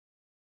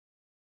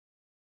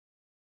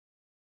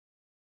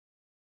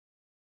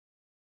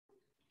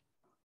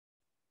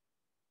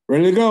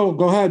Ready to go.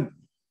 Go ahead.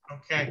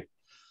 Okay.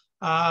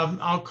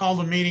 I'll call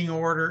the meeting to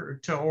order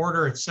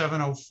at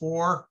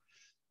 7:04.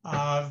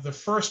 The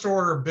first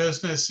order of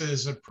business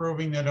is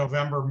approving the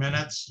November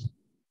minutes.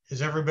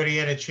 Has everybody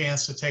had a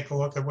chance to take a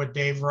look at what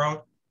Dave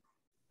wrote?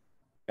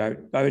 I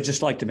would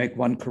just like to make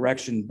one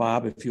correction,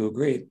 Bob, if you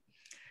agree.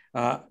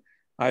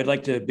 I'd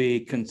like to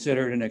be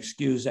considered an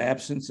excused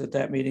absence at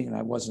that meeting, and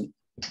I wasn't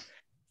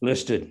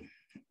listed.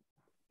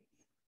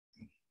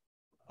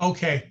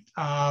 Okay,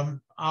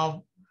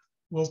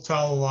 we'll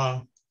tell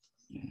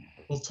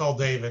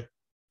David.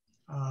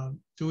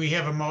 Do we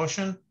have a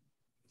motion?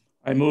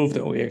 I move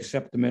that we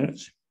accept the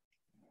minutes.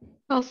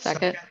 I'll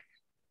second.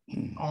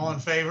 All in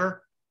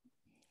favor?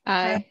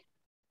 Aye.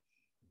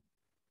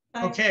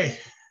 Okay,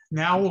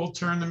 now we'll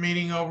turn the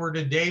meeting over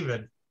to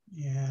David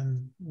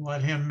and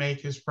let him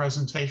make his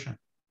presentation.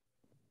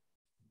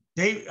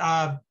 Dave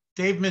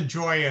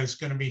Menjoya is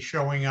going to be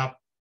showing up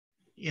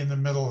in the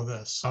middle of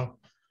this, so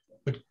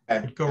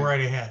but go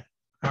right ahead.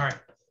 All right.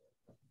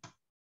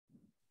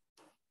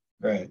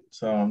 Great.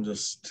 So I'm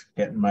just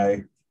getting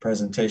my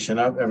presentation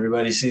up.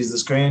 Everybody sees the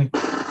screen?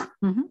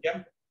 Mm-hmm.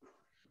 Yep.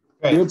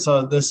 Great.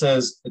 So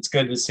it's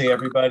good to see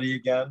everybody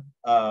again.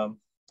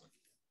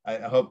 I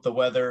hope the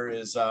weather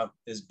is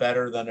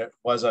better than it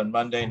was on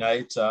Monday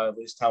night, at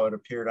least how it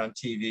appeared on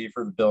TV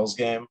for the Bills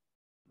game.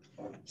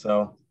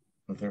 So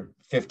with their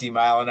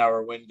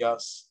 50-mile-an-hour wind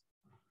gusts.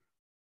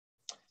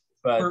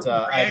 But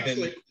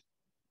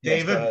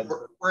David,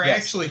 we're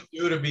actually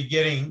due to be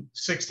getting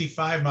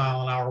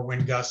 65-mile-an-hour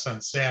wind gusts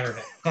on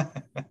Saturday.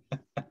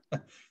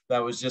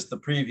 That was just the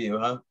preview,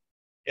 huh?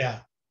 Yeah.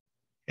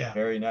 Yeah.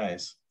 Very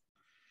nice.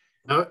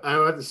 I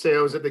have to say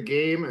I was at the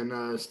game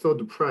and still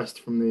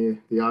depressed from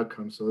the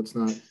outcome. So let's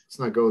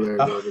not go there,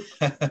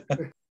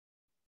 David.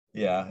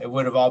 Yeah, it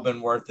would have all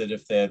been worth it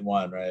if they had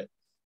won, right?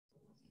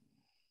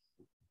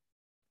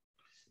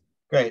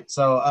 Great.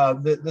 So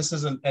this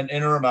is an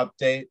interim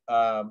update.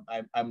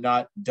 I'm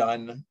not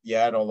done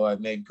yet, although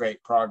I've made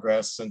great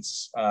progress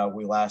since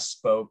we last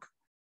spoke.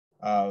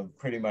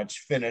 Pretty much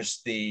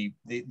finished the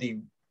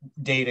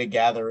data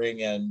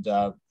gathering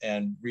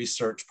and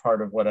research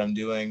part of what I'm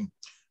doing.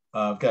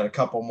 I've got a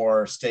couple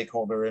more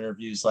stakeholder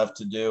interviews left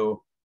to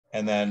do.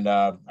 And then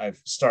I've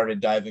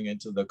started diving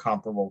into the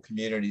comparable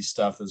community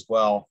stuff as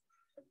well.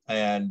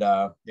 And,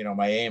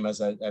 my aim,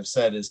 as I've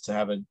said, is to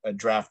have a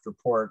draft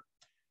report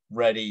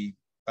ready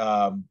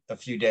a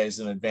few days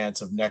in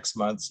advance of next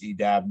month's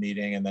EDAB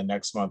meeting. And then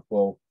next month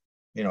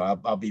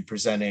I'll be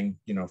presenting,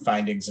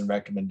 findings and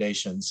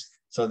recommendations.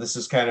 So this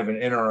is kind of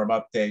an interim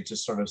update,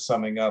 just sort of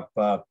summing up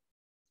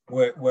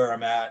where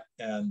I'm at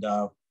and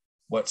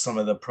what some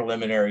of the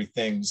preliminary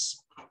things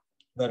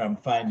that I'm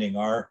finding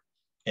are,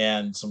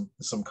 and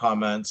some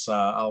comments.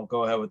 I'll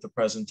go ahead with the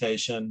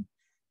presentation.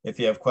 If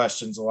you have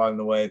questions along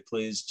the way,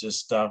 please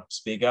just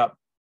speak up.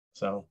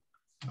 So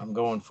I'm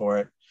going for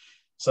it.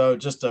 So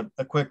just a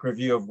quick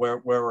review of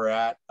where we're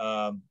at.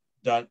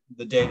 The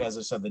data, as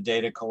I said, the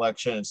data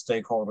collection and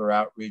stakeholder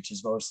outreach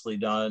is mostly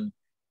done.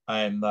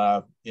 I'm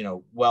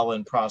well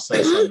in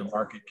process on the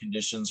market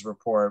conditions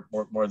report,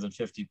 more than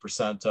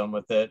 50% done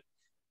with it.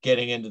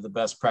 Getting into the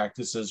best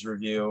practices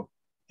review,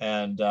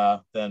 and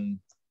then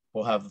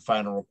we'll have the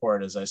final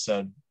report, as I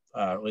said,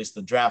 at least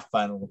the draft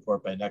final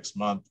report by next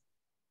month.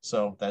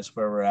 So that's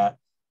where we're at.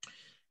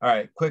 All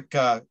right, quick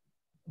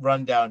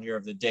rundown here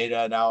of the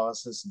data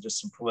analysis and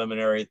just some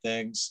preliminary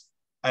things.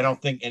 I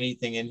don't think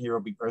anything in here will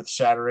be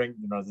earth-shattering.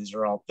 These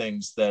are all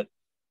things that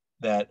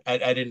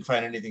I didn't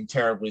find anything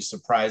terribly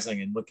surprising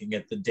in looking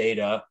at the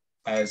data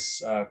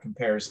as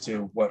compares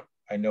to what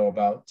I know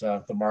about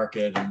the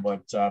market and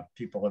what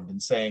people have been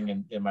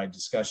saying in my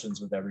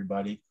discussions with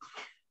everybody.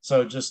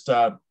 So just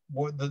the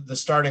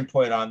starting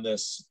point on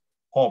this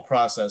whole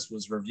process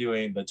was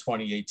reviewing the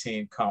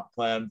 2018 comp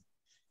plan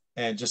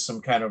and just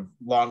some kind of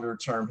longer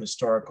term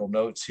historical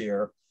notes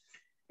here.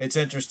 It's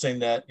interesting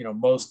that,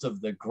 most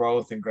of the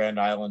growth in Grand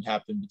Island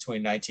happened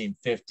between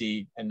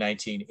 1950 and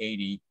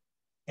 1980.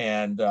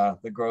 And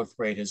the growth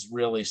rate has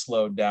really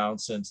slowed down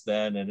since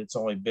then. And it's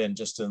only been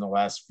just in the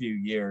last few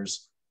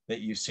years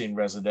that you've seen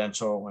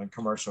residential and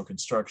commercial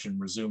construction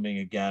resuming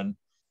again.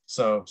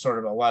 So sort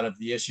of a lot of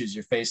the issues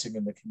you're facing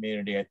in the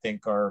community, I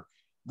think, are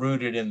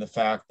rooted in the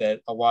fact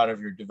that a lot of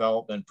your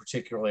development,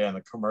 particularly on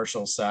the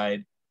commercial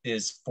side,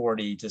 is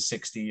 40 to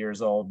 60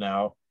 years old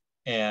now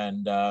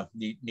and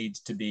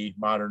needs to be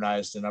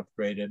modernized and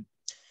upgraded.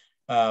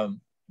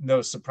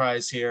 No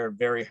surprise here,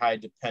 very high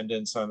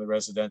dependence on the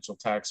residential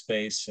tax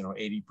base.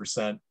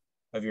 80%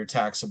 of your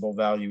taxable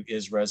value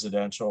is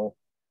residential,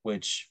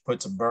 which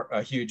puts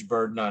a huge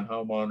burden on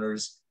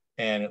homeowners,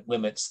 and it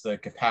limits the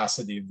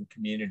capacity of the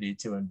community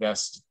to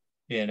invest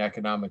in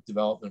economic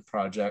development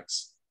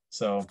projects.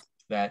 So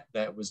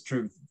that was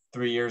true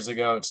 3 years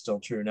ago. It's still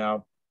true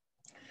now.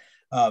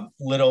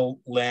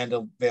 Little land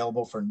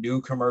available for new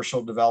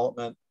commercial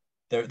development.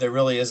 There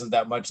really isn't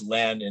that much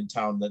land in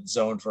town that's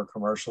zoned for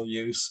commercial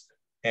use.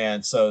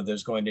 And so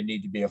there's going to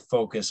need to be a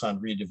focus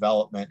on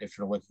redevelopment if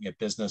you're looking at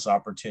business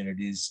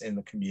opportunities in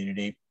the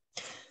community.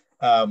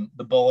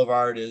 The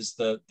boulevard is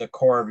the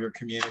core of your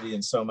community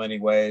in so many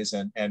ways,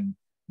 and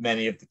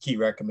many of the key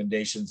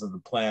recommendations of the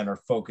plan are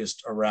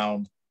focused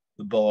around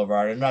the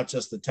boulevard, and not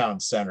just the town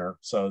center.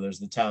 So there's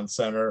the town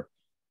center,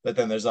 but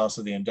then there's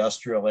also the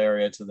industrial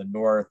area to the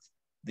north,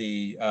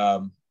 the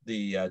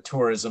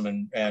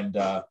tourism and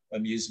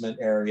amusement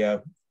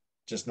area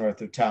just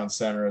north of town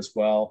center as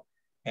well,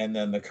 and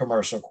then the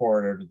commercial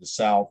corridor to the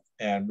south,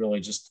 and really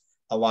just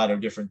a lot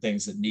of different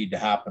things that need to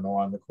happen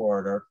along the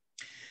corridor.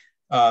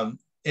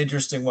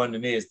 Interesting one to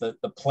me is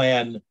that the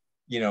plan,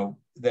 you know,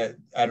 that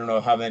I don't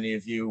know how many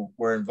of you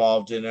were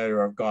involved in it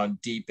or have gone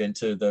deep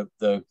into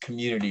the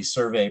community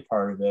survey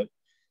part of it,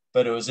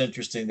 but it was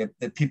interesting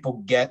that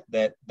people get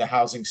that the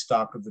housing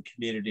stock of the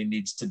community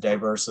needs to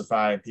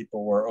diversify.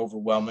 People were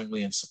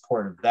overwhelmingly in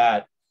support of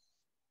that.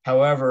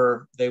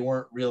 However, they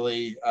weren't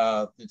really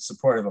in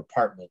support of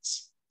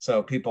apartments.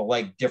 So people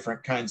like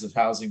different kinds of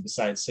housing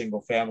besides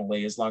single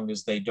family, as long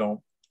as they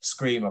don't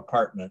scream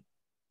apartment.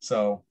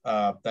 So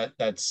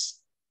that's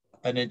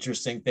an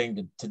interesting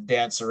thing to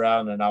dance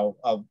around, and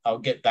I'll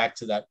get back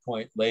to that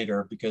point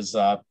later, because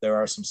there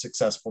are some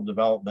successful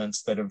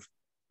developments that have,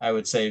 I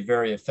would say,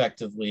 very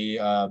effectively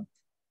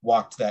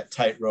walked that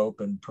tightrope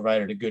and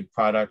provided a good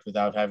product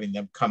without having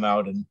them come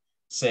out and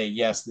say,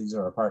 yes, these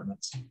are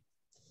apartments.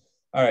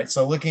 All right,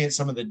 so looking at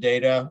some of the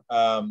data,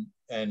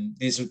 and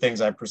these are things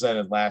I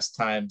presented last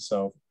time,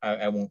 so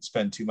I won't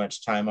spend too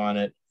much time on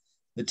it.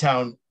 The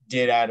town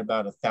did add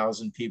about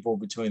 1,000 people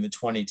between the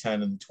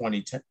 2010 and the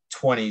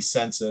 2020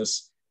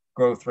 census,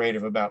 growth rate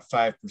of about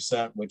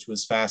 5%, which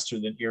was faster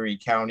than Erie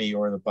County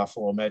or the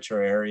Buffalo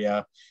metro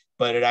area,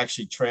 but it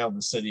actually trailed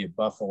the city of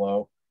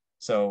Buffalo.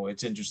 So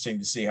it's interesting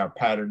to see how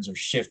patterns are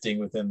shifting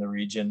within the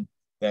region.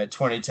 That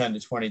 2010 to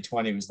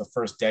 2020 was the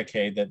first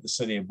decade that the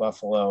city of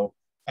Buffalo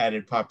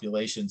added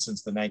population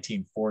since the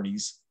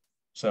 1940s.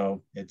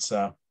 So it's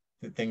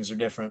things are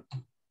different.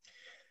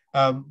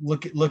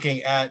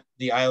 Looking at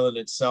the island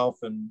itself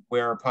and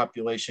where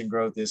population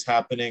growth is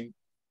happening,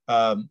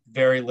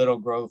 very little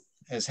growth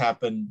has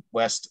happened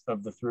west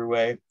of the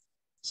Thruway.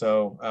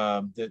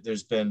 So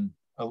there's been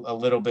a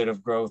little bit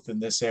of growth in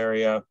this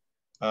area,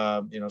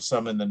 you know,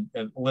 some in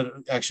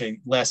the,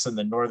 actually less in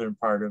the northern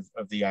part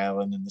of the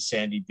island, in the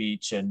Sandy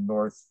Beach and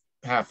north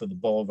half of the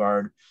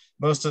boulevard.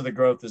 Most of the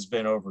growth has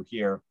been over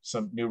here,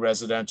 some new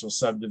residential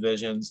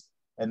subdivisions,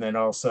 and then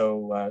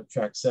also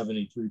track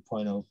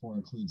 73.04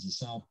 includes the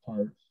south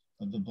part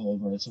of the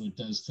boulevard. So it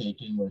does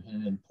take in where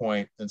Heron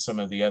Point and some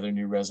of the other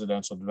new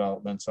residential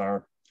developments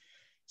are.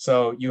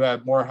 So you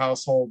have more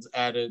households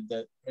added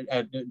that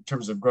in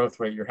terms of growth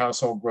rate, your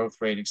household growth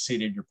rate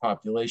exceeded your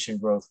population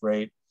growth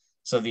rate.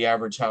 So the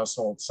average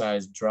household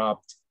size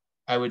dropped.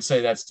 I would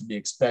say that's to be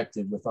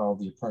expected with all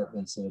the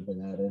apartments that have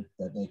been added.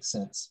 That makes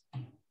sense.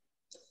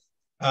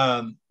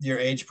 Your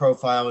age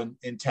profile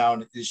in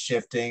town is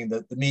shifting.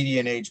 The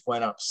median age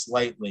went up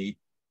slightly,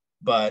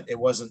 but it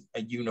wasn't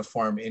a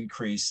uniform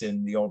increase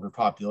in the older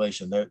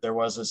population. There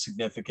was a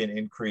significant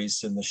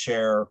increase in the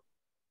share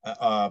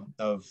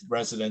of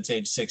residents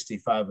age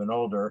 65 and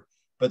older,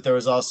 but there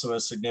was also a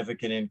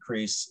significant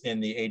increase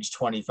in the age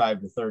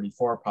 25 to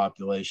 34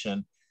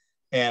 population.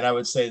 And I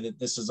would say that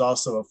this is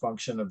also a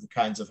function of the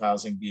kinds of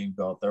housing being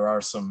built. There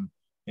are some,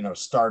 you know,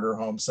 starter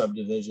home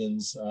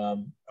subdivisions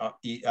on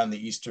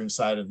the eastern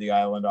side of the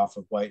island off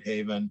of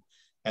Whitehaven.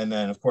 And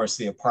then, of course,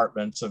 the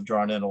apartments have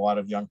drawn in a lot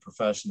of young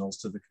professionals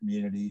to the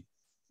community.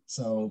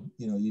 So,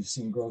 you know, you've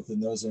seen growth in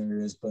those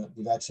areas, but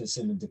we've actually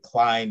seen a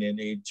decline in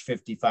age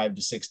 55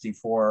 to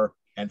 64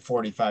 and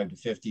 45 to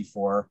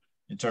 54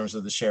 in terms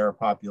of the share of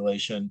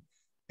population.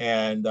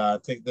 And I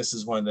think this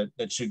is one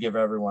that should give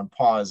everyone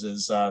pause,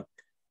 is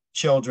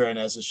children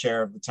as a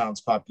share of the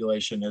town's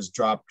population has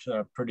dropped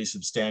pretty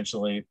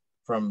substantially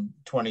from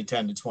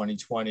 2010 to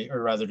 2020,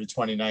 or rather to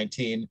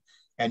 2019,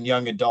 and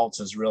young adults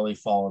has really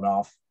fallen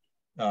off,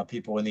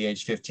 people in the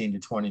age 15 to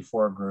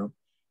 24 group.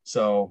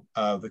 So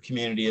the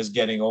community is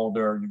getting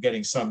older. You're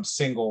getting some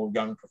single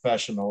young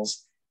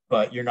professionals,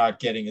 but you're not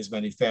getting as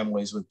many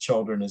families with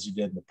children as you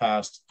did in the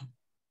past.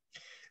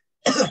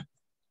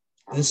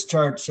 This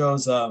chart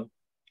shows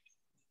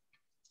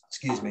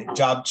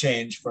job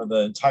change for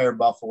the entire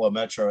Buffalo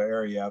metro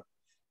area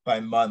by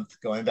month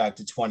going back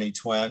to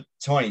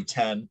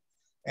 2010.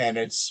 And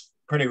it's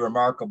pretty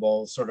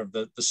remarkable, sort of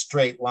the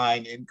straight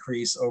line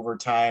increase over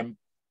time.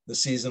 The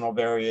seasonal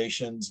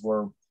variations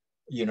were,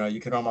 you know, you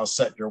could almost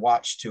set your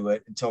watch to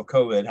it until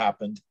COVID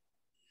happened.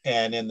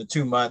 And in the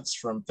 2 months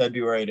from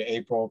February to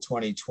April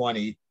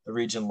 2020, the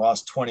region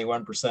lost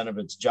 21% of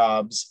its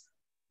jobs.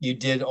 You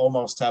did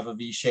almost have a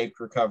V-shaped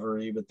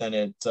recovery, but then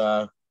it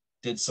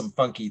did some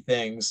funky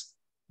things,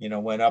 you know,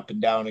 went up and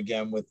down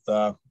again with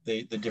the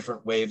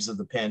different waves of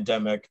the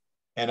pandemic.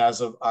 And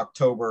as of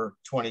October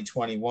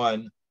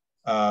 2021,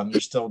 you're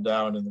still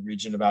down in the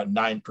region about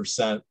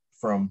 9%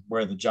 from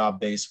where the job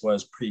base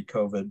was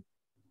pre-COVID.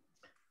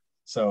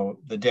 So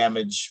the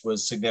damage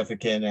was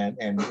significant,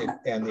 and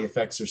the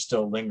effects are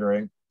still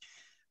lingering.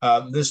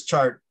 This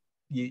chart,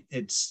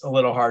 it's a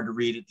little hard to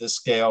read at this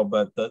scale,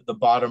 but the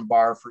bottom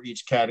bar for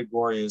each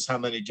category is how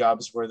many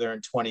jobs were there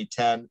in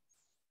 2010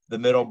 The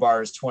middle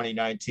bar is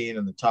 2019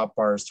 and the top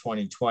bar is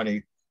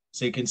 2020.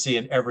 So you can see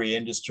in every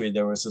industry,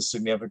 there was a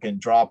significant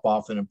drop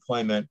off in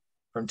employment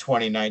from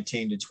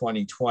 2019 to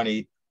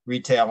 2020.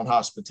 Retail and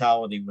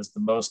hospitality was the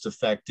most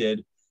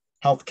affected.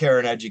 Healthcare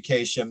and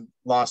education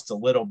lost a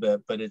little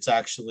bit, but it's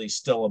actually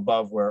still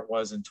above where it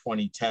was in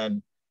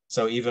 2010.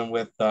 So even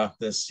with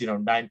this,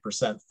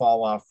 9%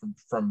 fall off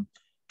from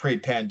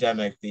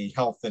pre-pandemic, the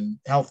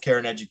healthcare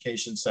and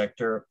education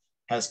sector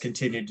has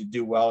continued to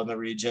do well in the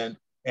region,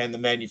 and the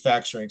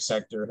manufacturing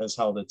sector has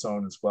held its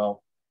own as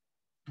well.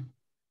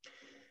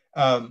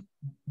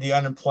 The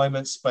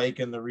unemployment spike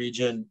in the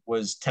region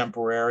was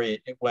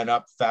temporary. It went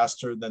up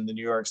faster than the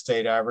New York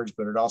State average,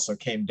 but it also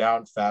came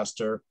down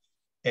faster.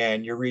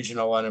 And your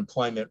regional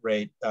unemployment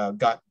rate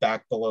got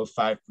back below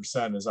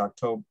 5%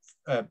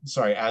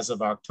 as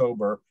of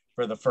October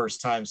for the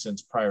first time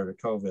since prior to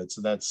COVID.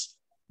 So that's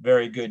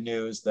very good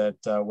news that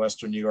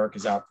Western New York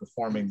is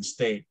outperforming the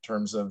state in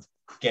terms of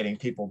getting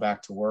people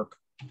back to work.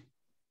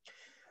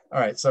 All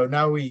right, so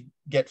now we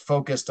get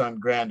focused on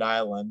Grand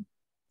Island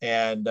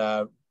and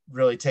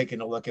really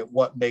taking a look at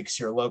what makes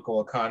your local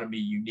economy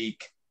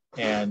unique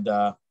and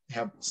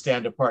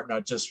stand apart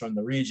not just from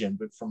the region,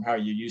 but from how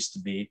you used to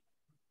be.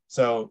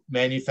 So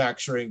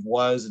manufacturing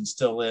was and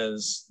still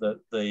is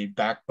the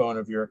backbone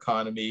of your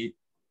economy,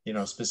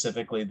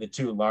 specifically the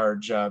two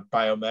large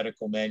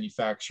biomedical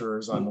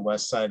manufacturers on the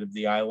west side of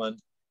the island.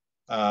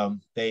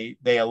 They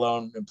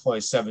alone employ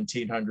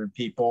 1,700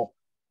 people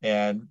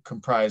and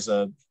comprise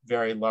a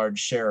very large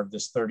share of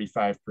this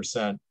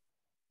 35%.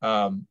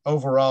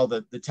 Overall,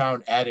 the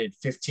town added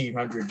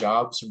 1,500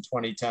 jobs from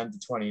 2010 to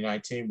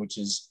 2019, which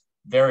is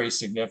very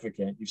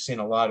significant. You've seen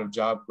a lot of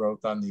job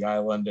growth on the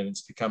island, and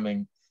it's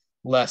becoming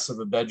less of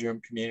a bedroom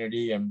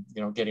community and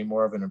getting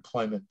more of an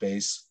employment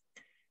base.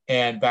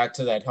 And back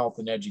to that health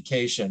and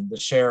education, the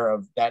share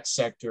of that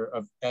sector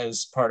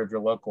as part of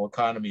your local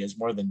economy has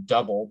more than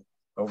doubled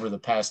over the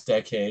past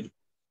decade.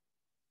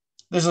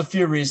 There's a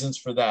few reasons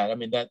for that. I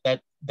mean,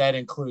 that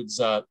includes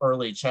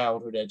early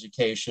childhood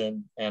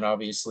education, and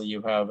obviously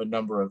you have a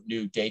number of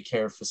new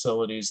daycare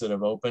facilities that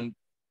have opened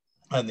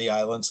on the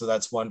island, so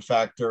that's one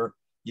factor.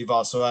 You've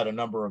also had a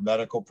number of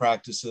medical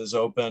practices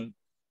open,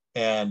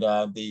 and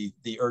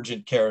the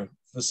urgent care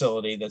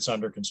facility that's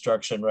under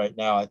construction right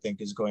now, I think,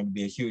 is going to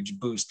be a huge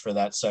boost for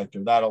that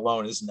sector. That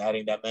alone isn't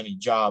adding that many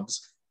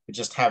jobs, but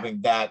just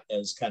having that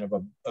as kind of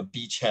a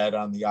beachhead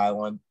on the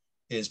island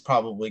is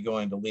probably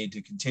going to lead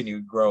to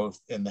continued growth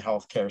in the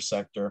healthcare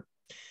sector.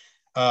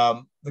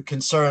 The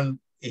concern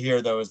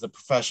here, though, is the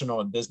professional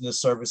and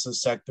business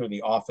services sector,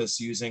 the office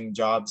using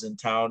jobs in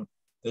town.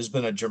 There's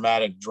been a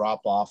dramatic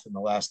drop off in the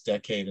last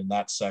decade in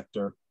that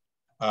sector.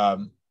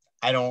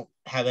 I don't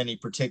have any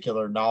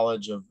particular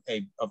knowledge of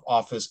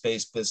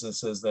office-based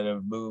businesses that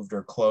have moved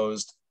or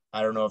closed.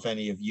 I don't know if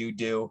any of you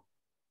do,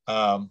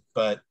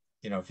 but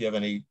if you have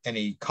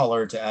any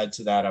color to add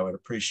to that, I would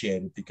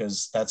appreciate it,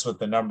 because that's what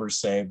the numbers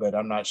say, but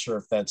I'm not sure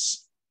if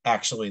that's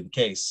actually the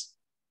case.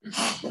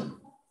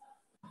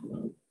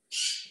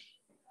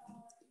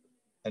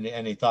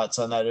 Any thoughts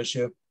on that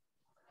issue?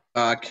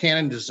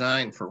 Canon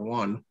Design for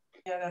one.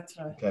 Yeah, that's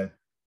right. Okay.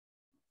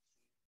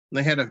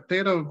 They had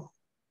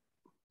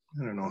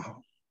I don't know,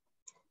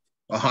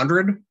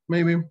 100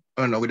 maybe. I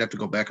don't know. We'd have to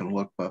go back and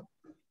look, but.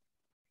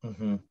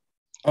 Mm-hmm.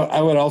 I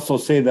would also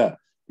say that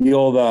the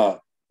old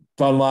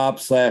Dunlop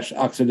 /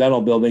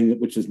 Occidental building,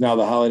 which is now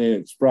the Holiday Inn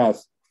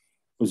Express,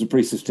 was a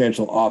pretty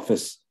substantial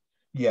office.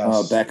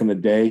 Yes. Back in the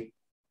day,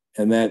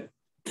 and that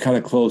kind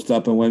of closed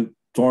up and went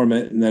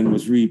dormant, and then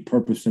was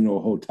repurposed into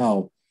a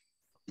hotel.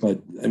 But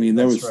I mean,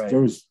 there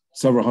was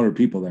several hundred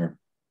people there.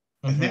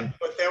 Mm-hmm.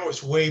 But that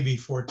was way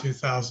before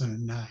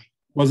 2009.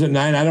 Was it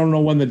 9? I don't know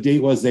when the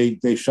date was they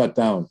shut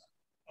down.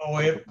 Oh,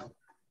 it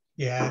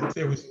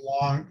was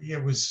long.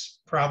 It was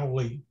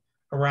probably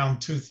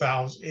around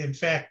 2000. In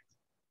fact,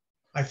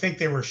 I think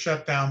they were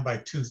shut down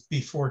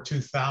before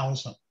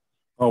 2000.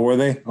 Oh, were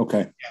they?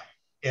 Okay.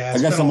 Yeah. I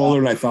guess I'm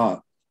older than I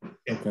thought.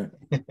 Yeah.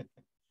 Okay.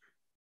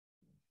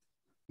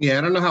 Yeah,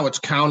 I don't know how it's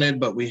counted,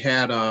 but we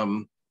had,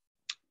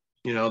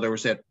 there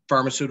was that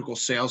pharmaceutical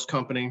sales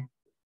company.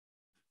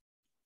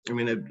 I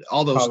mean,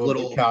 all those Probably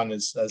little count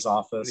as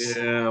office.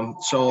 Yeah.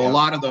 So Yeah. a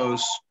lot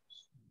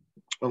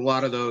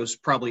of those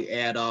probably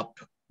add up,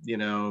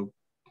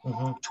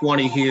 Mm-hmm.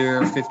 20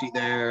 here, 50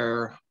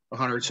 there,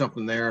 100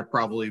 something there,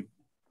 probably.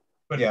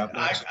 But Yeah.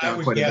 I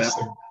would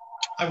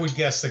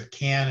guess that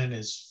Canon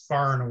is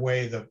far and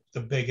away the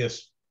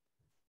biggest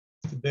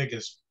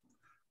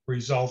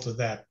result of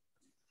that.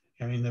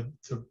 I mean,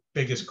 the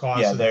biggest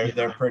cause. Yeah, of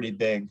they're pretty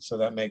big, so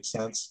that makes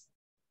sense.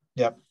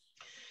 Yep.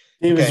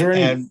 Dave, Okay, is there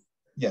any? and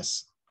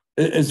yes.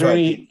 Is there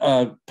any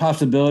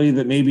possibility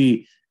that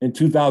maybe in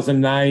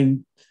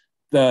 2009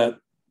 that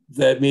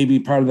maybe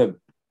part of the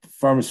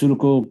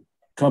pharmaceutical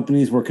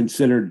companies were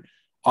considered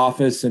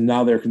office and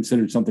now they're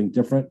considered something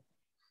different?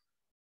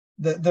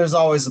 There's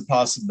always a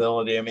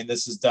possibility. I mean,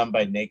 this is done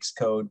by NAICS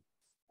code,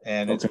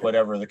 and it's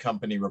whatever the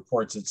company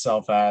reports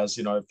itself as.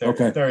 If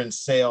they're in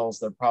sales,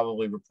 they're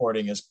probably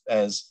reporting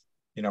as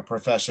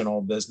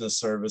professional business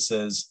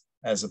services.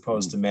 as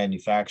opposed to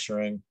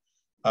manufacturing.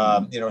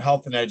 You know,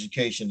 health and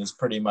education is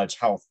pretty much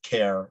health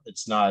care.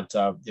 It's not,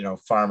 you know,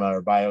 pharma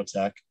or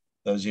biotech.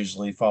 Those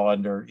usually fall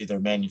under either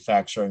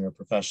manufacturing or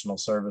professional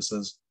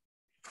services.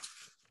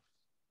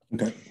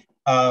 Okay.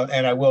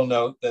 And I will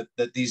note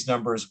that these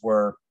numbers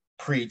were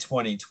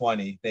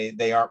pre-2020.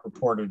 They aren't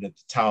reported at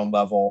the town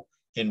level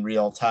in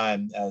real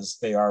time as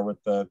they are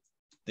with the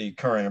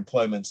current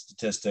employment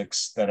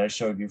statistics that I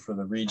showed you for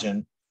the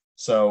region.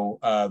 So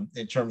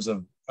in terms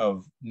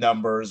of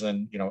numbers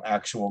and, you know,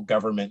 actual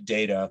government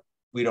data,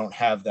 we don't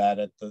have that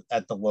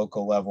at the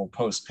local level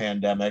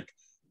post-pandemic.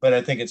 But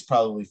I think it's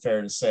probably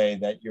fair to say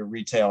that your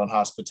retail and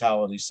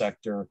hospitality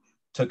sector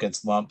took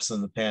its lumps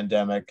in the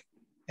pandemic,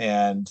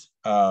 and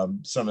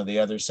some of the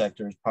other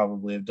sectors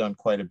probably have done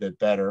quite a bit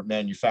better.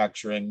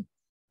 Manufacturing,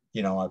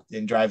 you know,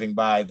 in driving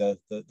by the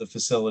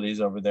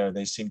facilities over there,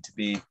 they seem to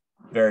be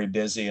very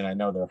busy, and I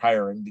know they're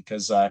hiring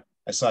because I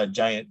saw a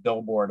giant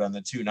billboard on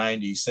the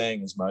 290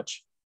 saying as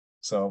much.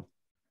 So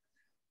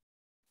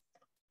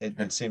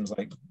it seems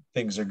like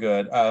things are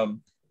good.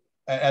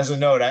 As a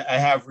note, I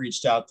have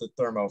reached out to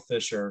Thermo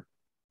Fisher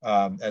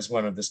as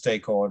one of the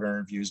stakeholder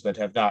interviews, but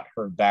have not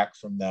heard back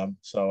from them.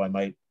 So I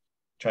might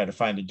try to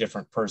find a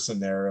different person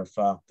there if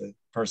the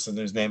person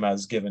whose name I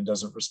was given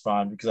doesn't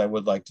respond, because I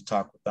would like to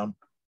talk with them.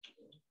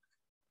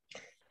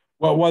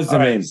 What was the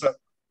name? So,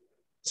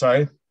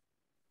 sorry?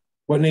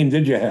 What name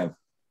did you have?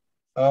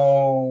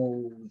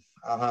 Oh,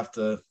 I'll have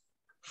to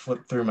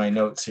flip through my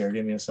notes here.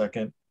 Give me a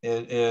second.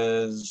 It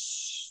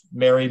is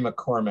Mary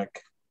McCormick.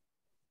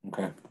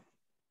 Okay.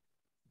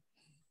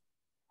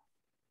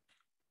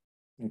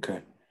 Okay.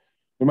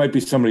 There might be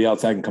somebody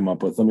else I can come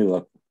up with. Let me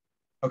look.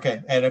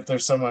 Okay. And if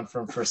there's someone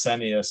from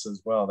Fresenius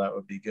as well, that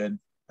would be good.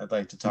 I'd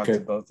like to talk to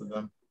both of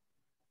them.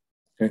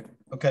 Okay.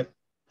 Okay.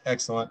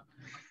 Excellent.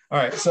 All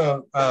right.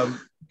 So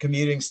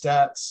commuting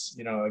stats,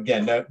 you know,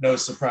 again, no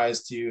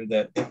surprise to you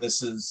that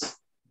this is,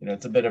 you know,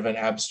 it's a bit of an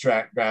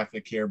abstract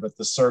graphic here, but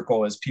the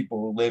circle is people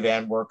who live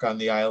and work on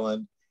the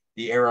island.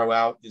 The arrow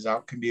out is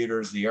out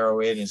commuters. The arrow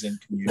in is in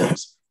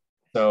commuters.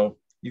 So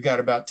you've got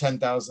about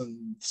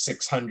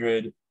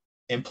 10,600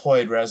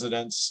 employed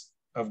residents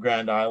of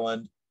Grand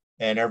Island.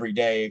 And every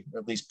day,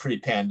 at least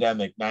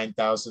pre-pandemic,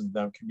 9,000 of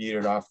them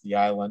commuted off the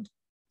island.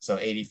 So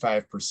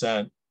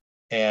 85%.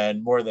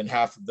 And more than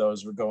half of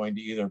those were going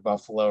to either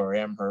Buffalo or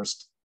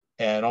Amherst.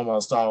 And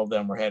almost all of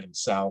them were heading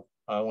south.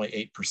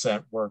 Only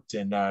 8% worked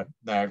in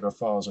Niagara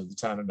Falls or the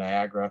town of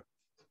Niagara.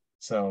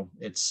 So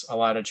it's a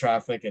lot of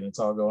traffic and it's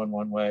all going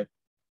one way.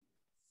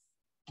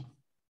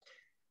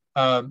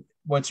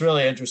 What's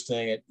really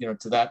interesting, you know,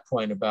 to that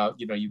point about,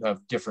 you know, you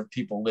have different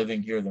people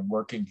living here than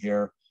working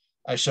here.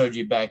 I showed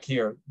you back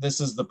here. This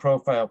is the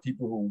profile of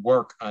people who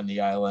work on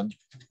the island.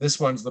 This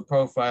one's the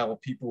profile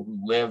of people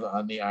who live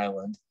on the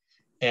island.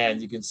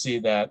 And you can see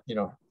that, you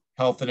know,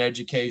 health and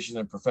education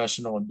and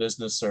professional and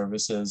business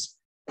services,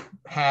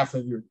 half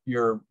of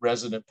your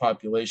resident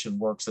population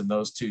works in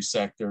those two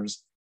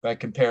sectors. By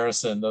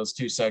comparison, those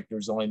two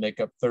sectors only make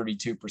up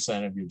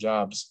 32% of your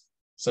jobs.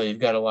 So you've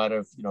got a lot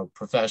of, you know,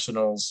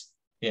 professionals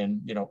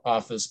in, you know,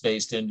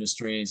 office-based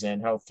industries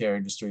and healthcare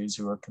industries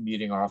who are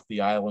commuting off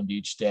the island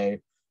each day.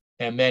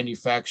 And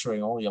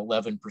manufacturing, only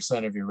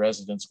 11% of your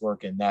residents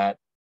work in that.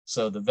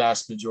 So the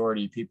vast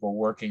majority of people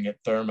working at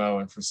Thermo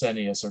and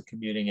Fresenius are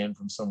commuting in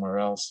from somewhere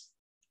else.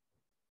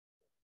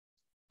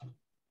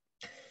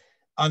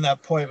 On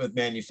that point with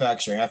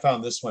manufacturing, I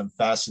found this one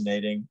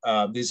fascinating.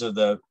 These are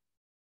the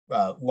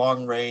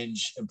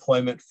long-range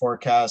employment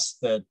forecasts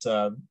that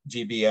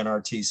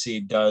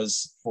GBNRTC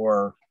does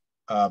for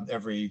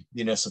every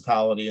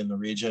municipality in the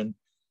region.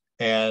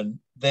 And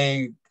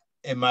they,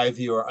 in my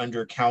view, are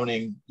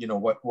undercounting, you know,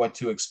 what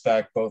to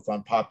expect both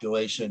on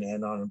population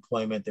and on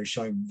employment. They're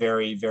showing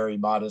very, very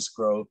modest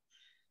growth.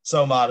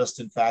 So modest,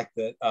 in fact,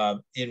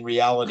 that in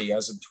reality,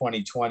 as of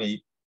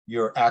 2020,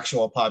 your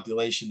actual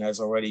population has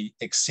already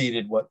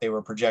exceeded what they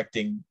were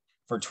projecting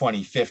for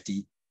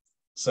 2050.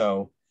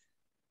 So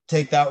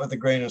take that with a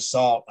grain of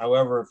salt.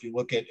 However, if you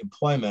look at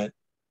employment,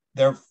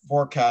 their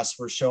forecasts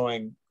were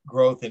showing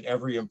growth in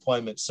every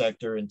employment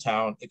sector in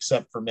town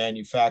except for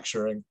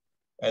manufacturing.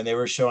 And they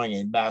were showing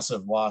a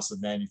massive loss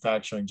of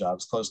manufacturing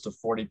jobs, close to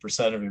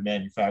 40% of your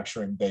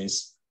manufacturing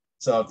base.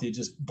 So if you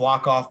just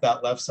block off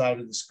that left side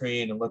of the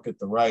screen and look at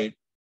the right,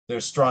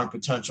 there's strong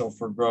potential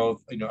for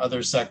growth. You know,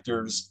 other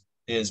sectors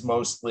is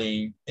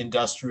mostly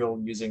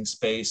industrial, using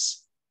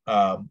space,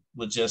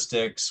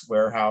 logistics,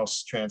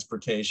 warehouse,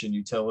 transportation,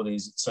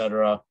 utilities, et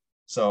cetera.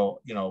 So,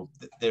 you know,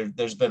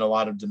 there's been a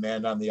lot of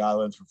demand on the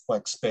island for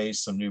flex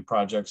space. Some new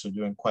projects are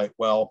doing quite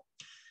well.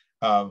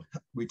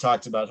 We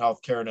talked about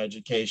healthcare and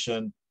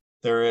education.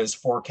 There is a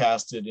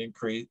forecasted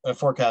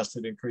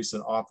increase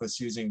in office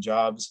using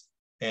jobs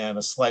and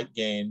a slight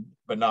gain,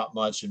 but not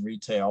much in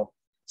retail.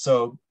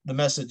 So the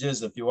message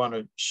is, if you want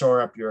to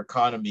shore up your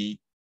economy,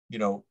 you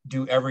know,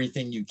 do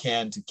everything you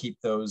can to keep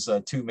those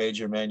two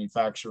major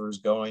manufacturers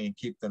going and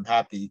keep them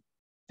happy,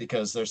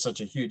 because they're such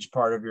a huge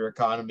part of your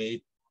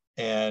economy.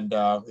 And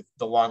if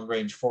the long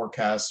range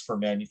forecast for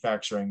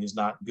manufacturing is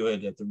not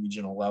good at the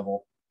regional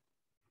level.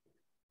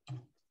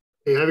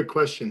 Hey, I have a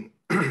question.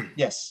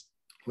 Yes.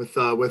 With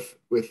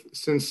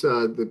since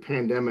the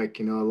pandemic,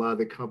 a lot of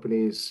the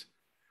companies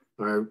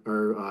are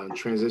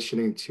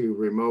transitioning to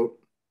remote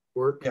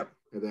work. Yep.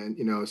 And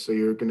then, so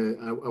you're gonna.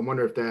 I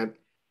wonder if that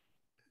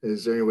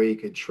is there any way you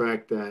could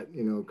track that,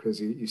 because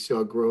you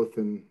saw growth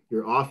in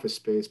your office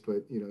space,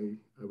 but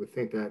I would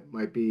think that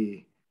might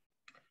be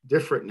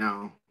different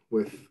now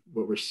with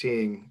what we're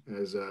seeing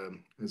as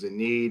a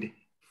need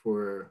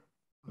for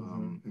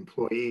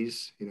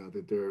employees,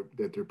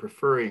 that they're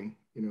preferring.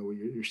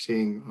 You're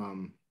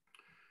seeing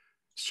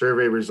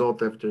survey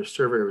result after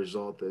survey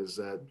result is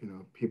that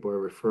people are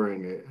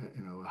referring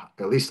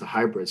at least a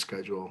hybrid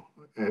schedule,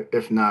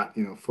 if not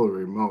fully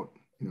remote.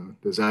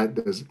 Is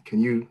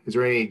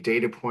there any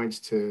data points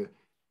to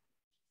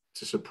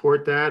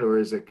support that, or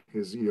is it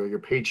because your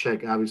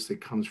paycheck obviously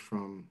comes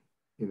from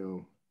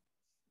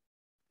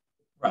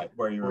Right,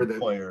 where your where the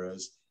employer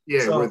is.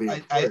 yeah So where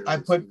the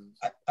employer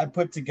I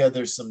put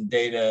together some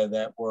data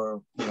that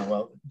were,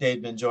 well,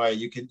 Dave and Joy,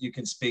 you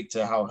can speak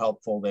to how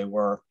helpful they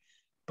were,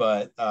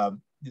 but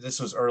this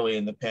was early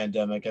in the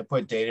pandemic. I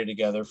put data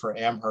together for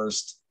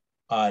Amherst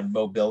on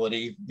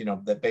mobility,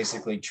 that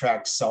basically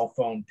tracks cell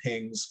phone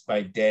pings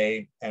by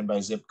day and by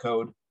zip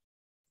code,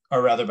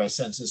 or rather by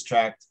census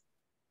tract.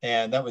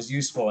 And that was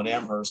useful in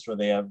Amherst where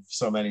they have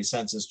so many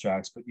census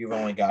tracts, but you've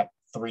only got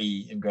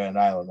 3 in Grand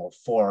Island, well,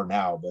 4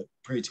 now, but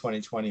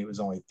pre-2020 it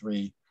was only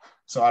 3.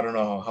 So I don't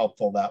know how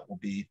helpful that will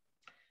be.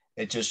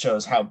 It just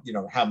shows how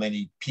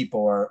many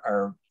people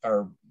are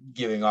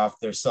giving off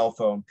their cell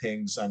phone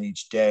pings on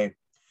each day.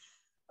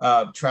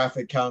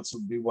 Traffic counts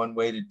would be one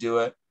way to do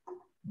it,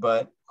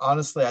 but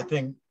honestly, I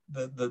think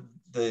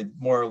the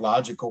more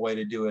logical way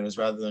to do it is,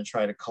 rather than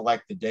try to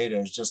collect the data,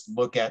 is just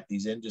look at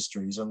these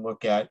industries and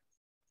look at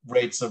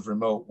rates of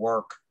remote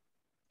work.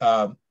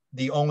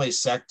 The only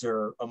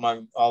sector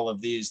among all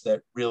of these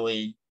that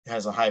really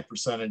has a high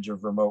percentage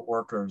of remote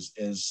workers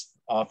is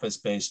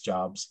office-based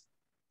jobs.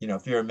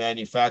 If you're in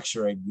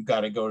manufacturing, you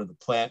got to go to the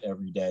plant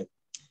every day.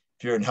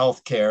 If you're in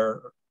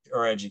healthcare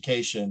or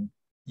education,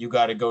 you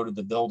got to go to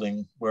the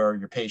building where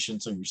your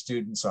patients or your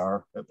students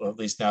are, at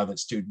least now that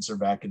students are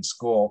back in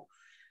school.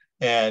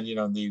 And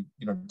the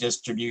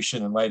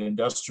distribution and light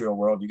industrial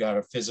world, you got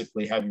to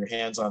physically have your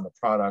hands on the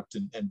product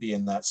and be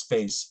in that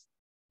space.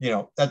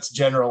 That's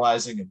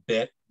generalizing a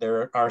bit.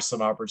 There are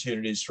some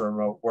opportunities for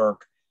remote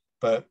work,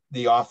 but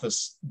the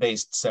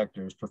office-based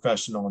sectors,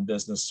 professional and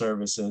business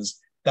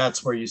services,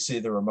 that's where you see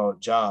the remote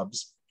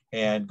jobs.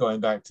 And going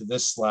back to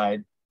this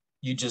slide,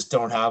 you just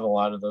don't have a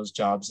lot of those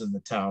jobs in the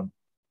town.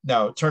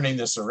 Now, turning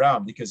this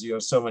around, because you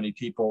have so many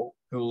people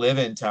who live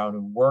in town who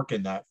work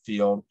in that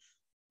field,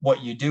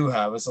 what you do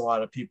have is a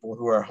lot of people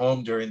who are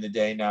home during the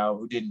day now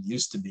who didn't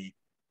used to be.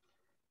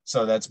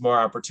 So that's more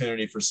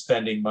opportunity for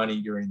spending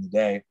money during the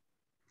day.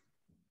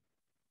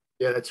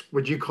 Yeah,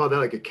 would you call that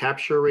like a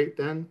capture rate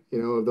then?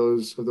 Of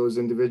those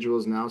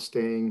individuals now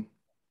staying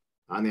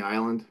on the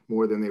island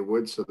more than they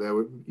would, so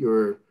that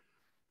you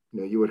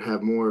would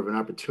have more of an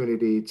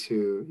opportunity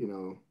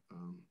to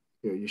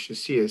you should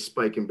see a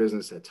spike in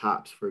business at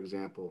Tops, for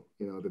example.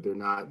 That they're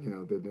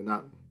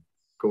not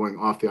going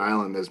off the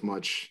island as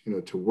much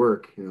to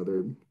work.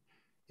 You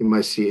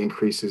might see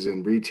increases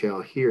in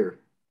retail here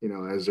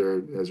as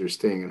they're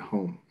staying at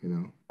home.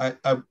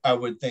 I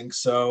would think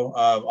so.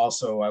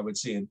 Also, I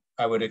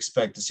would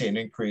expect to see an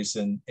increase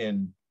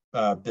in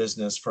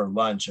business for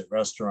lunch at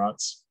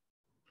restaurants.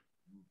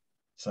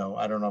 So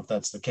I don't know if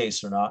that's the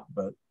case or not,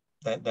 but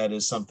that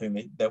is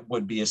something that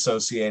would be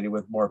associated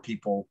with more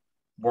people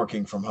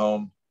working from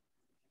home.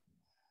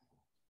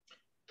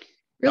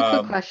 Real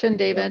quick question,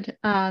 David.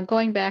 Yeah.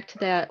 Going back to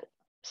that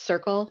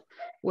circle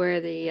where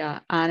the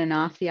on and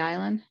off the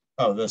island.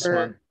 Oh, this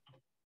one?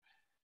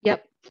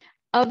 Yep.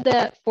 Of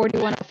that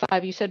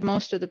 4105, you said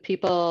most of the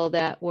people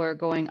that were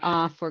going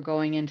off were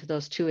going into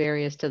those 2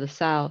 areas to the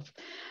south.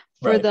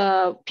 For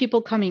the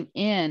people coming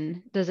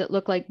in, does it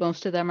look like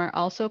most of them are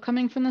also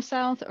coming from the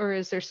south, or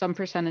is there some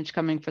percentage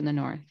coming from the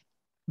north?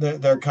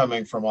 They're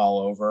coming from all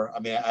over. I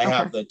mean, I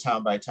have the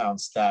town by town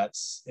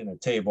stats in a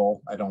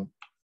table. I don't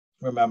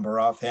remember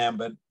offhand,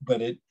 but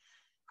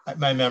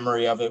my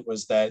memory of it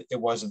was that it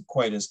wasn't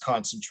quite as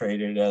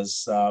concentrated as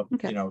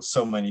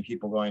so many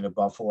people going to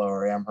Buffalo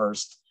or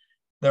Amherst.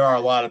 There are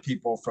a lot of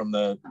people from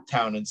the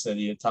town and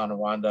city of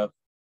Tonawanda,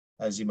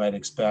 as you might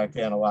expect,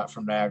 and a lot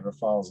from Niagara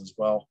Falls as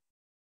well.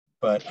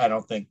 But I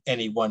don't think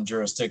any one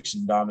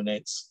jurisdiction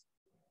dominates.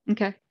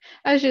 Okay.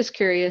 I was just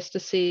curious to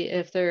see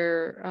if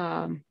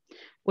there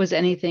was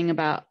anything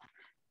about,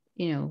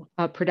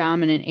 a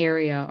predominant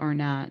area or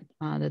not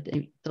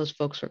that those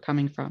folks were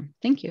coming from.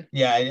 Thank you.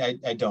 Yeah,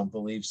 I don't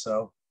believe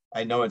so.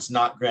 I know it's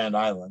not Grand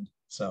Island,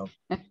 so.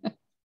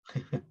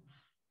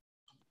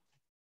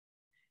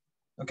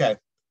 Okay.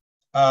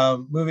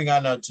 Moving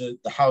on now to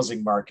the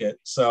housing market.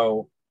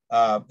 So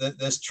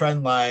this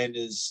trend line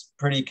is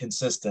pretty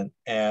consistent.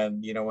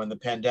 And, when the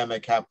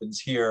pandemic happens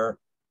here,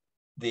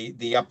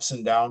 the ups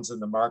and downs in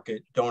the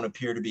market don't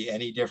appear to be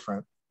any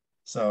different.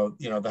 So,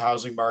 the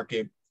housing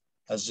market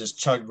has just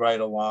chugged right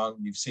along.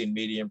 You've seen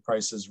median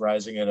prices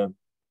rising at a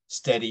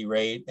steady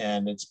rate,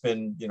 and it's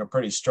been, you know,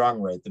 pretty strong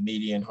rate. The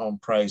median home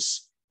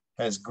price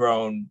has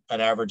grown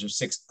an average of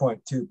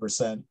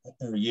 6.2%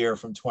 a year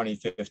from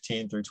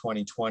 2015 through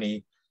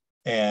 2020.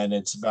 And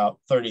it's about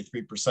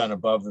 33%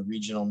 above the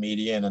regional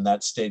median, and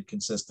that stayed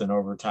consistent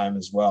over time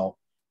as well.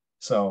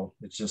 So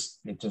it just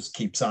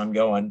keeps on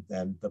going,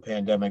 and the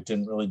pandemic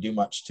didn't really do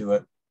much to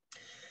it.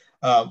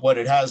 What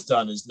it has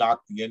done is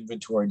knock the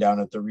inventory down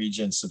at the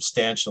region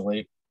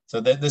substantially.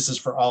 So this is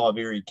for all of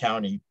Erie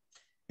County.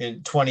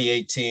 In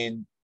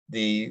 2018,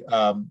 the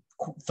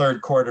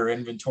third quarter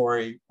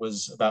inventory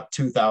was about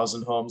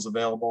 2,000 homes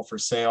available for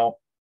sale.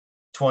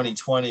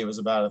 2020 was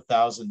about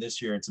 1,000.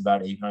 This year, it's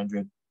about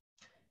 800.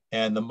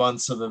 And the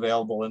months of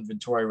available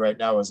inventory right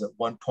now is at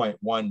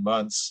 1.1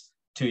 months.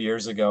 2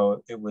 years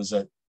ago, it was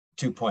at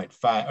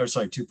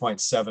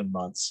 2.7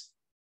 months.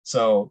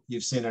 So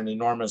you've seen an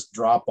enormous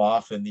drop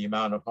off in the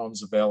amount of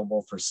homes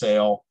available for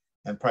sale,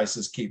 and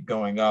prices keep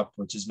going up,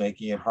 which is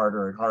making it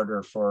harder and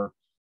harder for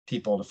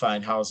people to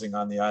find housing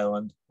on the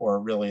island, or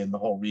really in the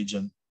whole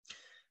region.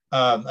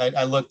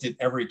 I looked at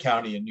every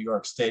county in New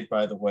York State,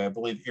 by the way. I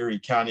believe Erie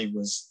County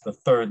was the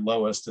third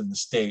lowest in the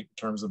state in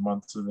terms of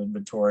months of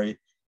inventory.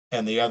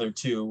 And the other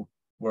two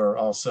were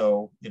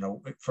also, you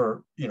know,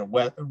 for, you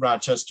know,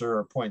 Rochester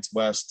or Points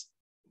West.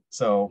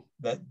 So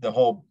that the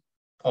whole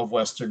of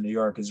Western New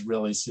York is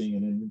really seeing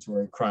an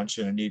inventory crunch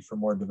and a need for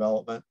more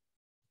development.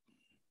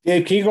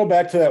 Dave, can you go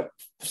back to that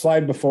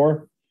slide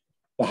before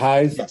the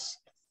highs? Yes.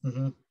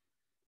 Mm-hmm.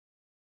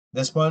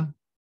 This one?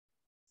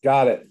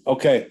 Got it.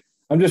 Okay.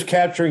 I'm just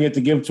capturing it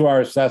to give to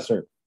our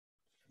assessor.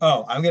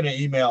 Oh, I'm going to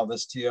email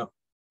this to you.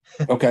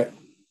 Okay.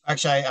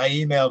 Actually, I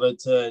emailed it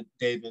to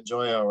Dave and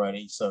Joy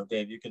already. So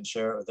Dave, you can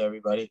share it with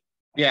everybody.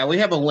 Yeah, we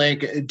have a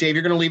link. Dave,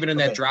 you're going to leave it in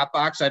that Okay.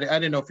 Dropbox. I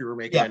didn't know if you were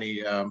making any.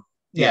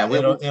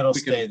 It'll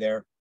stay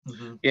there.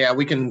 Mm-hmm. Yeah,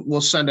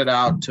 we'll send it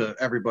out to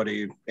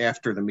everybody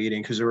after the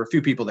meeting, because there were a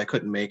few people that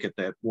couldn't make it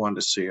that wanted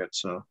to see it.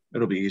 So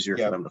it'll be easier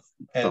for them to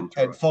thumb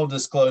through and full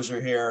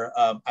disclosure here,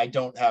 I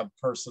don't have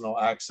personal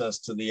access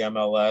to the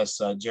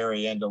MLS.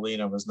 Jerry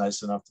Andolina was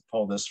nice enough to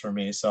pull this for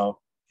me. So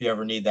if you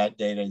ever need that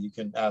data, you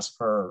can ask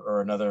her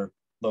or another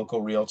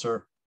local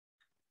realtor.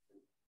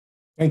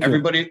 Thank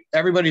you.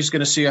 Everybody's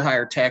going to see a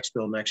higher tax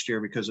bill next year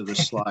because of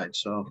this slide.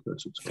 So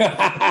that's what's going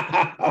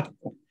on.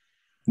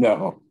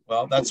 No.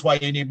 Well, that's why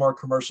you need more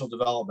commercial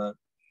development.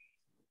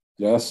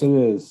 Yes, it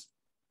is.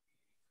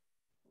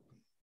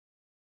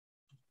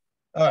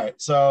 All right.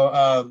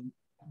 So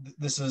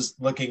this is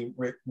looking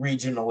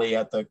regionally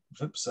at the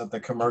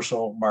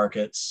commercial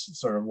markets,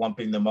 sort of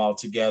lumping them all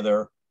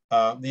together.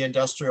 The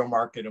industrial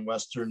market in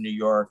Western New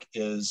York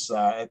is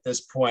at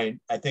this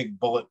point, I think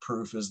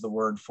bulletproof is the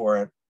word for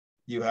it.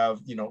 You have,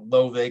 you know,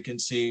 low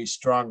vacancy,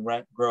 strong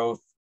rent growth.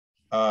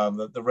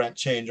 The rent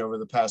change over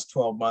the past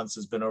 12 months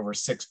has been over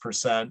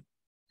 6%,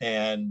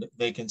 and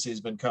vacancy has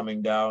been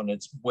coming down.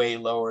 It's way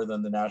lower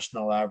than the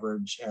national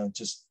average, and it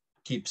just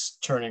keeps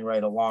churning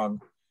right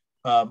along.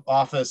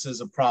 Office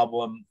is a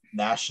problem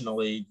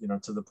nationally, you know,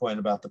 to the point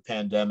about the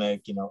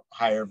pandemic, you know,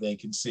 higher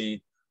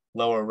vacancy,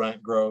 lower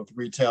rent growth.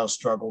 Retail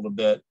struggled a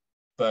bit,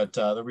 but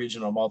the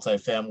regional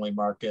multifamily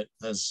market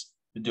has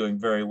been doing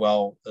very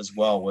well as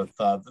well. With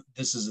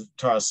this is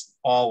across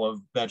all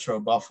of Metro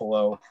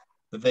Buffalo.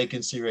 The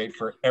vacancy rate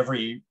for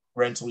every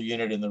rental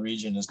unit in the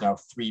region is now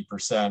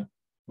 3%,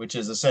 which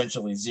is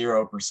essentially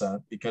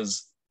 0%,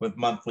 because with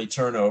monthly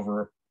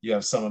turnover, you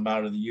have some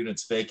amount of the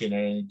units vacant at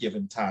any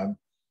given time.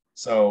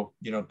 So,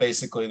 you know,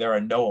 basically there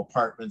are no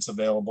apartments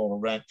available to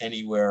rent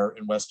anywhere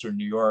in Western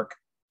New York,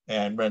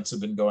 and rents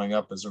have been going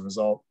up as a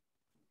result.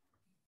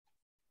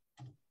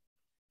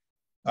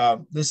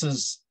 This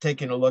is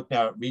taking a look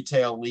now at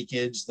retail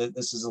leakage.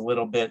 This is a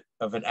little bit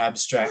of an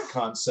abstract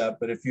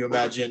concept, but if you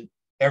imagine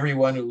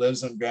everyone who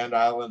lives on Grand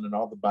Island and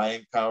all the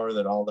buying power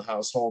that all the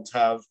households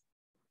have,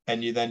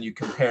 and you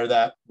compare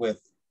that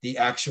with the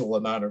actual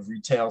amount of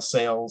retail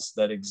sales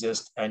that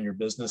exist on your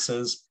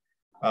businesses.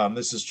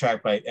 This is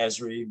tracked by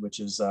Esri, which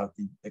is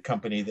the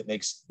company that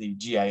makes the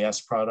GIS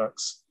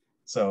products.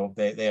 So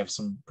they have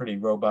some pretty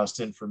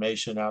robust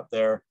information out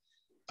there.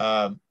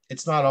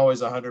 It's not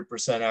always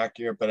 100%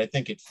 accurate, but I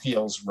think it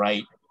feels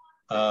right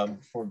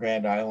for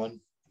Grand Island.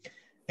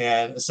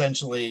 And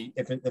essentially,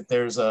 if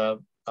there's a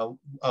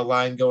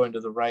line going to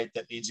the right,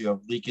 that means you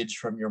have leakage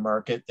from your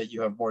market, that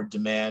you have more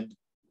demand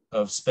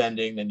of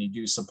spending than you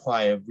do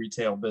supply of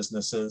retail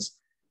businesses.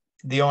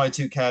 The only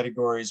two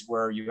categories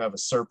where you have a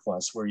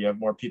surplus, where you have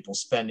more people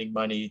spending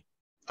money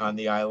on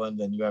the island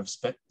than you have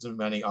spent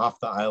money off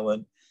the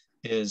island,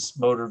 is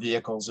motor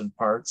vehicles and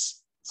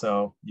parts.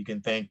 So you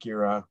can thank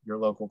your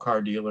local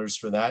car dealers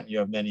for that. You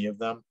have many of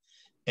them.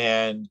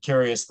 And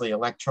curiously,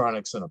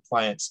 electronics and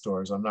appliance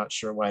stores. I'm not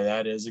sure why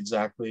that is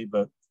exactly,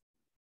 but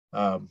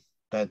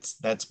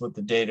that's what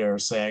the data are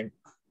saying.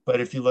 But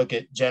if you look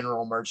at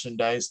general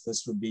merchandise,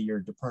 this would be your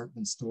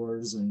department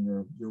stores and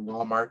your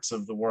Walmarts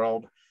of the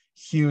world.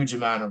 Huge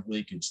amount of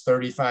leakage,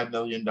 $35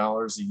 million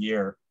a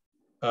year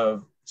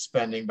of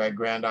spending by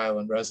Grand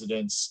Island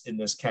residents in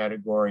this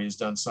category is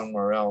done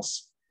somewhere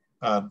else.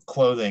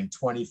 Clothing,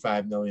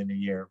 25 million a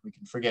year. We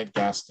can forget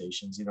gas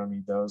stations. You don't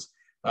need those.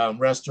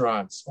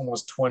 Restaurants,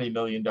 almost $20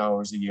 million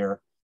a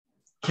year.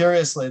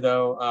 Curiously,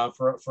 though,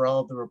 for all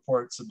of the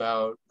reports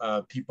about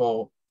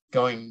people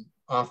going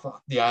off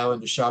the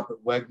island to shop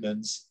at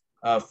Wegmans,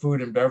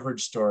 food and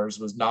beverage stores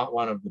was not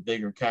one of the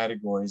bigger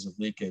categories of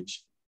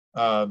leakage.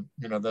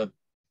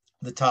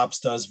 The Tops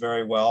does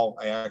very well.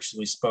 I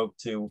actually spoke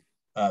to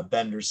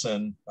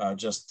Benderson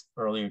just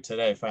earlier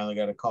today. Finally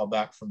got a call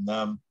back from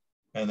them,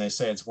 and they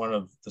say it's one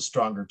of the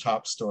stronger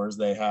top stores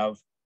they have,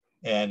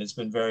 and it's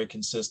been very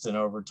consistent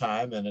over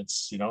time. And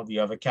it's, you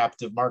have a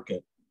captive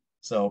market,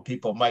 so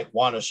people might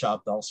want to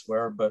shop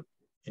elsewhere, but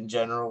in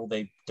general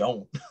they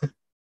don't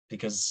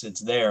because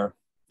it's there.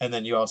 And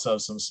then you also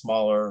have some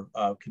smaller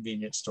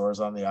convenience stores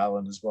on the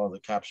island as well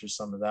that capture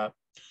some of that.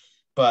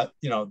 But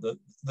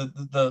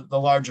the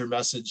larger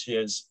message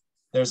is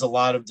there's a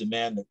lot of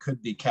demand that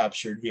could be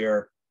captured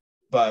here,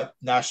 but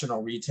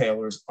national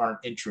retailers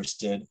aren't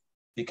interested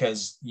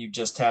because you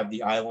just have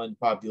the island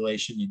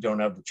population, you don't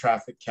have the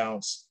traffic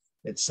counts,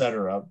 et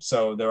cetera.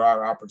 So there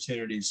are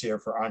opportunities here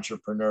for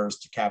entrepreneurs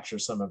to capture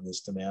some of this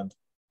demand.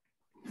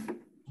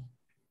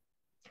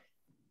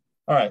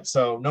 All right,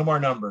 so no more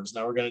numbers.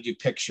 Now we're going to do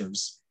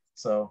pictures.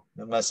 So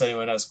unless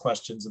anyone has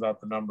questions about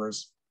the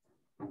numbers.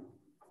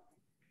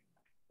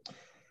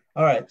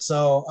 All right,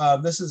 so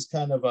this is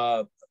kind of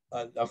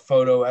a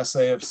photo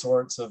essay of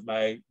sorts of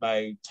my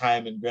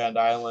time in Grand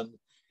Island,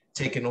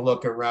 taking a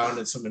look around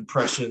at some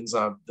impressions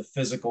of the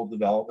physical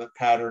development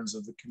patterns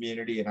of the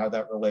community and how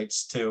that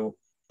relates to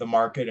the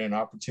market and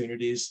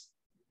opportunities.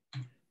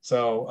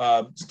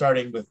 So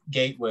starting with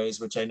gateways,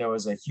 which I know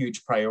is a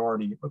huge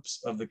priority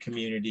of the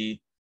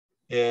community,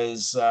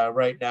 is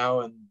right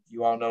now, and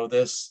you all know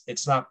this,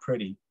 it's not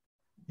pretty.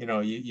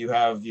 You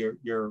have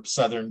your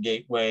southern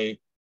gateway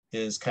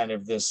is kind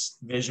of this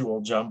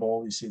visual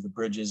jumble. You see the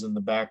bridges in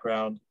the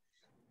background,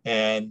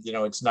 and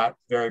it's not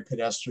very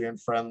pedestrian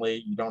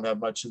friendly. You don't have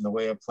much in the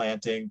way of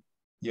planting.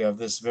 You have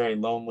this very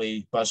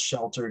lonely bus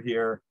shelter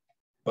here,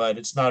 but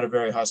it's not a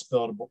very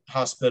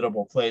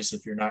hospitable place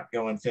if you're not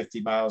going 50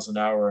 miles an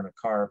hour in a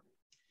car.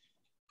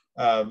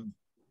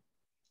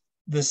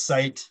 This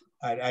site,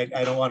 I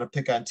don't want to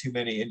pick on too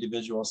many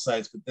individual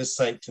sites, but this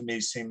site to me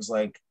seems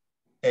like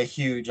a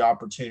huge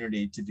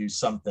opportunity to do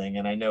something.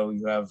 And I know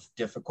you have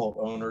difficult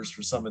owners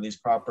for some of these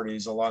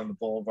properties along the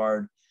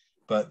boulevard,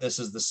 but this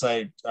is the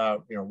site,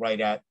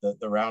 right at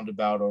the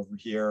roundabout over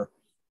here.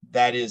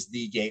 That is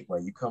the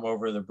gateway. You come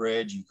over the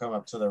bridge, you come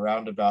up to the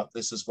roundabout,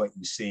 this is what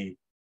you see.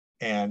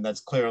 And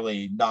that's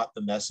clearly not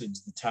the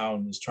message the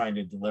town is trying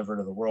to deliver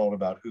to the world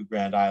about who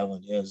Grand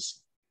Island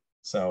is.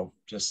 So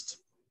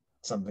just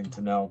something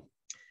to know.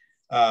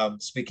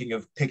 Speaking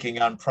of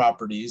picking on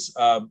properties,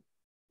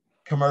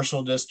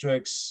 commercial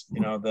districts,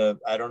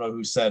 I don't know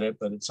who said it,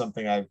 but it's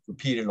something I've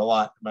repeated a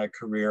lot in my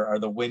career, are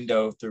the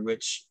window through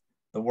which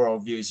the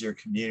world views your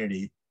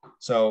community.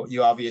 So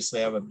you obviously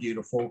have a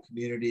beautiful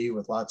community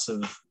with lots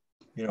of,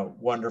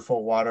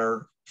 wonderful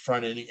water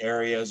fronting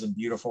areas and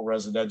beautiful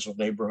residential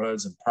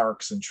neighborhoods and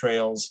parks and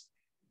trails.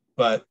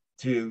 But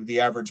to the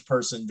average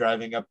person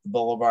driving up the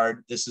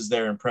boulevard, this is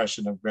their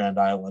impression of Grand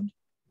Island.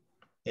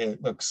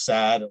 It looks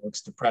sad, it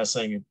looks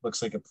depressing, it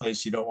looks like a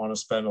place you don't want to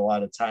spend a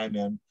lot of time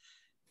in.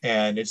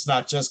 And it's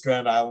not just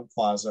Grand Island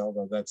Plaza,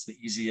 although that's the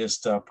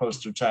easiest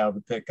poster child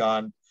to pick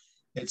on.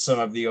 It's some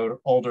of the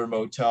older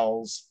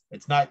motels.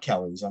 It's not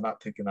Kelly's, I'm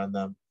not picking on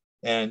them.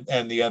 And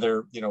the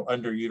other,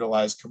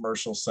 underutilized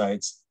commercial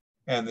sites.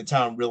 And the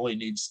town really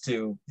needs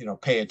to,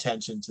 pay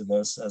attention to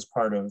this as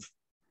part of,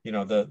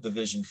 the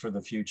vision for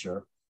the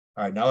future.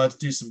 All right, now let's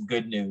do some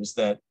good news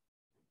that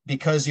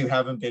because you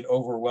haven't been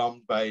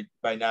overwhelmed by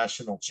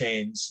national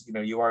chains,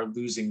 you are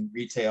losing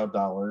retail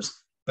dollars.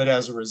 But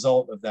as a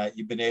result of that,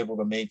 you've been able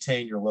to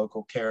maintain your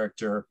local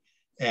character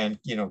and,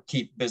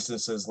 keep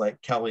businesses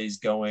like Kelly's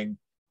going.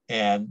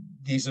 And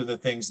these are the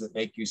things that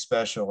make you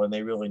special. And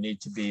they really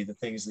need to be the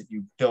things that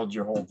you build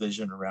your whole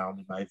vision around,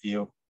 in my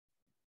view.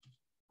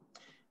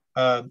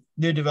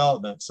 New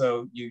development.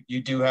 So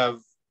you do have,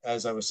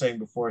 as I was saying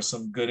before,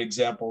 some good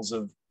examples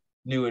of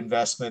new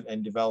investment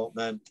and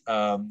development.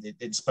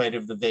 In spite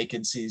of the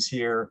vacancies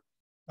here,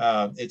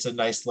 it's a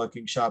nice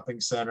looking shopping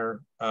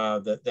center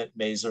that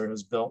Mazer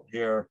has built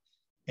here.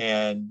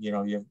 And, you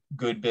have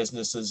good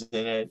businesses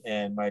in it.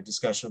 And my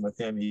discussion with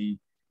him, he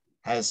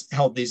has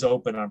held these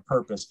open on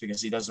purpose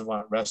because he doesn't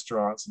want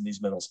restaurants in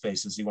these middle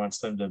spaces. He wants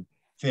them to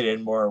fit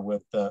in more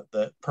with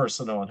the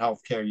personal and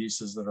healthcare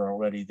uses that are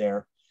already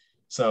there.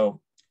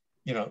 So,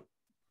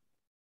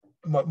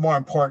 more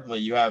importantly,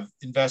 you have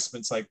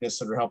investments like this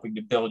that are helping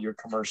to build your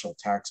commercial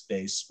tax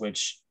base,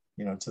 which,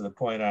 to the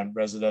point on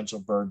residential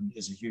burden,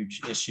 is a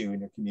huge issue in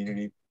your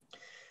community.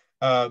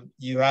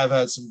 You have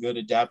had some good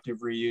adaptive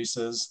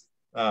reuses,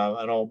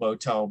 an old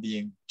motel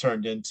being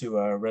turned into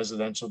a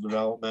residential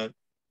development.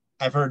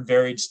 I've heard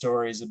varied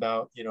stories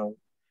about,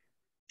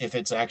 if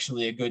it's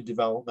actually a good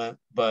development,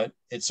 but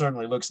it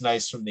certainly looks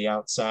nice from the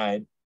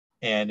outside,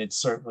 and it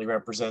certainly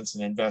represents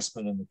an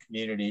investment in the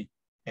community,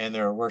 and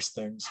there are worse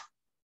things.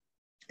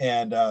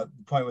 And the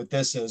point with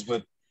this is,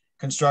 with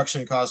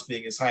construction costs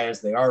being as high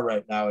as they are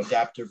right now,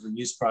 adaptive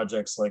reuse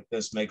projects like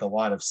this make a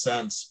lot of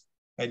sense.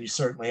 And you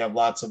certainly have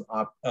lots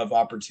of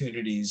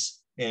opportunities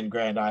in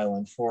Grand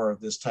Island for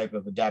this type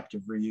of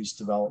adaptive reuse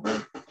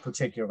development,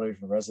 particularly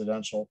for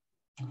residential.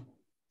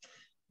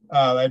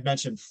 I'd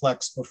mentioned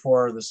Flex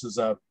before. This is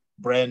a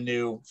brand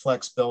new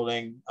Flex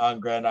building on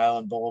Grand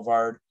Island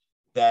Boulevard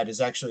that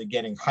is actually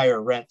getting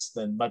higher rents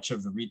than much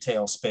of the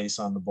retail space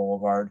on the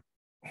boulevard.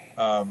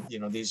 You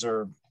know, these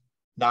are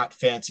not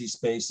fancy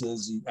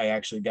spaces. I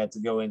actually got to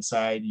go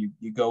inside.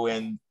 You go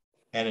in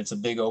and it's a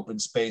big open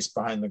space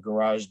behind the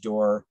garage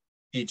door.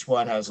 Each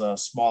one has a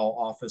small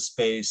office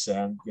space,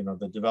 and you know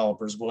the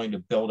developer's willing to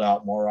build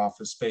out more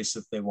office space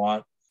if they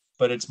want,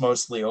 but it's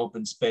mostly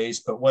open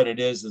space. But what it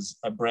is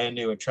a brand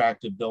new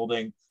attractive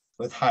building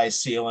with high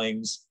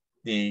ceilings,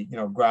 the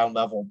ground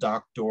level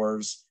dock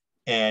doors,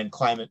 and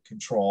climate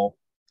control.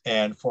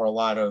 And for a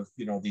lot of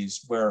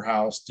these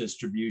warehouse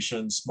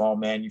distribution, small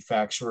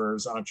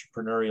manufacturers,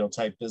 entrepreneurial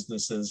type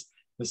businesses,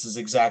 this is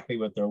exactly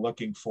what they're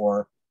looking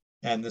for.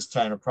 And this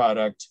kind of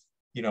product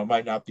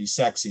might not be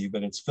sexy,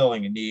 but it's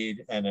filling a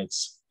need, and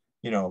it's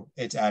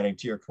adding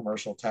to your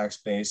commercial tax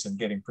base and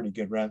getting pretty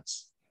good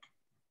rents.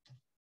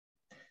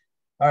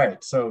 All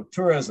right, so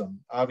tourism,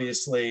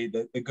 obviously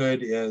the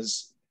good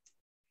is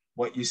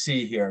what you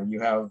see here. You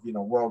have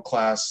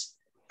world-class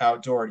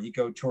outdoor and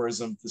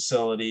ecotourism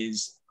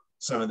facilities,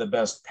 some of the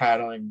best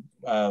paddling,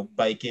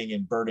 biking,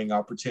 and birding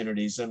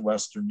opportunities in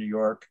Western New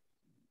York.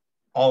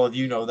 All of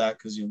you know that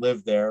because you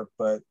live there,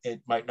 but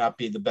it might not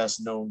be the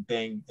best known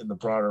thing in the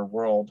broader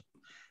world.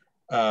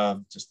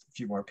 Just a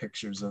few more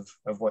pictures of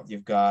what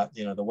you've got.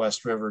 The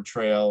West River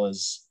Trail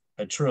is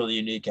a truly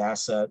unique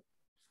asset.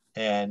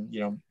 And,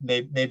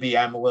 maybe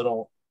I'm a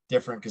little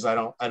different because I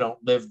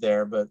don't live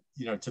there, but,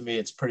 to me,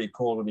 it's pretty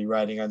cool to be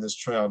riding on this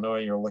trail,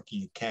 knowing you're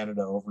looking at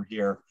Canada over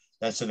here.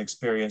 That's an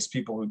experience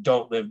people who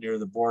don't live near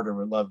the border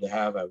would love to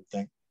have, I would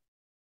think.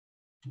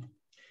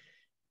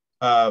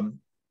 On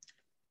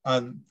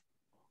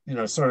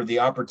sort of the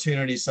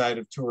opportunity side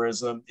of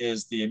tourism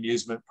is the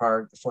amusement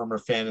park, the former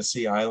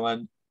Fantasy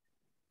Island.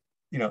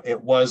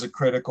 It was a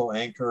critical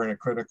anchor and a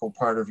critical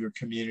part of your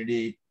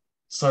community.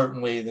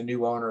 Certainly the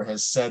new owner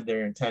has said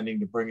they're intending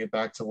to bring it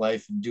back to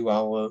life and do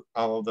all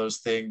of those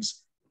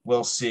things.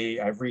 We'll see.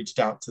 I've reached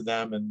out to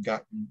them and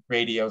gotten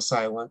radio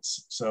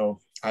silence. So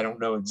I don't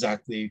know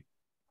exactly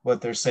what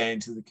they're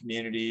saying to the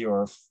community,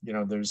 or if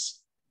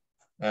there's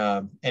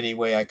any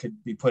way I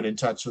could be put in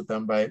touch with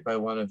them by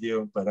one of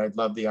you, but I'd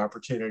love the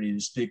opportunity to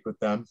speak with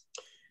them.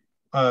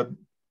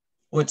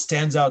 What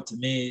stands out to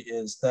me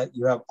is that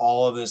you have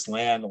all of this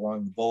land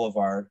along the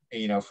boulevard,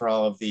 for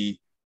all of the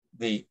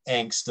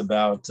angst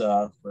about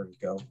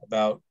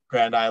about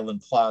Grand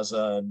Island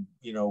Plaza and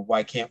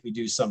why can't we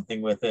do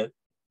something with it.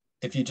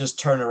 If you just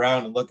turn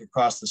around and look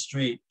across the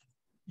street,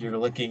 you're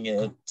looking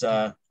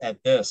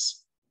at this.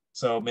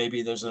 So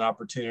maybe there's an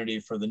opportunity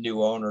for the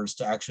new owners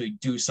to actually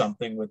do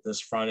something with this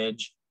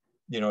frontage.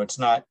 It's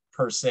not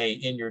per se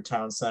in your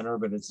town center,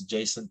 but it's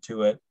adjacent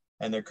to it.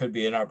 And there could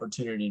be an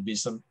opportunity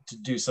to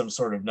do some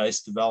sort of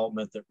nice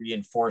development that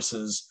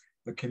reinforces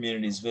the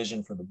community's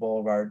vision for the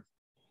boulevard.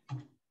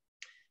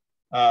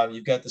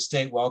 You've got the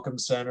State Welcome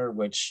Center,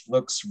 which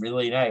looks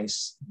really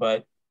nice,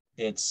 but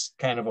it's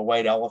kind of a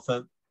white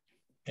elephant.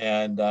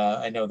 And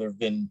I know there have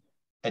been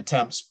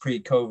attempts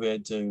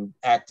pre-COVID to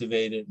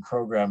activate it and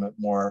program it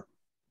more,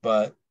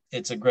 but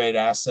it's a great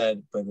asset,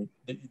 but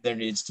there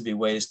needs to be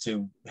ways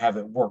to have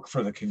it work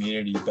for the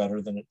community better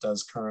than it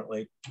does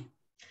currently.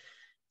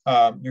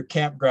 Your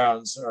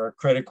campgrounds are a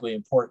critically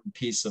important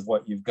piece of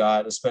what you've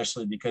got,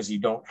 especially because you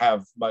don't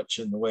have much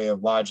in the way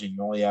of lodging.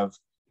 You only have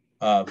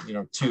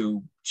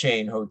 2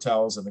 chain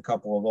hotels and a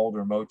couple of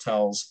older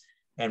motels.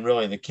 And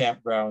really the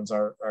campgrounds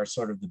are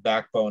sort of the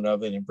backbone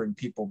of it and bring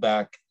people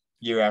back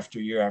year after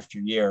year after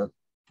year.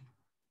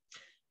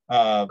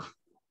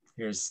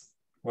 Here's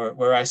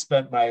where I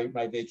spent my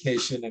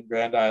vacation in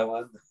Grand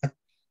Island,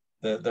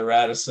 the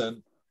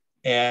Radisson.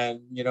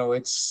 And,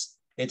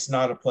 it's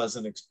not a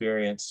pleasant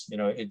experience.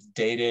 It's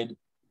dated.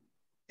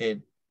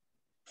 It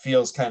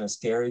feels kind of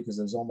scary because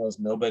there's almost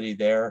nobody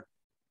there.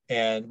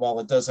 And while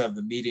it does have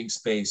the meeting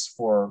space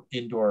for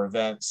indoor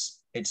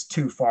events, it's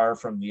too far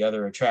from the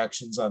other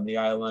attractions on the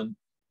island.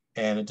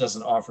 And it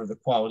doesn't offer the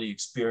quality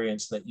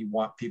experience that you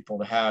want people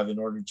to have in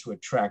order to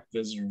attract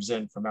visitors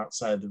in from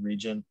outside the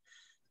region.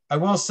 I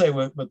will say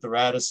with the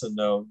Radisson,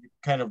 though, you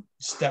kind of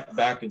step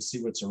back and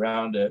see what's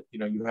around it.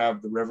 You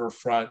have the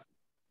riverfront.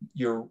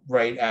 You're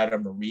right at a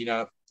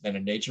marina and a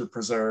nature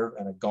preserve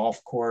and a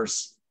golf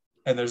course.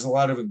 And there's a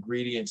lot of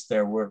ingredients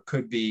there where it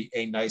could be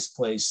a nice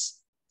place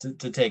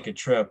to take a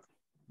trip,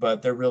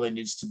 but there really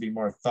needs to be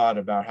more thought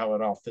about how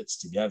it all fits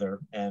together.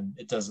 And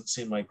it doesn't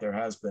seem like there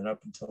has been up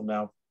until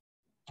now.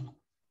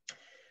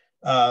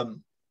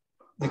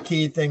 The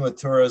key thing with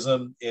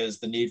tourism is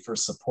the need for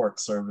support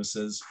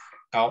services,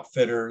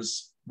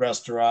 outfitters,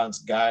 restaurants,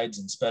 guides,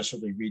 and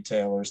specialty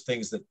retailers,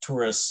 things that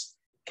tourists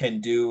can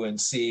do and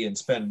see and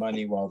spend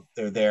money while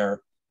they're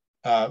there.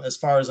 As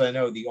far as I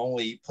know, the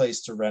only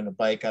place to rent a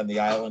bike on the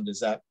island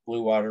is at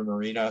Blue Water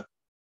Marina.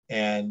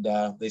 and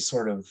they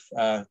sort of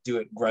do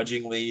it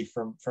grudgingly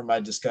from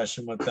my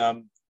discussion with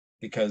them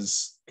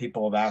because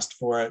people have asked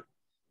for it.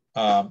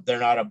 They're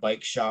not a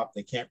bike shop.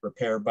 They can't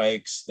repair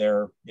bikes.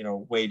 They're, you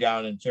know, way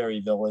down in Ferry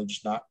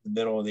Village, not in the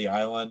middle of the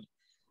island.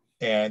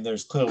 And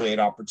there's clearly an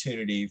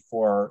opportunity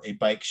for a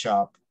bike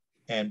shop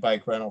and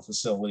bike rental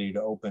facility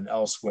to open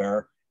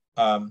elsewhere.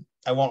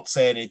 I won't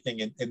say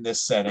anything in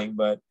this setting,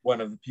 but one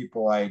of the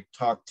people I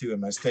talked to in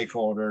my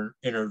stakeholder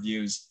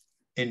interviews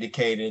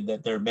indicated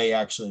that there may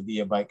actually be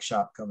a bike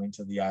shop coming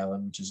to the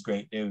island, which is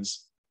great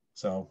news.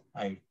 So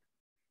I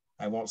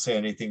won't say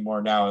anything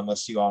more now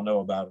unless you all know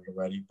about it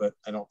already, but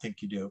I don't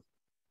think you do.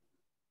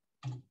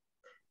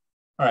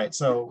 All right,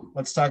 so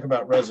let's talk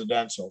about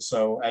residential.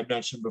 So I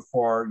mentioned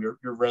before,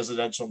 your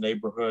residential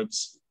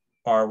neighborhoods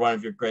are one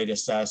of your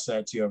greatest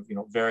assets. You have, you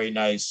know, very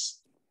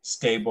nice,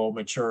 stable,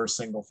 mature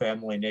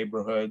single-family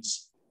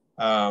neighborhoods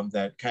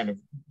that kind of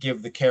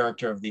give the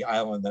character of the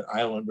island that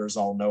islanders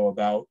all know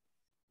about.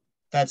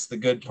 That's the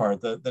good part.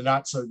 The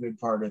not so good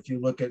part, if you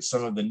look at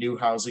some of the new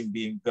housing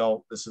being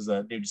built, this is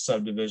a new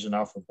subdivision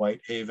off of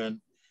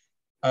Whitehaven,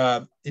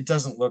 it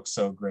doesn't look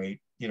so great.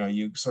 You know,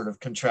 you sort of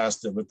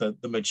contrast it with the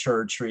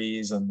mature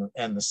trees and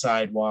the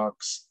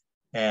sidewalks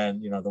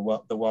and, you know,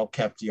 the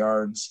well-kept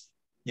yards.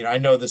 You know, I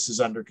know this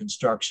is under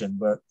construction,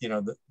 but, you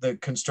know, the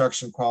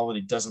construction quality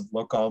doesn't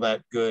look all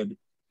that good.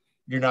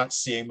 You're not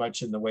seeing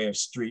much in the way of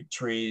street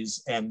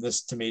trees. And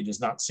this, to me, does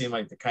not seem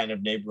like the kind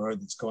of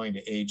neighborhood that's going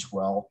to age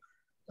well.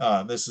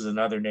 This is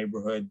another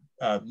neighborhood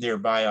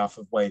nearby off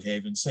of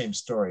Whitehaven, same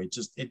story.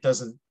 It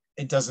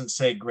doesn't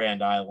say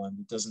Grand Island.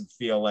 It doesn't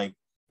feel like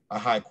a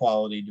high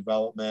quality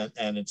development,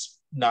 and it's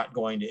not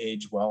going to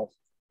age well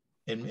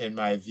in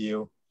my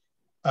view.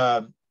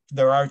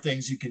 There are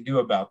things you can do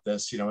about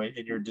this, you know,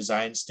 in your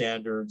design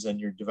standards and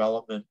your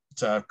development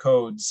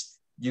codes.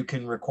 You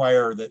can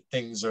require that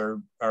things are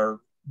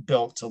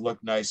built to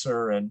look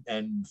nicer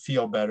and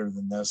feel better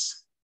than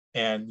this.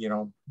 And, you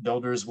know,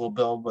 builders will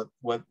build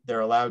what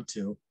they're allowed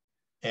to.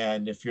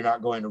 And if you're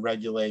not going to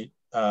regulate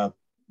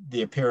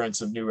the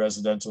appearance of new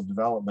residential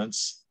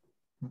developments,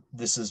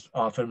 this is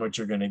often what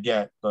you're going to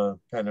get,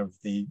 kind of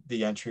the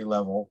entry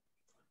level.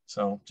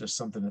 So just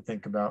something to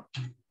think about.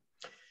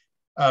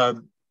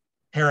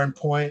 Heron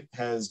Point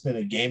has been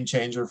a game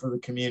changer for the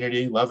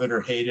community. Love it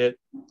or hate it,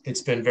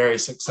 it's been very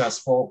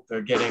successful.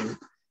 They're getting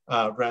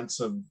rents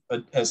of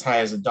as high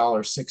as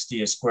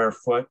 $1.60 a square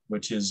foot,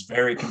 which is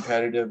very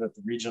competitive at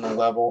the regional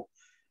level.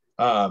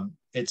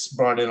 It's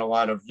brought in a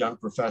lot of young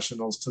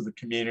professionals to the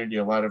community,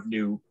 a lot of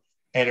new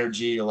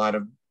energy, a lot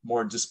of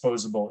more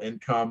disposable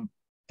income.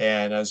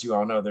 And as you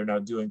all know, they're now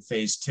doing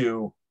phase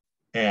 2.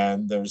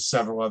 And there's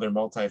several other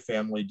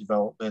multifamily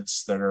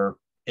developments that are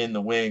in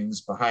the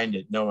wings behind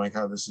it, knowing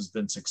how this has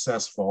been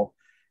successful.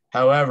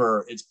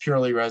 However, it's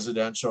purely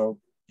residential.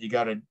 You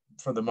got to,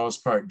 for the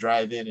most part,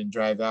 drive in and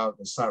drive out.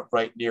 It's not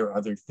right near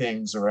other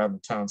things around the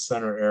town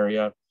center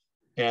area.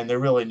 And there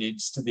really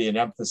needs to be an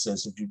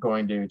emphasis, if you're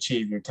going to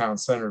achieve your town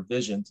center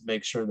vision, to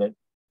make sure that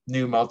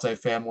new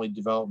multifamily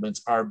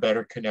developments are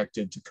better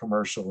connected to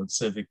commercial and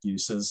civic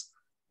uses.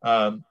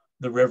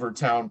 The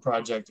Rivertown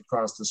project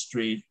across the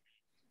street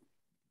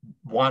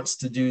wants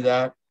to do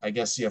that. I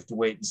guess you have to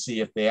wait and see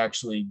if they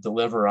actually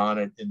deliver on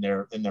it in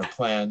their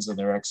plans and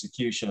their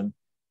execution.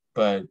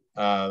 But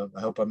I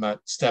hope I'm not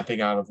stepping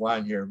out of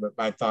line here, but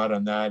my thought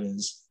on that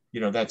is,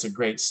 you know, that's a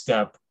great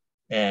step,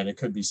 and it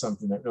could be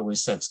something that really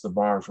sets the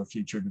bar for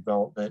future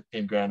development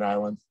in Grand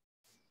Island.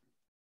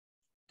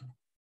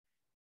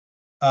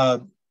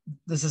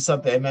 This is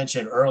something I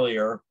mentioned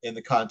earlier in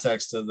the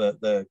context of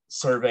the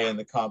survey and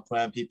the comp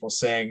plan, people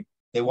saying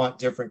they want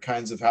different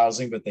kinds of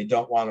housing, but they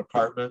don't want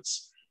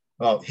apartments.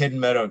 Well, Hidden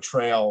Meadow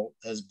Trail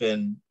has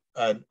been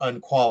an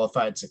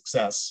unqualified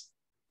success.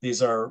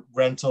 These are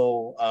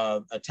rental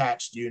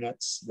attached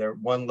units. They're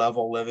one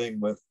level living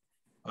with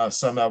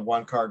some have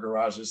 1-car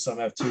garages, some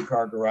have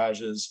 2-car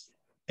garages.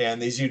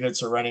 And these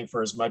units are running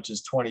for as much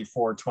as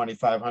 $2,400,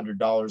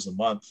 $2,500 a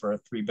month for a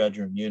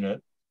 3-bedroom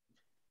unit.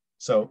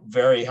 So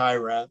very high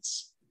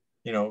rents,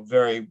 you know,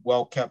 very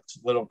well-kept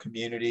little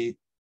community,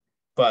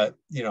 but,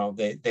 you know,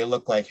 they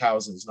look like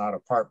houses, not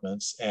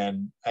apartments.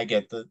 And I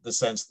get the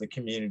sense the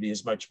community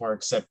is much more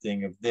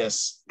accepting of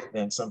this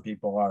than some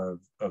people are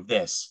of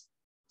this.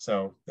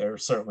 So there are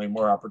certainly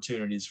more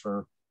opportunities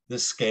for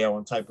this scale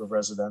and type of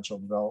residential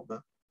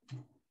development.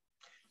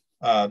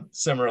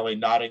 Similarly,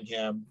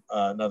 Nottingham,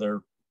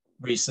 another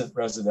recent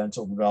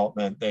residential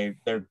development,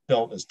 they're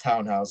built as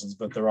townhouses,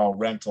 but they're all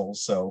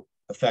rentals. So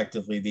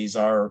effectively, these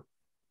are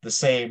the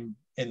same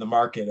in the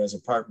market as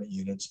apartment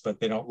units, but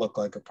they don't look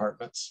like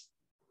apartments.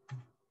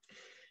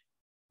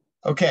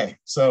 Okay,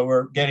 so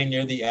we're getting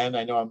near the end.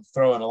 I know I'm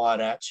throwing a lot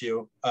at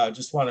you.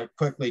 Just want to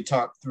quickly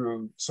talk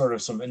through sort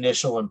of some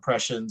initial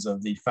impressions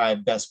of the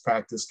 5 best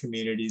practice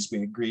communities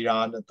we agreed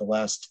on at the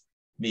last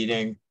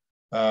meeting.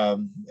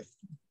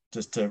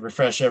 Just to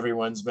refresh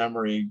everyone's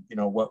memory, you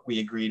know, what we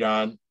agreed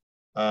on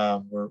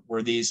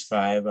were these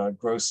 5.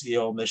 Grosse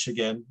Ile,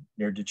 Michigan,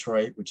 near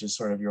Detroit, which is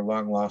sort of your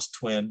long lost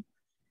twin.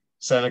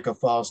 Seneca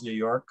Falls, New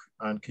York,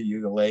 on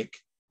Cayuga Lake.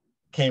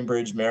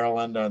 Cambridge,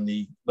 Maryland on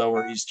the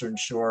lower eastern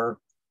shore,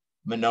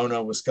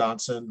 Monona,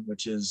 Wisconsin,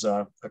 which is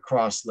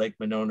across Lake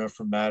Monona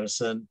from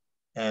Madison,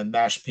 and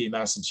Mashpee,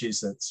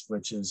 Massachusetts,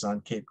 which is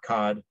on Cape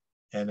Cod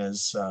and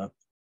has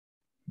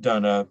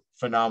done a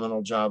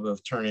phenomenal job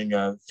of turning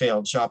a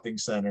failed shopping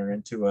center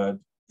into a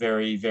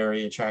very,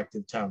 very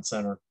attractive town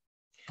center.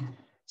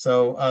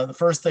 So the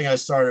first thing I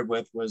started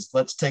with was,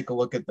 let's take a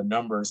look at the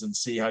numbers and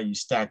see how you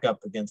stack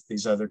up against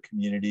these other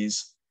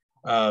communities.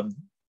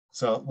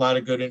 So a lot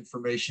of good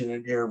information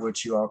in here,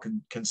 which you all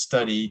can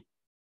study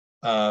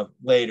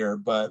later,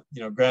 but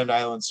Grand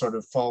Island sort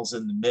of falls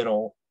in the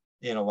middle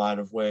in a lot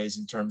of ways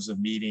in terms of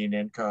median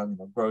income.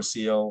 Grosse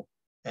Ile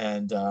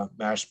and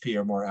Mashpee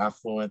are more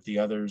affluent, the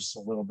others a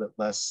little bit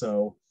less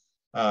so.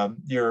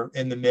 You're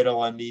in the middle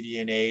on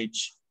median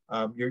age.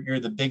 You're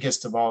the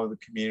biggest of all of the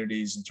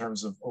communities in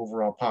terms of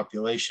overall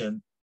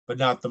population, but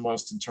not the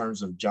most in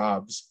terms of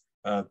jobs.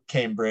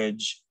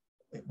 Cambridge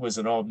was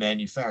an old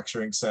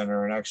manufacturing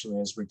center and actually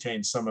has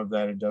retained some of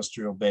that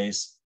industrial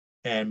base.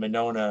 And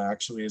Monona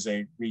actually is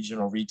a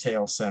regional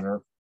retail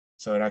center.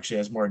 So it actually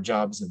has more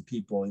jobs than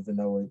people, even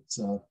though it's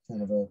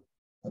kind of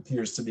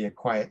appears to be a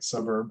quiet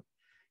suburb.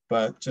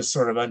 But just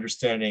sort of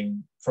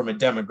understanding from a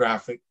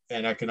demographic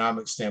and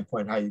economic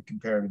standpoint how you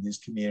compare to these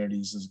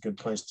communities is a good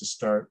place to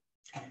start.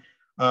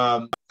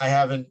 I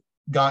haven't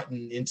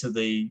gotten into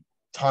the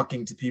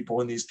talking to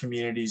people in these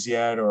communities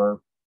yet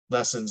or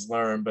lessons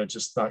learned, but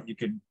just thought you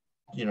could,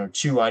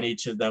 chew on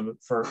each of them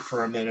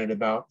for a minute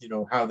about,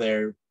 how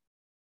they're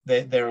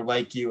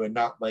like you and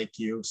not like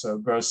you. So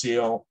Grosse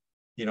Ile,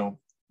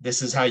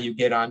 this is how you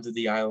get onto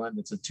the island.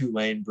 It's a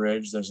 2-lane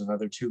bridge. There's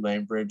another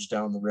 2-lane bridge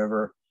down the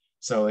river.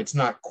 So it's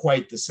not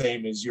quite the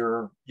same as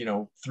your,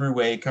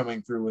 throughway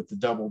coming through with the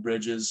double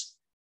bridges.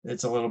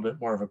 It's a little bit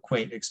more of a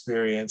quaint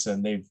experience,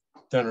 and they've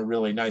done a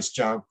really nice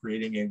job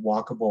creating a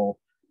walkable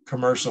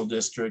commercial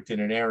district in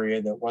an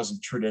area that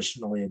wasn't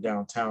traditionally a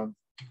downtown.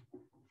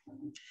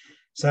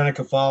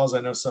 Seneca Falls, I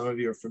know some of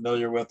you are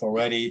familiar with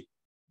already.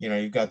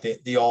 You've got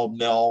the old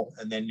mill,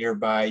 and then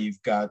nearby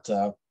you've got,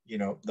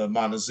 the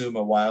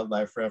Montezuma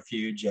Wildlife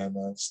Refuge and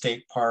the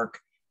state park.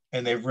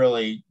 And they've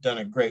really done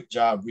a great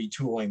job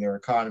retooling their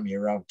economy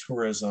around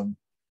tourism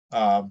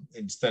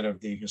instead of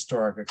the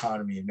historic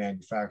economy and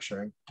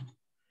manufacturing.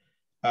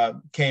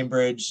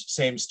 Cambridge,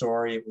 same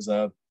story. It was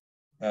a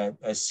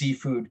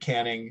seafood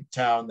canning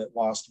town that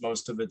lost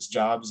most of its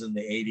jobs in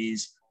the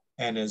 80s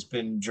and has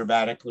been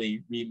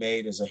dramatically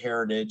remade as a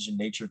heritage and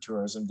nature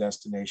tourism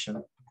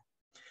destination.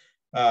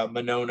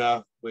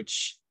 Monona,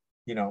 which,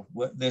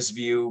 this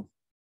view,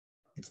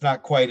 it's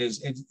not quite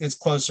as, it's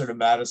closer to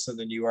Madison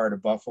than you are to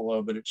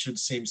Buffalo, but it should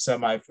seem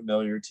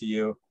semi-familiar to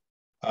you.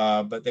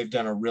 But they've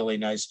done a really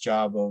nice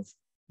job of,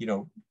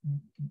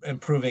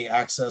 improving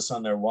access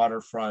on their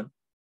waterfront.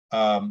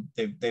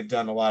 They've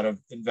done a lot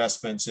of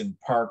investments in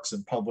parks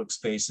and public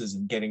spaces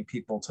and getting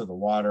people to the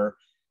water.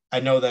 I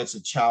know that's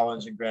a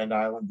challenge in Grand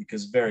Island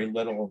because very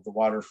little of the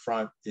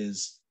waterfront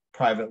is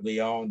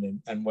privately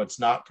owned, and what's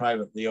not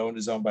privately owned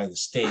is owned by the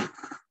state.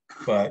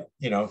 But,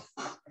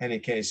 any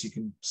case, you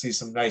can see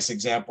some nice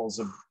examples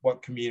of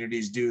what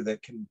communities do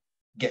that can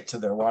get to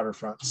their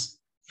waterfronts.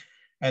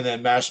 And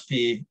then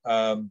Mashpee,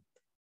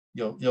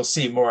 you'll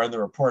see more in the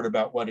report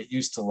about what it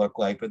used to look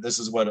like, but this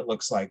is what it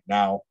looks like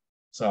now.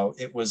 So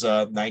it was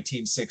a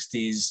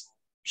 1960s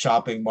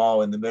shopping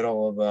mall in the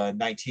middle of a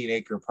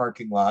 19-acre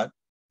parking lot,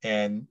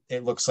 and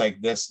it looks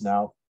like this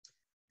now.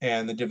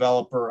 And the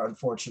developer,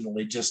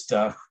 unfortunately, just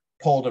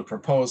pulled a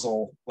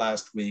proposal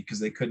last week because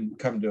they couldn't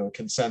come to a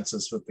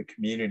consensus with the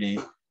community,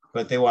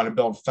 but they want to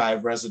build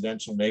 5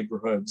 residential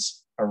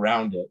neighborhoods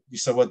around it.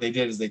 So what they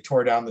did is they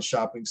tore down the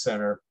shopping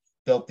center,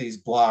 built these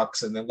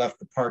blocks, and then left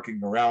the parking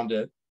around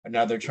it. And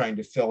now they're trying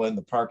to fill in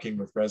the parking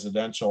with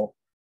residential,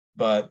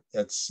 but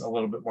it's a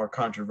little bit more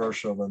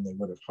controversial than they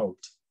would have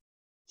hoped.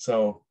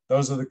 So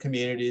those are the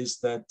communities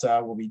that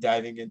we'll be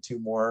diving into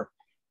more.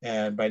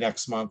 And by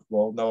next month,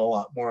 we'll know a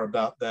lot more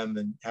about them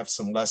and have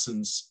some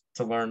lessons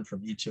to learn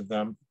from each of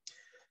them.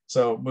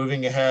 So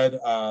moving ahead,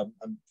 I'm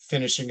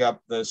finishing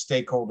up the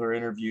stakeholder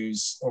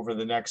interviews over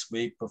the next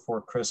week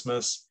before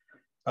Christmas,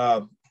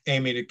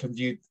 aiming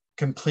to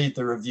complete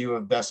the review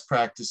of best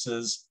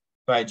practices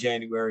by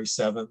January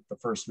 7th, the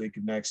first week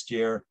of next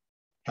year.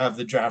 Have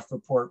the draft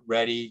report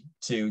ready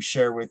to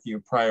share with you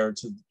prior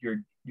to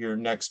your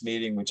next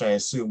meeting, which I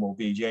assume will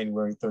be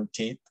January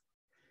 13th,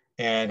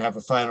 and have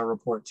a final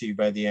report to you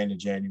by the end of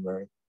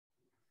January.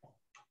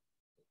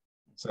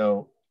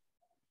 So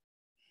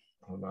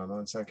hold on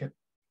 1 second.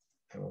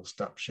 I will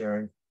stop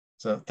sharing.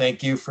 So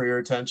thank you for your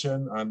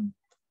attention. I'm,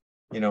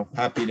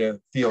 happy to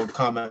field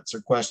comments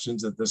or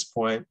questions at this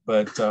point,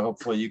 but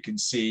hopefully you can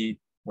see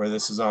where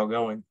this is all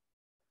going.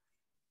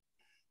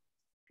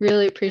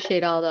 Really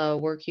appreciate all the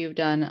work you've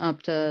done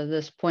up to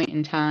this point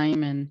in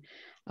time. And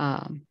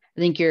I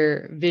think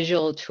your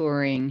visual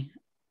touring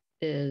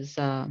is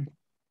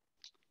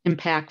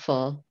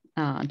impactful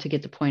to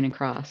get the point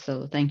across.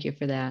 So thank you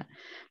for that.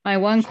 My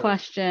one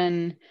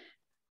question,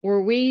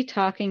 were we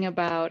talking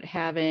about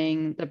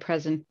having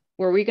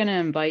were we going to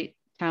invite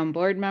town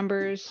board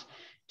members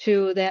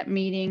to that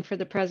meeting for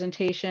the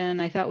presentation?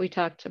 I thought we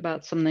talked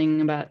about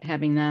something about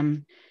having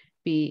them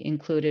be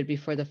included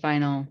before the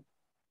final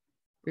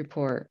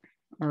report,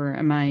 or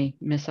am I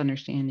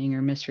misunderstanding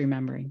or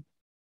misremembering?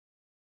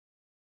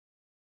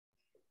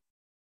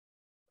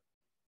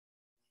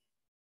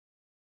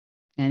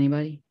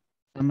 Anybody?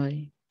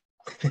 Somebody?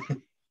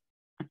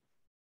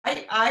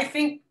 I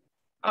think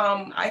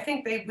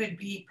they would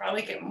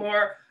probably get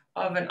more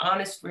of an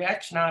honest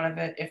reaction out of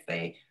it if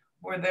they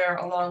were there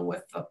along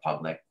with the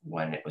public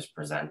when it was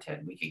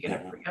presented. We could get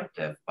it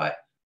preemptive, but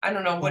I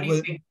don't know. What do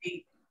you think,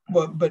 Pete?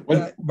 Well, but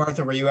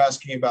Martha, were you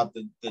asking about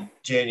the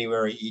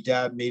January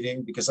EDAB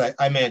meeting? Because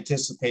I'm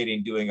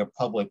anticipating doing a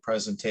public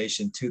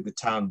presentation to the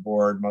town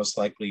board, most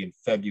likely in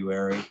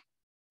February.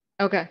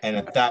 Okay. And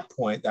at that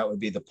point, that would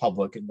be the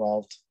public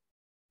involved.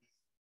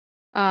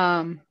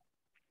 I'm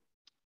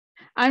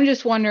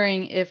just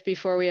wondering if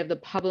before we have the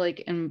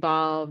public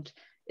involved,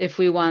 if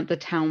we want the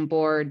town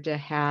board to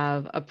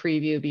have a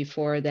preview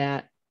before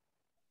that,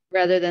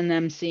 rather than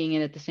them seeing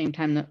it at the same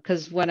time.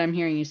 Because what I'm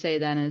hearing you say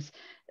then is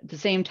at the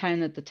same time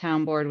that the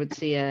town board would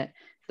see it,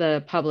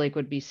 the public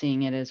would be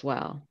seeing it as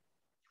well.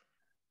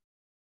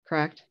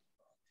 Correct?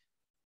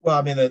 Well,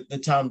 I mean, the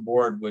town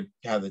board would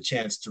have the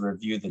chance to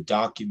review the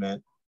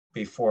document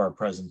before a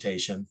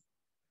presentation.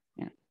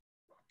 Yeah.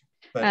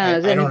 But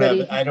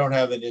I don't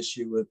have an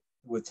issue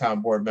with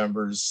town board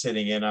members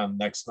sitting in on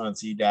next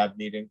month's EDAB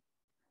meeting.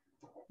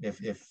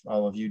 If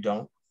all of you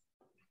don't.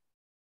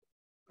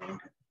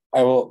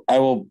 I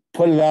will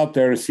put it out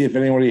there to see if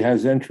anybody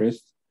has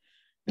interest.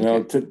 You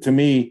know, to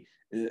me,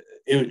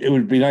 it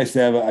would be nice to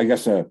have, I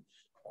guess,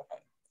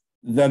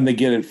 them to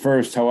get it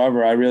first.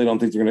 However, I really don't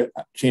think they're going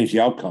to change the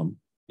outcome,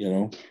 you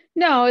know?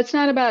 No, it's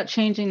not about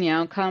changing the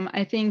outcome.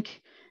 I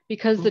think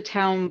because the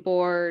town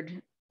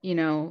board, you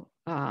know,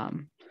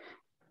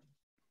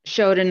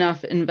 showed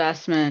enough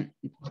investment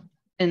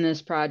in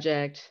this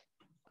project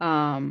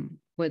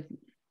with,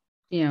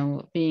 you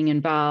know, being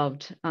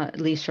involved,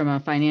 at least from a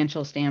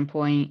financial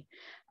standpoint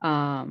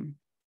in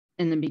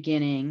the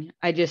beginning.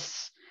 I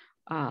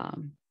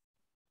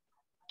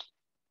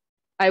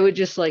would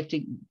just like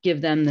to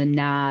give them the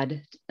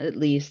nod, at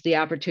least the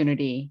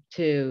opportunity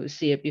to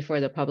see it before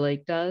the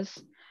public does.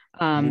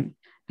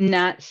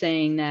 Not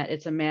saying that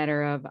it's a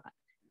matter of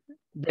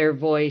their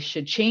voice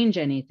should change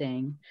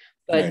anything,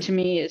 but right. To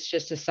me, it's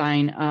just a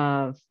sign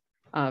of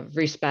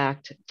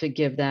respect to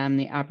give them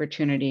the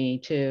opportunity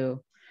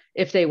to,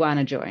 if they want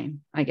to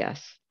join, I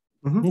guess.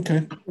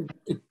 Okay.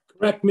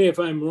 Correct me if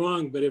I'm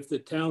wrong, but if the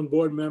town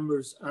board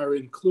members are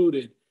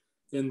included,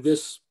 then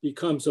this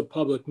becomes a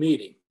public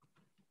meeting.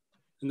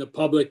 And the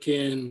public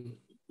can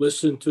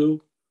listen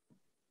to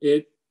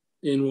it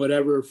in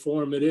whatever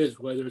form it is,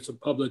 whether it's a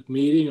public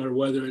meeting or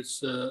whether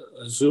it's a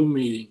Zoom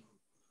meeting.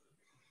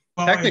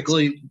 Well,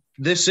 technically,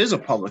 this is a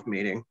public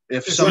meeting.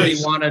 If somebody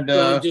wanted to...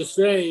 So I'm just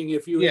saying,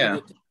 if you... Yeah.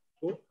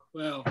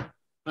 Well,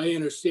 I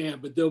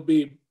understand, but there'll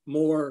be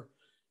more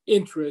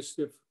interest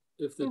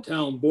if the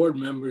town board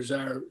members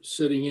are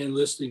sitting in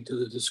listening to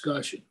the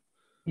discussion.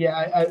 Yeah,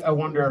 I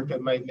wonder if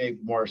it might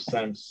make more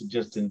sense to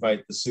just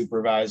invite the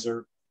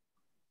supervisor,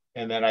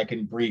 and then I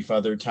can brief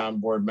other town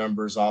board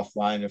members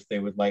offline if they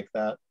would like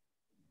that.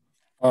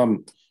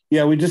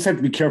 Yeah, we just have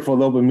to be careful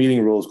of open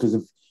meeting rules, because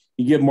if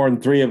you get more than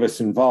 3 of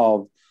us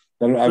involved,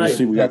 then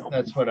obviously right.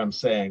 That's what I'm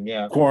saying.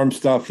 Yeah, quorum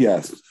stuff.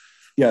 Yes,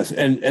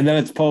 and then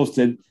it's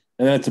posted,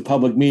 and then it's a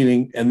public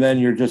meeting, and then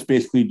you're just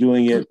basically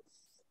doing it,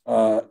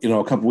 you know,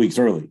 a couple weeks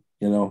early.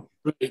 You know.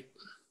 Right.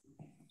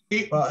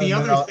 Well, the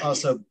other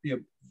also, you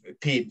know,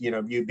 Pete, you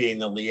know, you being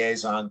the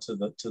liaison to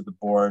the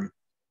board,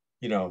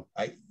 you know,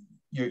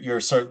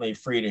 you're certainly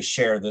free to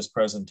share this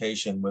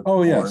presentation with.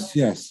 Oh, the yes, board.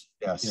 yes.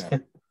 Yeah.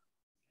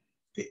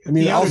 I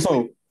mean,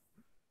 also,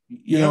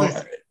 you know,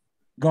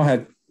 go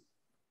ahead.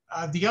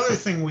 The other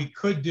thing we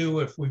could do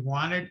if we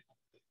wanted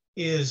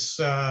is,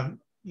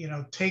 you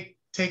know, take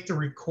the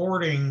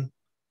recording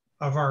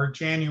of our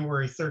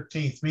January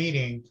 13th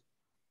meeting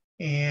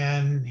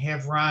and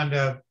have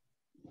Rhonda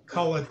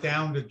cull it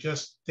down to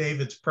just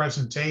David's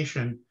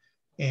presentation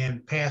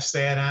and pass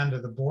that on to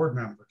the board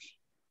members.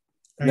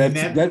 That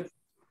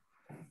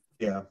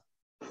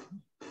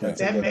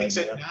makes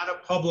it not a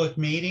public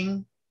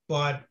meeting,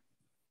 but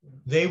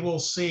they will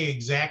see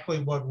exactly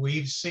what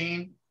we've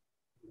seen.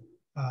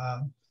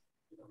 I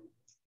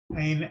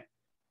mean,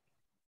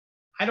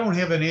 I don't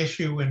have an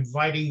issue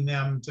inviting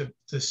them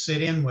to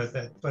sit in with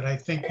it, but I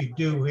think you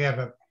do have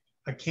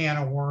a can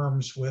of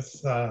worms with,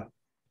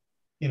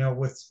 you know,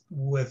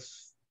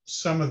 with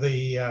some of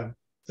the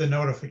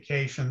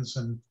notifications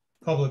and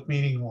public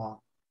meeting law.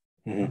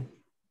 Mm-hmm.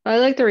 I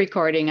like the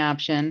recording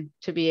option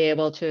to be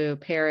able to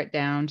pare it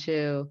down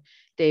to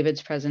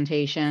David's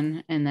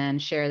presentation and then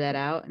share that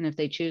out. And if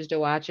they choose to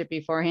watch it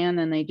beforehand,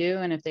 then they do.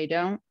 And if they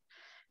don't,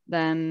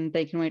 then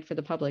they can wait for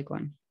the public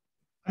one.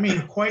 I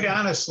mean, quite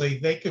honestly,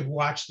 they could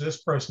watch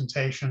this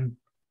presentation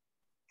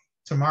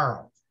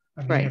tomorrow.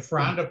 I mean, right. If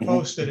Rhonda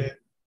posted it,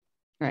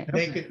 right,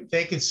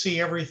 they could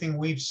see everything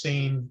we've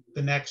seen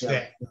the next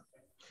day.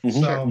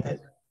 Mm-hmm. So,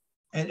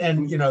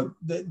 and you know,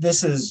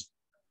 this is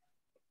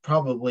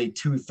probably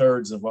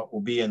 2/3 of what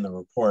will be in the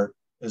report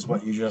is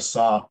what you just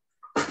saw.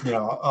 You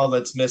know, all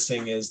that's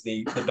missing is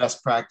the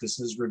best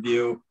practices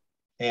review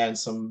and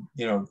some,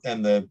 you know,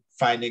 and the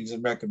findings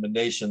and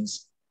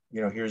recommendations.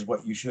 You know, here's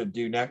what you should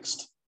do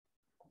next.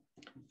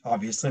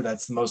 Obviously,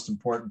 that's the most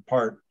important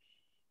part.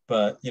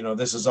 But, you know,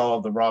 this is all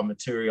of the raw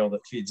material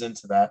that feeds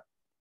into that.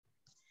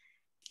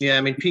 Yeah,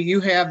 I mean, Pete,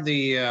 you have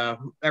the,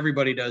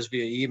 everybody does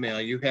via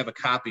email, you have a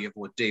copy of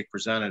what Dave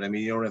presented. I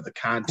mean, you don't have the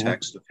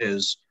context of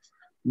his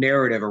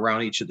narrative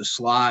around each of the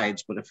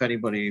slides, but if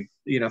anybody,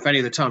 you know, if any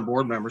of the town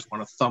board members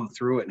want to thumb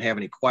through it and have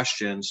any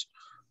questions,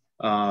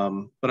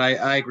 but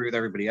I agree with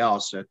everybody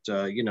else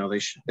that, you know,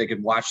 they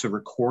could watch the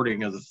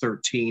recording of the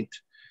 13th.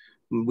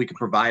 We could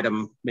provide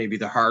them maybe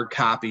the hard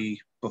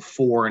copy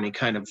before any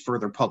kind of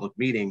further public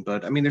meeting,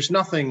 but I mean, there's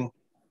nothing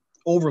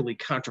overly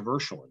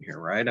controversial in here,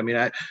 right? I mean,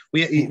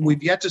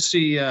 we've yet to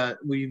see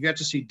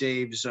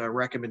Dave's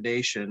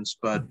recommendations,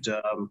 but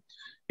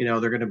you know,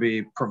 they're going to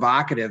be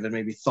provocative and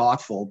maybe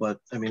thoughtful. But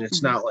I mean,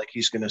 it's not like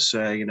he's going to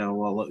say, you know,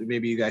 well,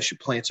 maybe you guys should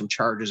plant some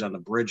charges on the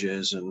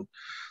bridges and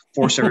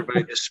force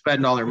everybody to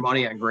spend all their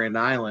money on Grand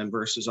Island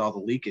versus all the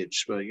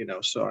leakage. But you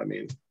know, so I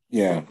mean,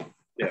 yeah.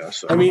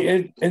 So I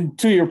mean, and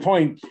to your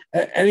point,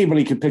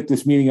 anybody could pick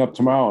this meeting up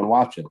tomorrow and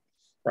watch it.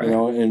 Right. You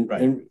know,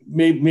 and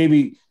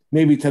maybe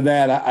to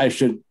that, I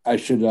should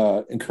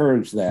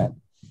encourage that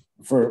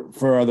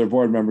for other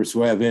board members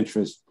who have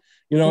interest,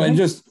 you know, and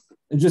just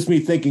me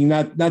thinking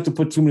not to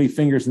put too many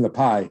fingers in the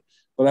pie,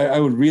 but I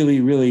would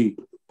really,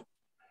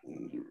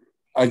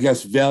 I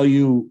guess,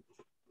 value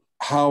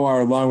how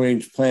our long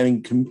range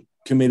planning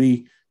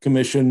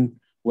commission,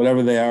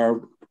 whatever they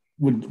are,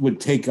 would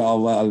take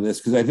all out of this.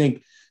 Because I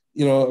think,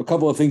 you know, a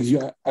couple of things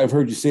I've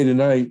heard you say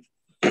tonight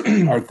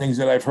are things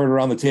that I've heard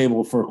around the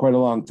table for quite a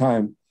long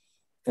time.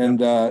 And,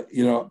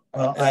 you know,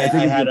 well, I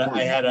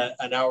had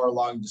an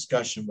hour-long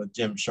discussion with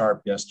Jim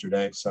Sharp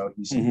yesterday, so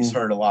he's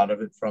heard a lot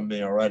of it from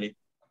me already.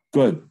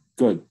 Good.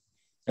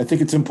 I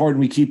think it's important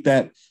we keep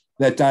that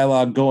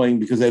dialogue going,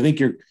 because I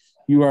think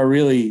you are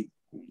really,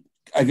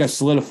 I guess,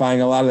 solidifying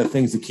a lot of the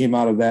things that came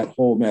out of that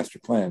whole master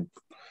plan.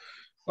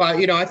 Well,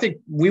 you know, I think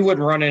we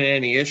wouldn't run into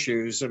any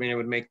issues. I mean, it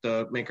would make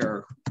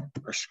our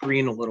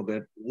screen a little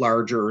bit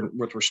larger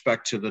with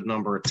respect to the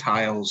number of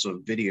tiles of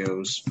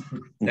videos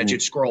that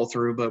you'd scroll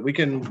through. But we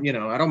can, you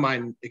know, I don't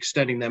mind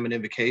extending them an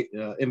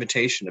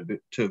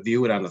invitation to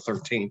view it on the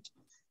 13th.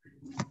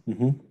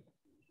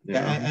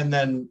 Yeah, and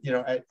then, you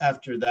know,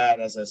 after that,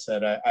 as I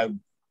said,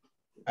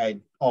 I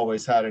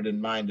always had it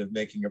in mind of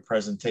making a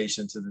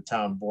presentation to the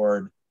town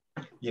board,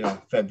 you know,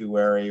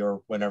 February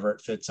or whenever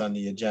it fits on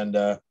the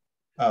agenda.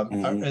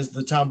 Is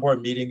the town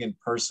board meeting in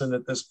person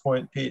at this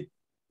point, Pete?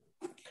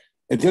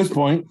 At this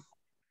point,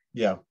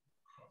 yeah.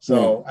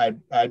 So yeah.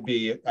 I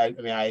mean,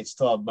 I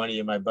still have money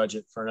in my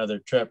budget for another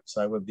trip,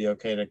 so I would be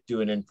okay to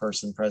do an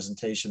in-person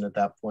presentation at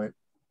that point.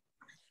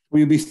 Will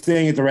you be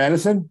staying at the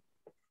Radisson?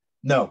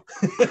 No.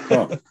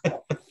 Oh,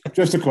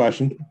 just a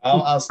question.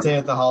 I'll stay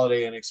at the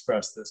Holiday Inn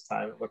Express this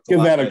time.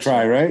 Give that a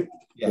try, right?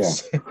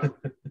 Yes.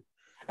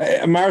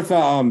 Yeah.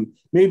 Martha,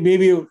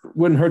 maybe it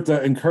wouldn't hurt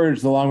to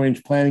encourage the long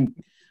range planning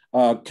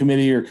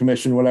committee or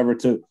commission, whatever,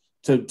 to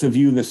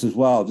view this as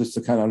well, just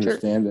to kind of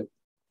understand it.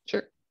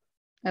 Sure.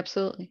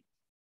 Absolutely.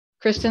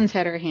 Kristen's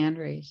had her hand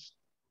raised.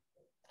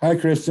 Hi,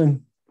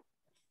 Kristen.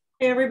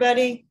 Hey,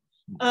 everybody.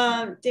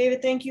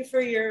 David, thank you for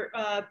your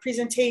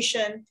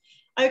presentation.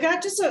 I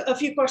got just a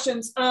few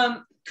questions.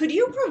 Could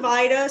you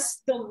provide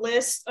us the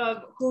list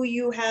of who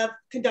you have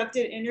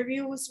conducted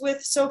interviews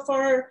with so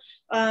far?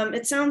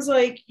 It sounds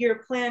like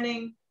you're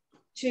planning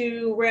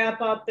to wrap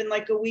up in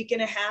like a week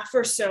and a half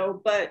or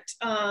so, but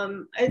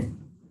I'd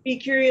be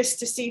curious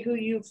to see who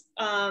you've,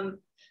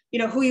 you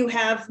know, who you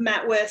have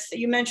met with.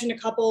 You mentioned a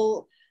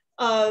couple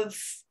of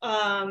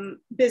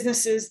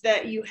businesses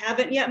that you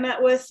haven't yet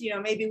met with. You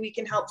know, maybe we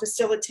can help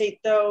facilitate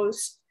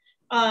those.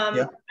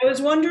 I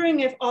was wondering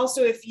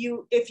if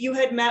you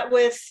had met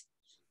with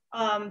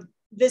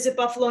Visit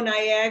Buffalo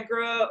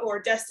Niagara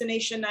or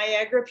Destination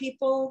Niagara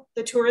people,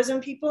 the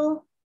tourism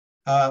people.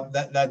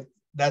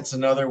 That's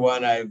another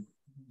one I've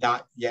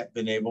not yet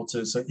been able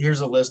to. So here's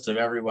a list of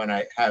everyone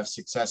I have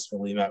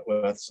successfully met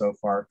with so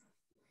far.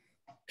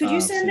 Could you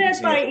send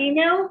that by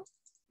email?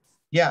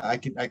 Yeah, I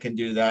can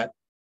do that.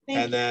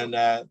 And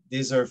then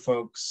these are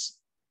folks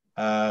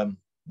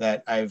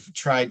that I've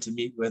tried to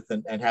meet with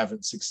and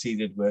haven't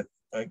succeeded with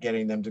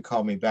getting them to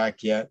call me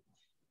back yet.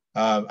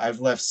 I've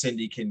left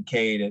Cindy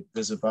Kincaid at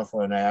Visit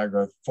Buffalo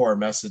Niagara 4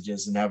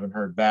 messages and haven't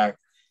heard back.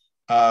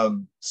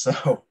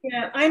 So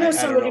yeah, I know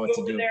somebody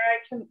over there.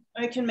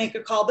 I can make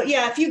a call, but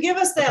yeah, if you give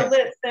us that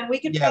list, then we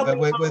can. Yeah, but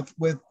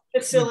with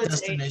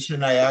Destination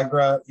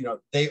Niagara, you know,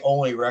 they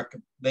only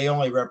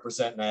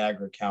represent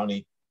Niagara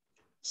County,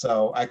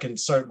 so I can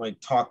certainly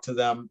talk to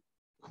them,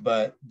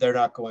 but they're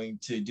not going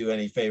to do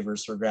any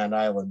favors for Grand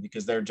Island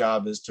because their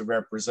job is to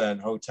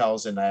represent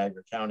hotels in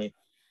Niagara County.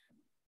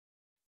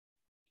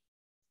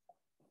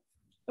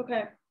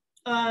 Okay,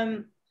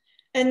 and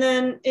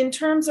then in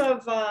terms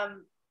of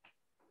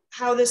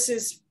how this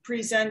is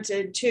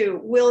presented too,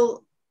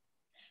 will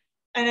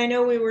and I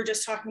know we were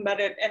just talking about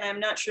it, and I'm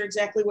not sure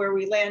exactly where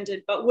we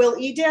landed, but will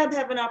EDAB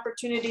have an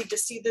opportunity to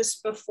see this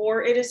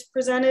before it is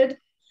presented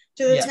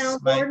to the town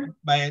board?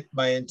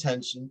 My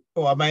intention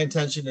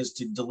is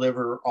to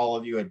deliver all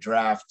of you a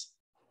draft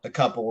a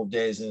couple of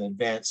days in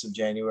advance of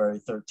January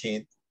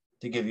 13th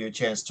to give you a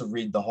chance to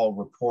read the whole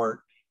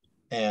report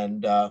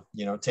and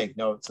take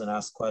notes and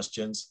ask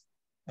questions.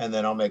 And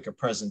then I'll make a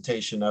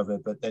presentation of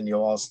it, but then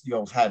you'll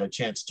have had a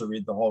chance to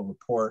read the whole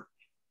report.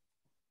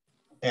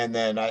 And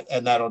then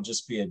that'll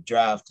just be a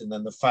draft. And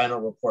then the final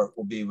report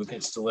will be what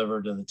gets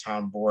delivered to the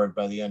town board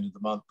by the end of the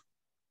month.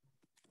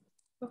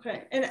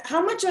 Okay. And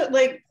how much,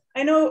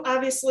 I know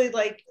obviously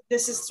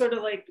this is sort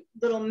of like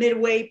little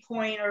midway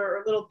point or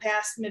a little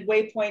past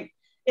midway point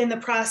in the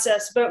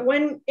process, but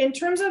in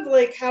terms of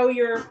how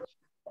you're,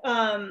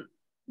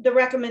 the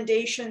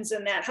recommendations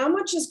in that, how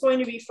much is going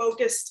to be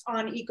focused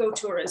on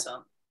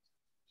ecotourism?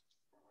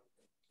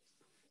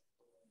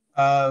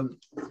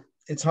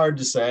 It's hard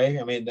to say.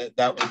 I mean,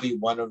 that would be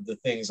one of the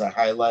things I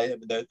highlight. I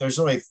mean, there's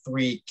only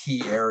 3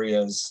 key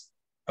areas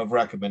of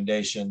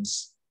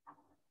recommendations.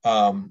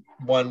 One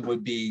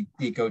would be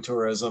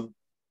ecotourism.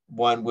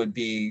 One would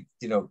be,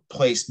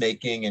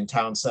 placemaking and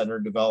town center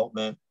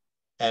development.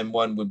 And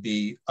one would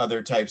be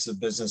other types of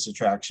business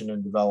attraction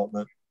and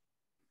development.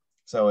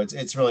 So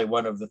it's really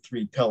one of the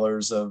 3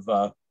 pillars of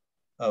the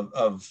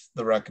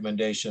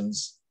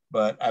recommendations.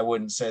 But I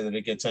wouldn't say that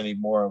it gets any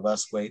more or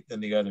less weight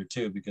than the other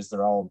 2 because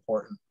they're all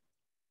important.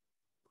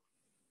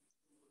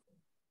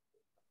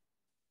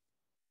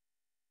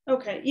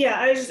 Okay, yeah,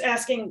 I was just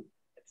asking,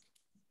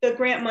 the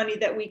grant money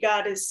that we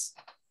got is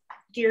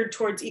geared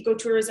towards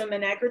ecotourism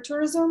and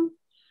agritourism.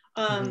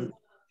 So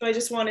I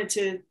just wanted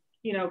to,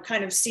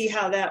 kind of see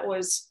how that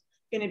was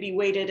going to be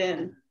weighted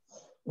in.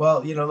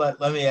 Well,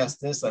 let me ask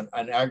this on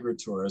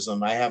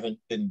agritourism. I haven't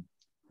been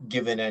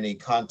given any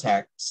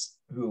contacts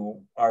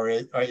who are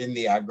in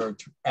the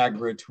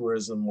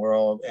agritourism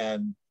world.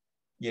 And,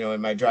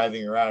 in my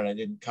driving around, I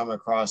didn't come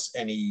across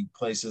any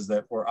places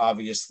that were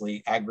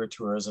obviously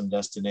agritourism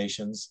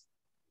destinations.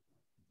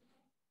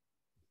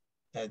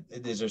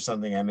 Is there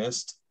something I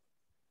missed?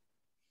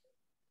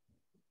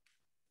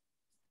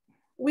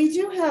 We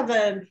do have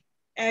an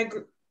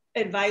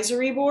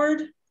advisory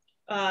board.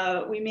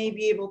 We may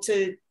be able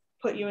to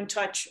put you in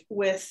touch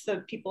with the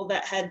people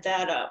that head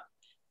that up.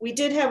 We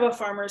did have a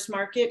farmer's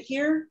market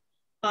here.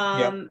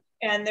 And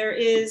there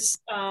is,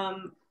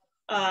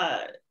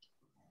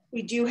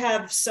 we do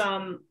have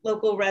some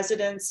local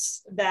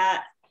residents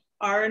that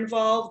are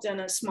involved in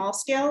a small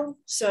scale.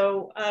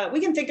 So we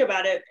can think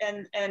about it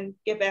and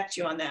get back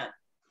to you on that.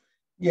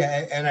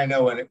 Yeah, and I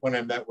know when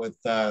I met with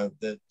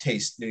the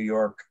Taste New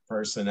York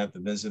person at the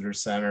visitor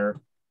center,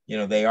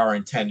 they are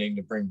intending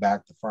to bring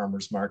back the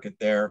farmer's market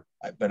there,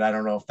 but I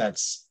don't know if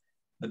that's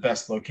the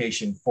best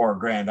location for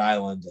Grand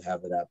Island to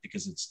have it at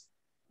because it's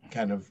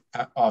kind of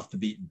off the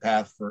beaten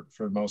path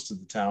for most of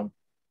the town.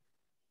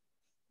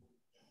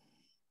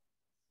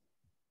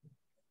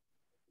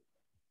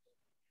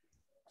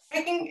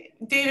 I think,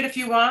 David, if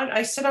you want,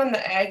 I sit on the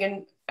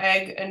Ag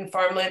and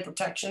Farmland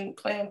Protection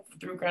Plan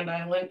through Grand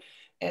Island,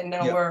 and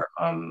now we're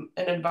an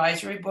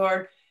advisory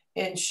board.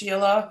 And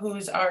Sheila,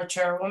 who's our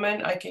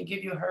chairwoman, I can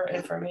give you her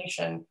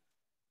information,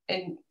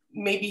 and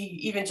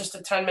maybe even just a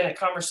 10-minute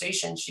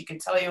conversation. She could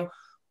tell you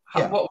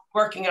what we're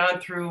working on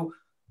through,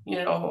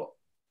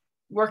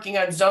 working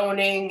on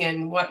zoning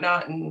and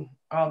whatnot and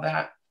all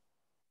that.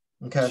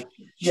 Okay.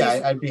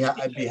 Yeah, I'd be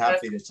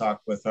happy to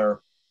talk with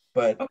her.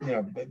 But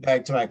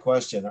back to my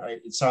question,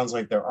 it sounds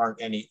like there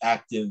aren't any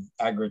active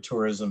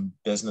agritourism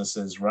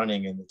businesses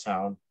running in the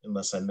town,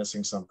 unless I'm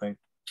missing something.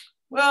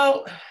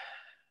 Well,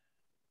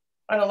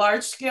 on a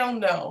large scale,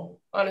 no.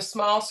 On a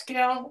small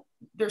scale,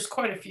 there's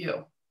quite a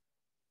few.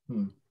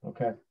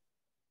 Okay.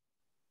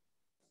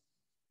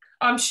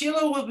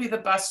 Sheila will be the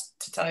best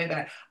to tell you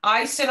that.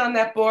 I sit on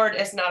that board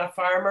as not a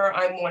farmer.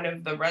 I'm one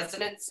of the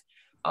residents.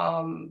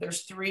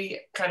 There's 3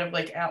 kind of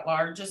like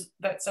at-larges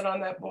that sit on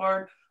that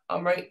board.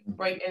 Right,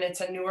 and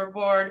it's a newer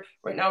board.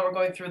 Right now we're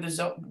going through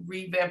the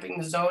revamping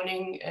the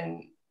zoning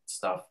and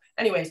stuff.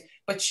 Anyways,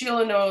 but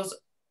Sheila knows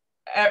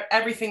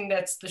everything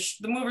that's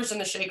the movers and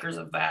the shakers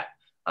of that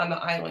on the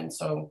island.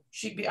 So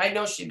I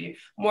know she'd be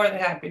more than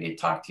happy to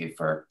talk to you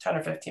for 10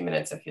 or 15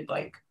 minutes if you'd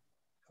like.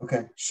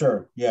 Okay,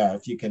 sure. Yeah,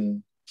 if you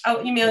can.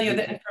 I'll email you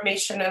the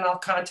information and I'll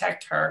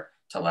contact her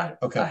to let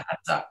a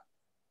heads up.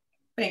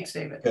 Thanks,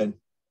 David. Good.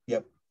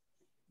 Yep.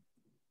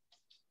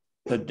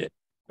 So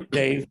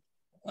Dave,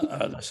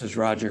 this is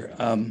Roger.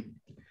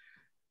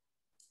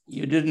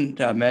 You didn't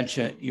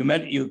mention,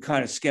 you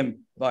kind of skimmed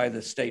by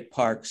the state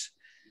parks.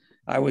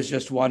 I was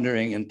just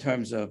wondering in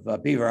terms of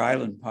Beaver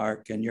Island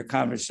Park and your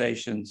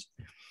conversations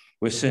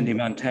with Cindy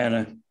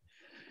Montana,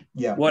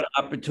 what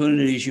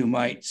opportunities you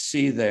might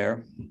see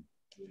there,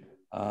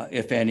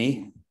 if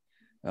any.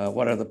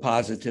 What are the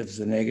positives,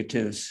 the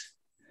negatives?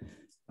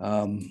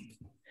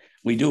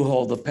 We do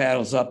hold the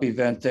Paddles Up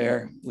event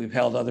there. We've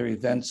held other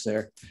events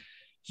there.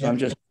 So I'm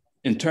just,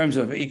 in terms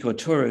of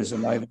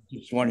ecotourism, I was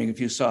just wondering if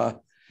you saw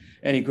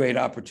any great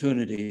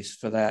opportunities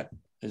for that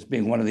as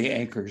being one of the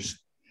anchors.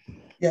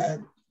 Yeah,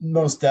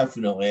 most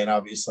definitely. And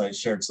obviously I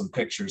shared some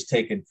pictures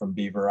taken from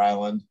Beaver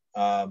Island.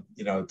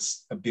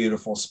 It's a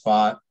beautiful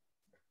spot,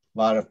 a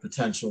lot of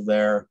potential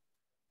there.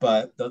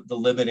 But the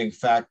limiting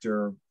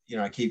factor,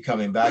 I keep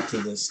coming back to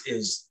this,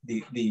 is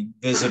the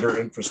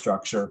visitor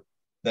infrastructure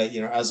that,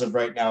 as of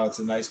right now, it's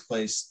a nice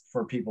place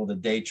for people to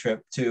day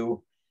trip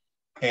to.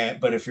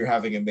 But if you're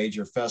having a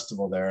major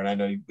festival there, and I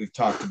know we've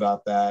talked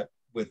about that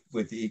with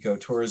the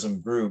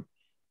ecotourism group,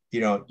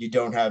 you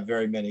don't have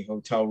very many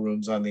hotel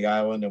rooms on the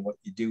island, and what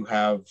you do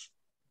have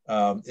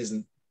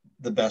isn't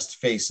the best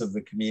face of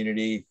the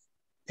community.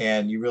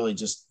 And you really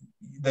just,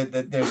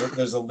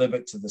 there's a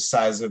limit to the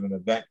size of an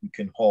event you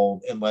can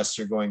hold, unless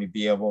you're going to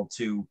be able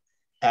to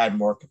add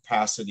more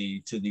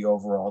capacity to the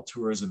overall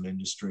tourism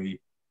industry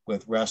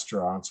with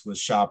restaurants, with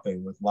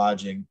shopping, with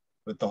lodging,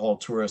 with the whole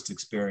tourist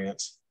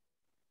experience.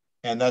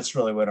 And that's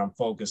really what I'm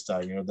focused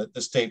on.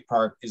 The state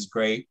park is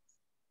great.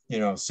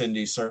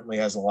 Cindy certainly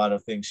has a lot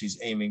of things she's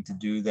aiming to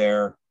do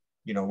there.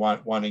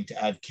 Wanting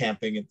to add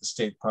camping at the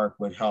state park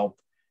would help.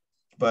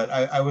 But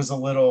I was a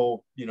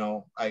little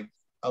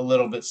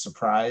bit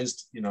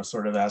surprised,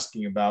 sort of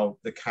asking about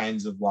the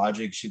kinds of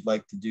lodging she'd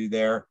like to do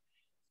there.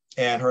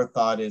 And her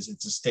thought is,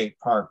 it's a state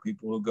park.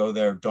 People who go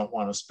there don't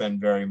want to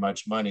spend very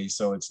much money,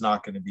 so it's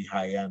not going to be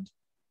high end.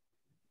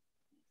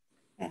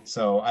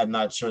 So I'm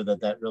not sure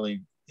that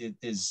really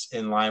is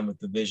in line with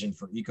the vision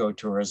for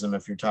ecotourism.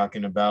 If you're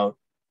talking about,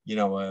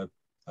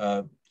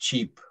 a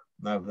cheap,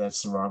 no,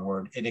 that's the wrong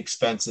word,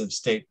 inexpensive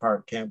state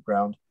park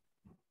campground.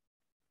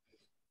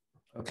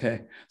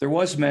 Okay, there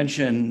was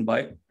mention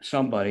by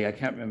somebody, I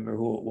can't remember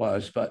who it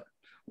was, but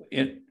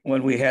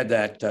when we had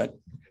that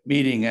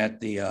meeting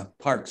at the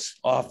parks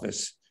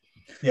office,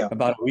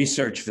 about a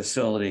research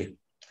facility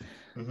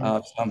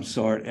of some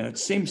sort, and it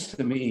seems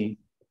to me,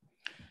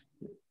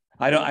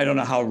 I don't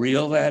know how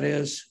real that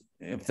is,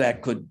 if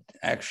that could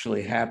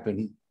actually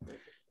happen,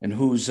 and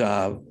who's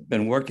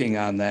been working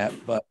on that.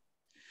 But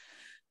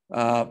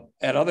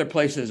at other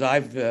places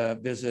I've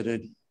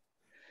visited,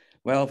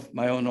 well,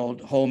 my own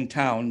old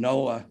hometown,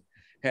 NOAA,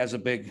 has a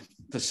big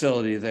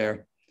facility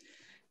there.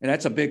 And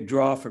that's a big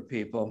draw for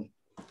people.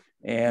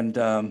 And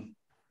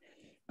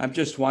I'm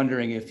just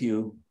wondering if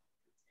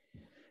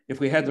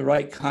we had the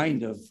right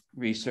kind of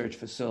research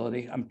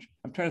facility. I'm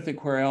trying to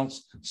think where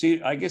else.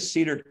 See, I guess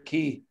Cedar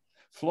Key,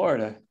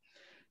 Florida,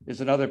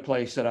 is another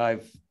place that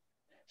I've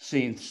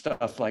seen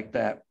stuff like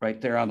that right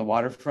there on the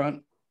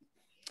waterfront.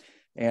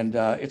 And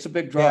it's a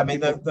big draw. Yeah, I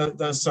mean,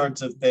 those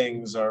sorts of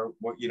things are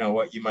what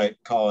you might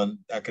call in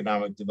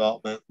economic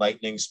development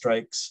lightning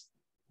strikes.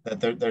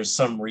 That there's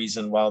some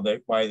reason why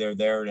they're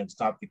there, and it's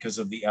not because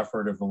of the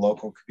effort of the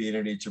local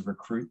community to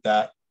recruit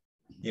that.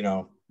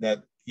 The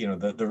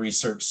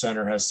research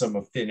center has some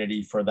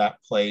affinity for that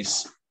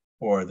place,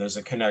 or there's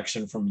a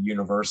connection from a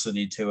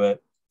university to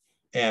it.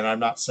 And I'm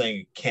not saying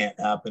it can't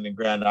happen in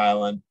Grand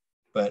Island,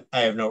 but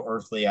I have no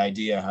earthly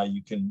idea how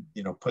you can,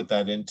 put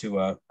that into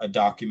a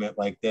document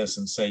like this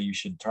and say you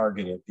should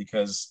target it,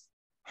 because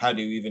how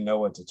do you even know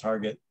what to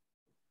target?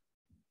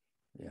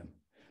 Yeah.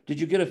 Did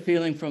you get a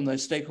feeling from the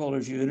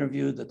stakeholders you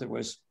interviewed that there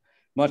was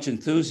much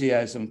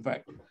enthusiasm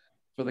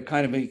for the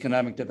kind of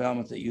economic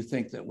development that you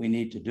think that we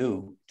need to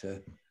do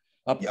to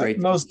upgrade?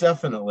 Yeah, most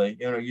definitely.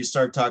 You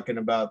start talking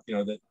about,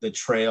 the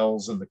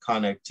trails and the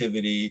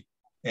connectivity,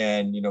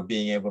 and,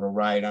 being able to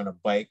ride on a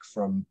bike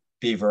from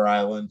Beaver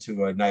Island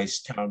to a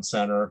nice town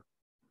center.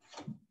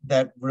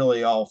 That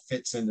really all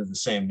fits into the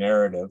same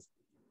narrative.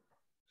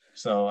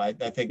 So I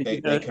think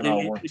they can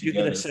all work together. Did you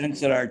get a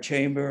sense that our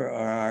chamber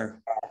or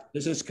our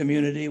business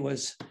community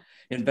was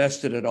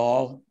invested at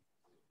all,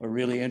 or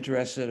really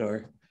interested,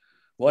 or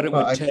what it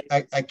would take?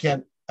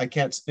 I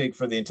can't speak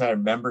for the entire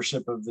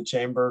membership of the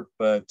chamber,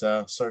 but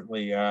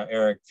certainly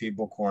Eric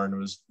Fiebelkorn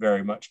was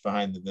very much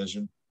behind the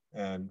vision,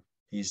 and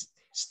he's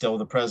still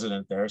the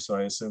president there. So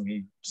I assume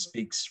he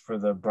speaks for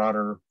the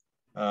broader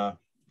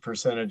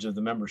percentage of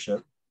the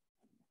membership.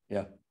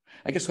 Yeah,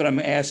 I guess what I'm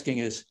asking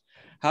is,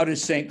 how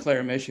does St.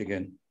 Clair,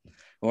 Michigan,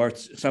 or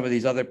some of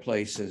these other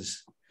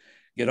places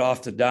get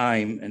off the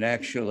dime and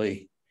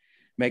actually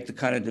make the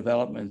kind of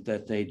development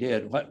that they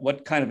did?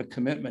 What kind of a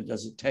commitment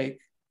does it take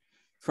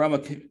from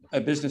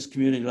a business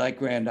community like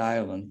Grand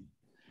Island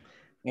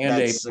and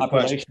That's a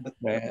population?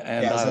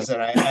 As I said,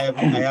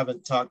 I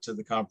haven't talked to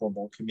the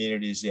comparable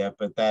communities yet,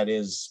 but that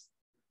is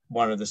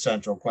one of the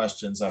central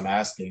questions I'm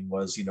asking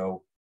was,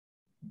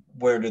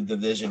 where did the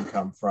vision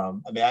come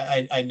from? I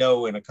mean, I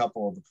know in a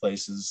couple of the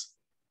places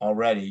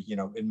already,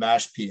 in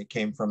Mashpee, it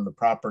came from the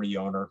property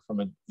owner, from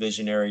a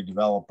visionary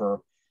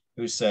developer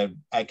who said,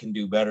 I can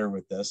do better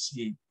with this.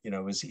 He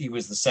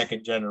was the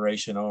second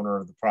generation owner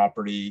of the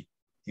property.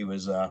 He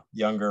was a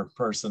younger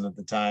person at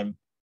the time,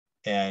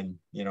 and,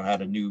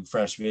 had a new,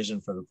 fresh vision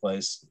for the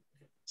place.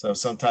 So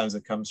sometimes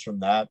it comes from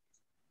that.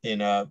 In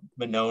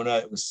Monona,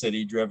 it was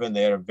city driven.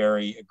 They had a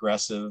very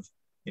aggressive,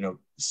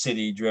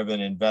 city driven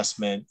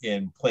investment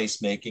in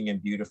placemaking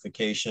and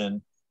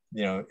beautification,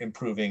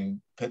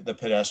 improving the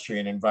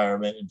pedestrian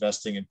environment,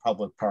 investing in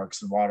public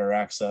parks and water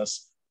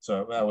access.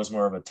 So that was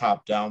more of a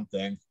top down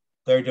thing.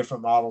 There are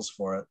different models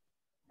for it.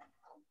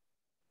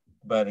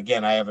 But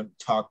again, I haven't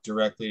talked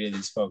directly to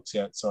these folks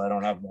yet, so I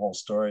don't have the whole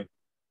story.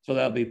 So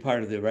that'll be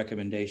part of the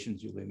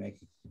recommendations you'll be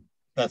making.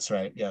 That's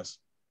right. Yes.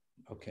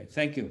 Okay.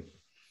 Thank you.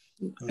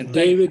 And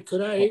David,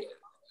 could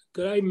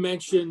I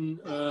mention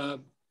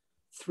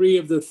 3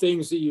 of the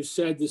things that you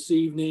said this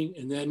evening,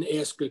 and then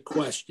ask a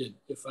question,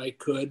 if I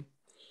could?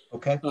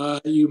 Okay.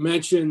 You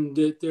mentioned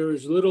that there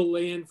is little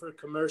land for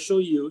commercial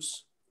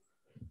use.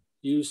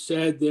 You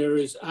said there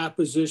is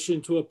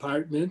opposition to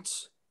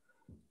apartments.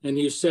 And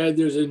you said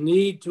there's a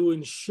need to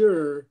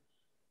ensure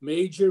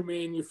major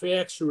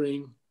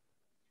manufacturing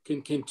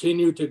can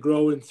continue to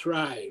grow and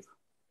thrive.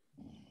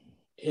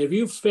 Have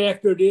you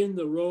factored in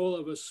the role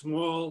of a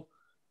small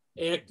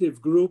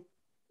active group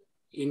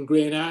in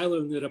Grand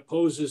Island that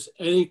opposes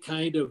any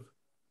kind of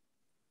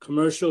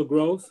commercial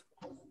growth?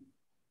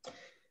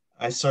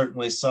 I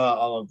certainly saw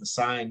all of the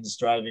signs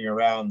driving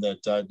around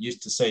that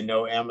used to say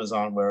no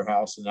Amazon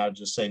warehouse and now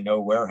just say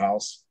no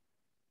warehouse.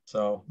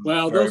 So,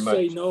 well, they'll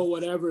say no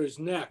whatever is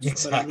next.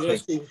 Exactly. But I'm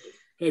asking,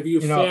 have you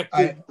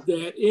factored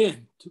that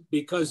in?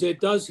 Because it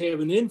does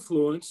have an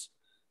influence,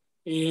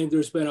 and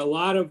there's been a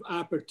lot of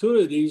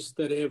opportunities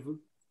that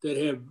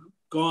have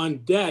gone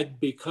dead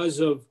because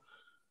of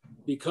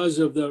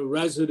the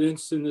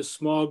residents in this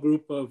small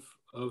group of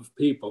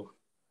people.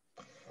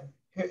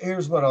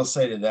 Here's what I'll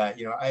say to that.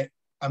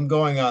 I'm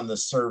going on the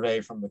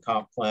survey from the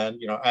comp plan.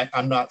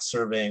 I'm not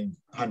surveying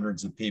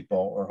hundreds of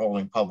people or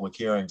holding public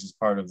hearings as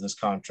part of this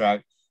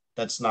contract.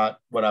 That's not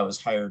what I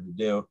was hired to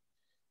do.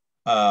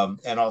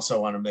 And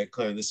also want to make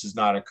clear, this is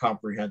not a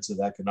comprehensive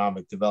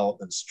economic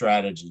development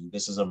strategy.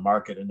 This is a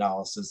market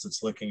analysis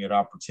that's looking at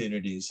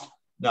opportunities.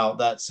 Now,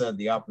 that said,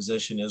 the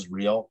opposition is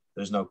real.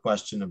 There's no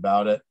question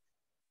about it.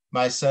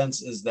 My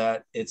sense is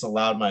that it's a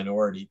loud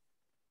minority,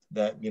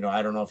 that,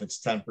 I don't know if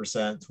it's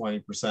 10%,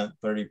 20%,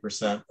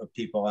 30% of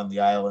people on the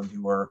island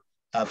who are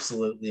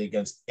absolutely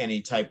against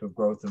any type of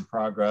growth and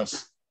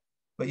progress.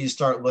 But you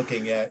start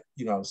looking at,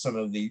 some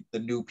of the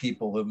new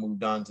people who have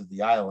moved on to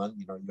the island.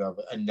 You have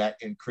a net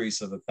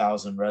increase of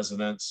 1,000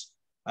 residents.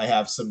 I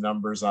have some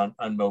numbers on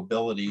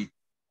mobility,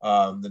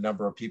 the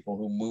number of people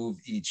who move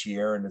each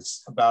year, and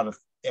it's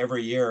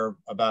every year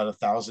about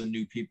 1,000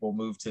 new people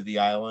move to the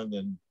island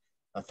and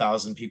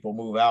 1,000 people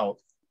move out.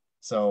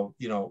 So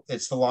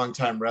it's the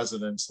longtime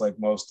residents, like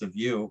most of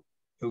you,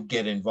 who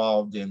get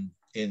involved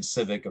in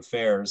civic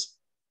affairs.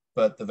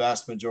 But the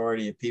vast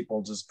majority of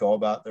people just go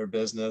about their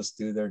business,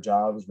 do their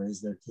jobs, raise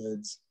their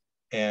kids,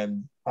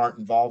 and aren't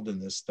involved in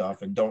this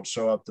stuff and don't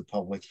show up to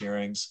public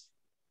hearings.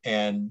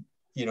 And,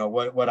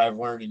 what I've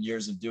learned in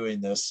years of doing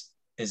this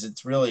is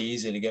it's really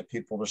easy to get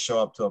people to show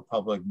up to a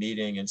public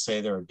meeting and say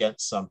they're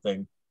against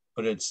something,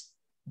 but it's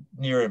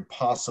near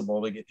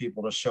impossible to get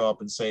people to show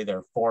up and say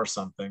they're for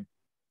something.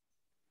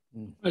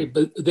 Right,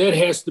 but that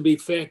has to be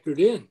factored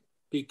in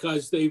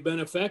because they've been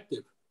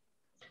effective.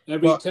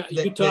 Every time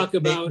you talk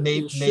about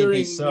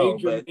ensuring so,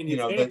 major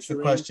but the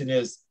question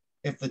is,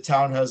 if the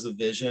town has a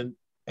vision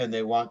and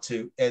they want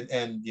to,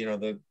 and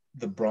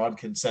the broad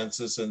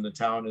consensus in the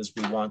town is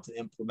we want to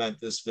implement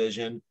this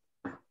vision,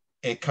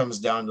 it comes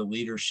down to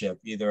leadership,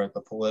 either at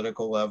the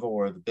political level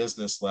or the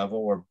business level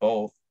or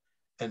both,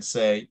 and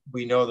say,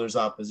 we know there's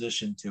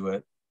opposition to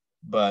it,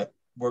 but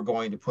we're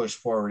going to push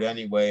forward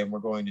anyway, and we're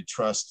going to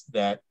trust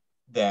that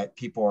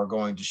people are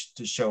going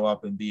to show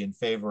up and be in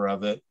favor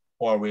of it,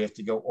 or we have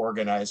to go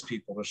organize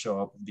people to show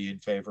up and be in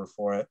favor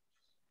for it.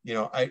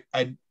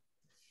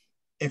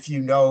 If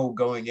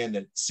going in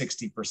that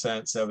 60%,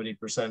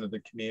 70% of the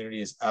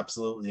community is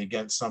absolutely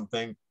against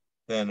something,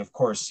 then of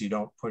course you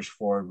don't push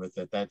forward with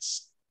it.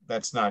 That's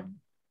not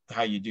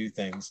how you do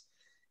things.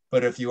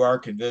 But if you are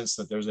convinced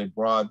that there's a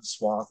broad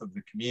swath of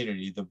the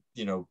community,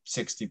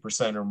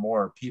 60% or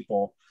more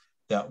people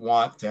that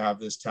want to have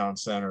this town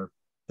center,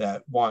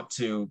 that want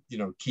to,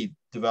 keep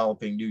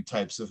developing new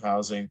types of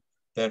housing,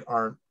 that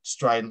aren't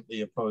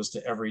stridently opposed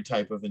to every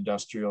type of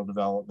industrial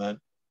development,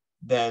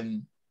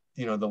 then,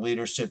 the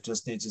leadership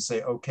just needs to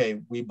say,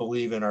 okay, we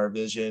believe in our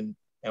vision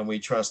and we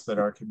trust that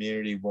our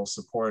community will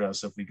support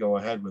us if we go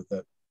ahead with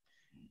it.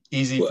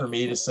 Easy for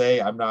me to say.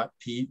 I'm not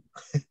Pete.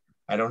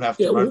 I don't have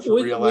to run for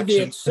re-election. With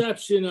the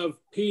exception of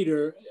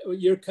Peter,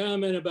 your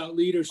comment about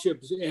leadership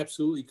is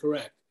absolutely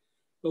correct.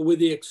 But with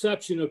the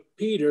exception of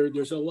Peter,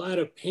 there's a lot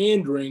of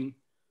pandering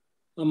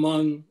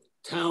among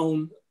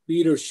town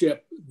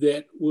leadership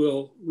that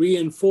will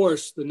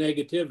reinforce the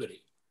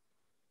negativity.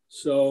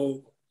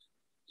 So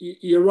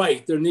you're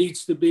right, there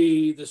needs to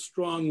be the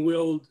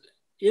strong-willed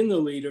in the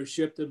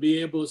leadership to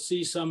be able to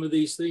see some of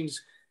these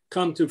things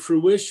come to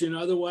fruition.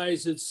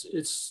 Otherwise,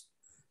 it's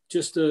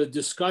just a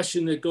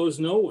discussion that goes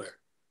nowhere.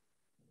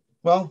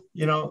 Well,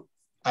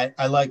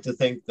 I like to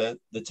think that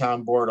the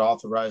town board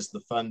authorized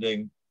the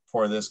funding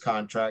for this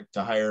contract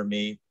to hire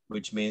me,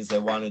 which means they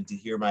wanted to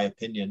hear my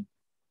opinion.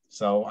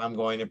 So I'm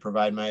going to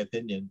provide my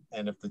opinion.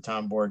 And if the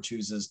town board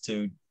chooses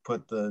to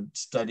put the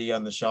study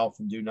on the shelf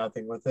and do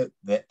nothing with it,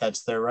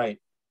 that's their right.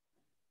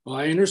 Well,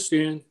 I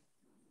understand.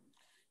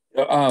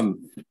 Thank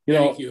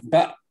you.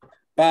 Bob,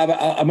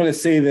 I'm going to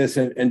say this,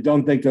 and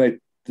don't think that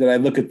I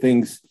look at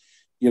things,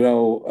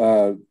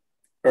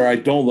 or I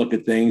don't look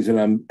at things and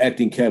I'm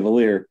acting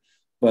cavalier.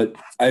 But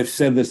I've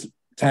said this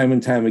time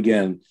and time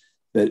again,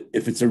 that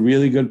if it's a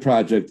really good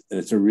project and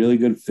it's a really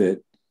good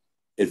fit,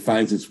 it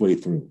finds its way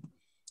through.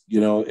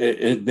 You know,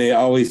 they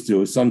always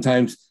do.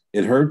 Sometimes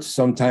it hurts.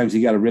 Sometimes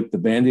you got to rip the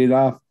Band-Aid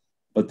off,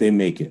 but they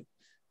make it.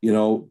 You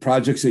know,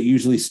 projects that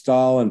usually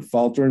stall and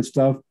falter and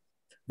stuff,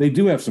 they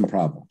do have some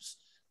problems,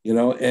 you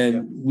know,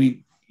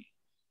 and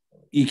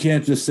you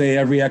can't just say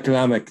every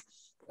economic,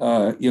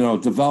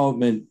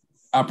 development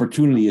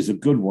opportunity is a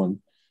good one.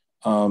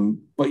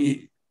 But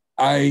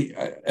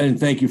and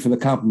thank you for the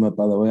compliment,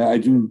 by the way. I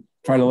do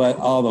try to let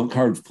all the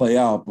cards play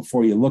out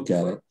before you look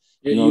at it.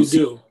 Yeah, you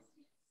do.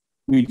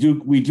 We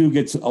do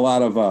get a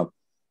lot of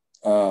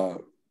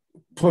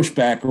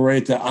pushback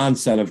right at the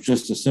onset of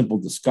just a simple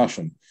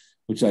discussion,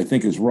 which I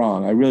think is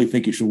wrong. I really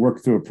think you should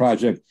work through a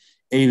project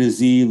A to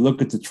Z,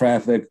 look at the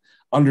traffic,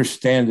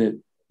 understand it,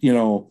 you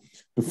know,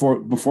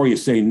 before you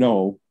say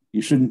no.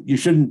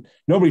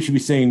 Nobody should be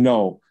saying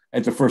no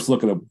at the first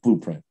look at a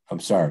blueprint. I'm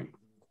sorry.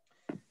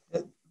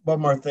 One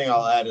more thing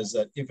I'll add is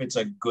that if it's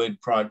a good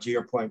project, to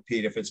your point,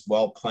 Pete, if it's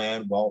well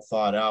planned, well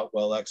thought out,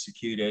 well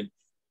executed,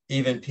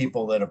 even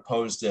people that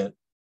opposed it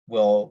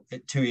will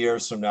 2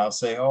 years from now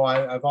say, oh,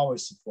 I've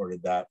always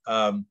supported that.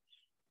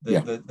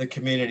 The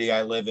community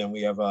I live in,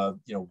 we have a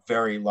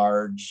very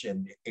large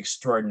and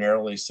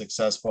extraordinarily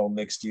successful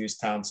mixed-use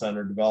town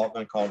center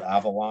development called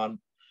Avalon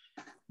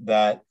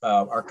that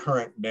our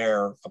current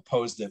mayor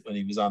opposed it when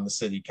he was on the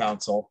city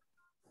council,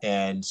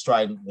 and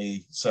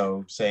stridently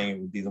so, saying it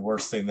would be the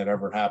worst thing that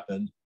ever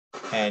happened.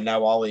 And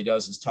now all he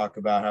does is talk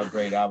about how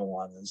great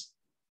Avalon is.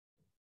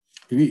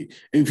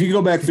 If you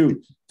go back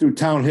through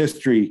town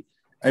history,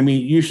 I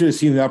mean, you should have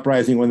seen the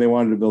uprising when they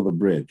wanted to build a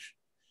bridge.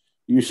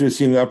 You should have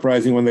seen the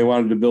uprising when they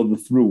wanted to build the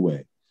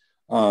thruway.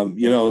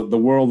 The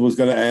world was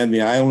going to end.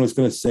 The island was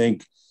going to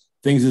sink.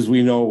 Things as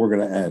we know it were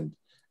going to end.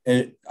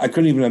 And I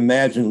couldn't even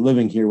imagine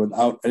living here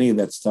without any of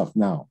that stuff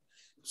now.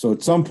 So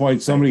at some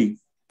point, somebody,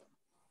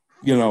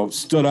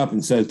 stood up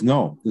and said,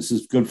 no, this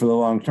is good for the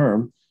long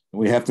term. And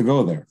we have to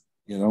go there,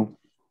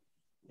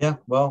 Yeah,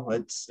 well,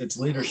 it's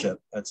leadership.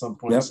 At some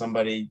point,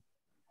 Somebody,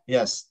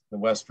 yes, the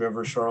West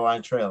River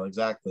Shoreline Trail,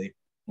 exactly.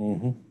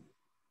 Mm-hmm.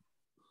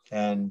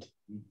 And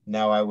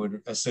now I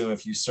would assume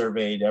if you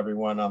surveyed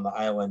everyone on the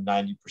island,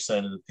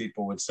 90% of the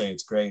people would say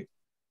it's great.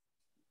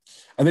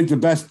 I think the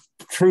best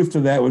truth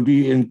to that would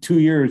be in 2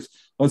 years,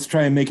 let's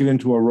try and make it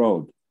into a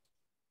road.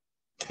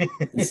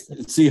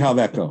 See how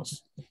that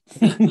goes.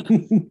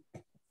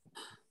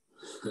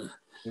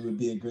 It would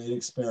be a great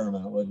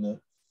experiment, wouldn't it?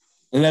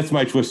 And that's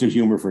my twisted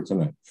humor for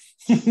tonight.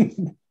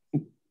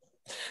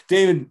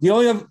 David, the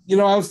only other,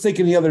 I was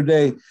thinking the other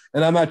day,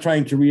 and I'm not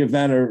trying to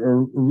reinvent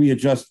or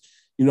readjust,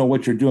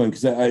 what you're doing,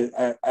 because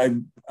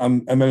I'm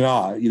in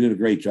awe. You did a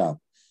great job.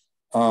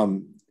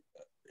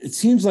 It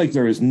seems like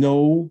there is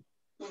no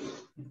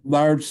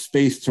large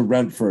space to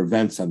rent for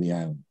events on the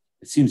island.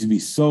 It seems to be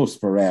so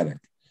sporadic.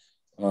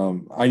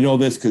 I know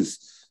this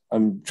because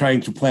I'm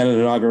trying to plan an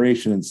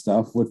inauguration and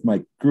stuff with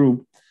my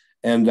group,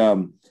 and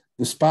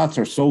the spots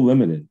are so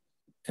limited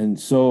and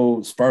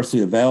so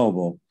sparsely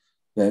available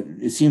that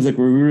it seems like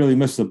we really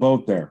missed the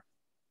boat there.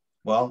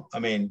 Well, I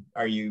mean,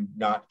 are you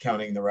not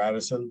counting the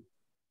Radisson?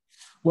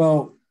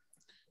 Well,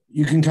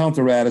 you can count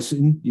the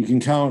Radisson, you can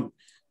count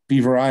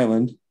Beaver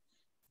Island,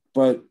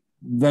 but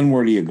then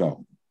where do you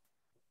go?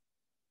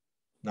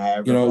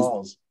 Niagara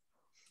Falls.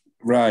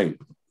 Right.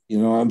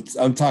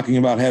 I'm talking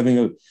about having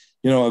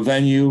a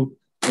venue.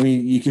 I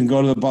mean, you can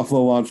go to the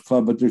Buffalo Launch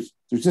Club, but there's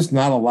just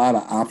not a lot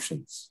of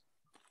options.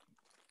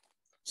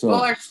 So,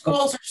 well, our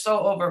schools are so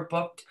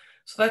overbooked,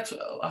 so that's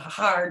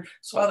hard.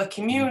 So all the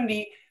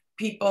community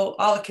people,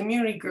 all the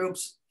community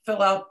groups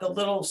fill out the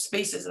little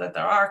spaces that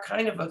there are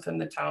kind of within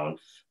the town.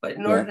 But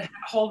in order to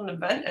hold an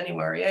event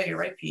anywhere, yeah, you're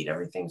right, Pete,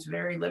 everything's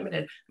very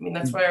limited. I mean,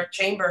 that's why our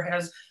chamber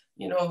has,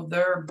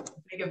 their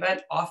big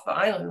event off the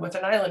island with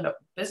an island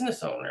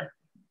business owner.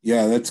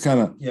 Yeah, that's kind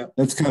of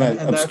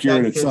obscure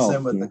in itself. That fits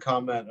in with the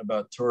comment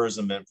about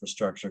tourism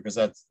infrastructure, because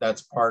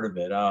that's part of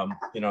it.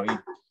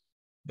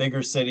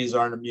 Bigger cities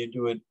aren't immune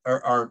to it,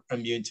 or aren't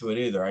immune to it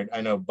either. I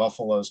know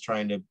Buffalo's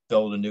trying to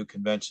build a new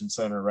convention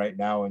center right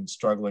now and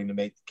struggling to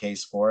make the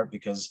case for it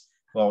because,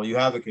 well, you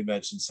have a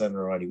convention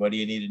center already. What do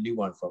you need a new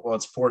one for? Well,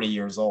 it's 40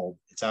 years old.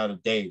 It's out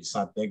of date. It's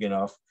not big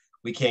enough.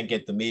 We can't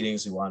get the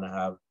meetings we want to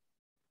have.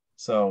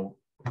 So,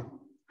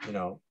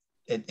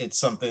 it's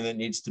something that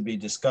needs to be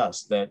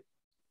discussed, that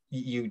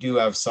you do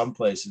have some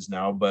places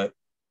now, but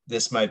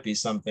this might be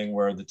something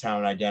where the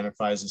town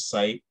identifies a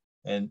site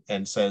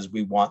and says,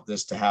 we want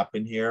this to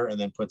happen here, and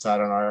then puts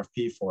out an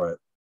RFP for it.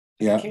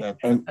 Yeah.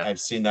 I've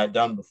seen that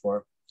done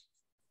before.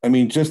 I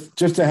mean, just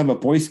to have a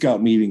Boy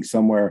Scout meeting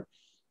somewhere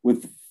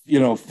with,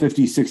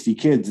 50, 60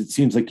 kids, it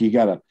seems like you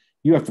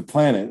have to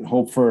plan it and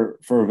hope for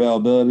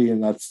availability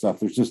and that stuff.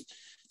 There's just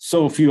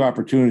so few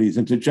opportunities.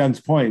 And to Jen's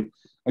point,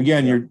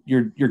 again,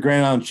 your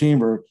Grand Island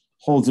Chamber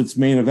holds its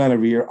main event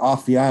every year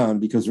off the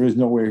island because there is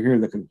nowhere here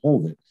that can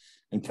hold it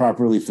and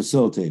properly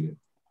facilitate it.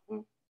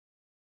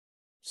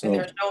 So, and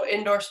there's no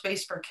indoor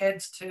space for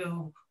kids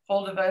to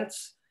hold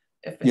events.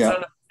 if it's on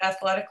an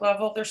athletic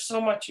level, there's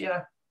so much.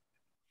 Yeah,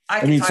 I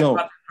can talk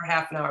about it for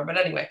half an hour, but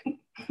anyway.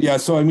 Yeah,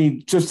 so I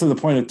mean, just to the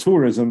point of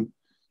tourism,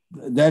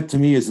 that to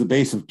me is the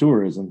base of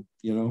tourism,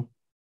 you know?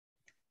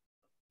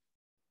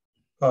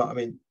 Well, I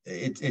mean,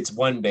 it's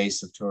one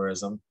base of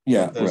tourism.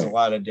 Yeah, there's a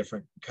lot of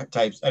different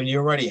types. I mean, you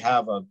already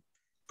have a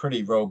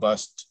pretty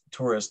robust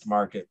tourist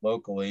market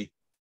locally,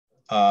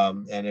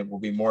 and it will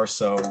be more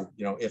so,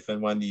 you know, if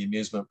and when the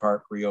amusement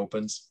park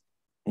reopens.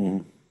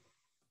 Mm-hmm.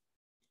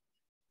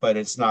 But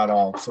it's not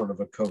all sort of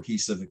a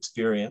cohesive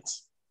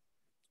experience.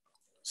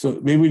 So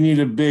maybe we need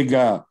a big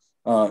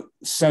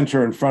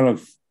center in front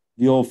of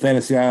the old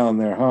Fantasy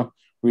Island there, huh?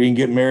 Where you can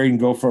get married and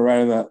go for a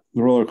ride on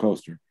the roller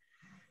coaster.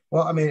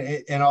 Well, I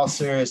mean, in all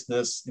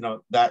seriousness, you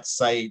know, that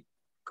site,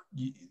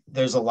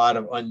 there's a lot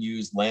of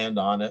unused land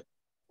on it.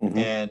 Mm-hmm.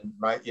 And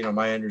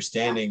my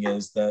understanding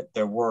is that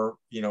there were,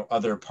 you know,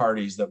 other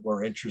parties that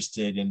were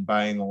interested in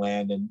buying the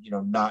land and, you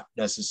know, not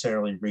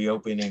necessarily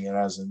reopening it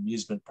as an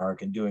amusement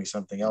park and doing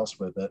something else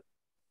with it.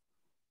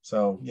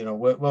 So, you know,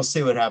 we'll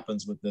see what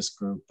happens with this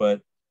group.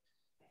 But,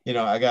 you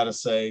know, I got to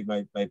say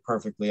my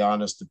perfectly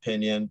honest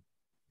opinion,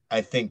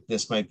 I think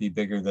this might be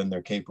bigger than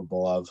they're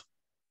capable of.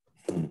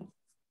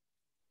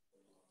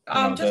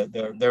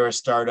 They're a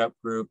startup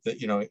group that,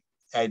 you know,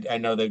 I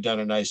know they've done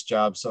a nice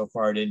job so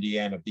far at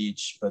Indiana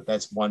Beach, but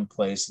that's one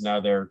place. Now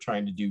they're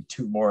trying to do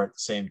two more at the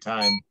same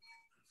time.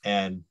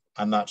 And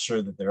I'm not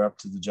sure that they're up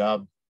to the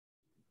job.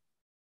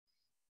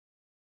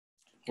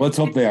 Let's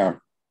hope they are.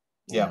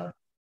 Yeah.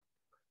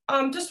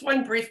 Just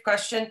one brief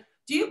question.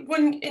 Do you,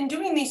 when in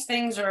doing these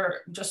things or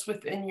just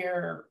within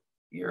your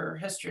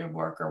history of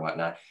work or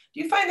whatnot,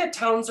 do you find that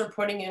towns are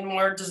putting in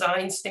more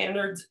design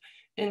standards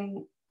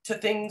into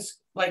things,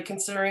 like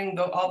considering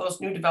all those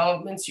new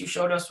developments you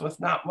showed us with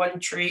not one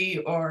tree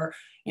or,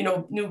 you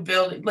know, new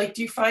building? Like,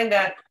 do you find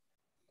that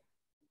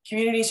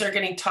communities are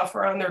getting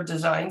tougher on their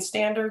design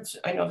standards?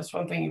 I know that's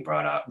one thing you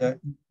brought up.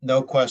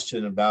 No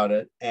question about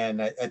it.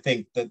 And I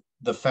think that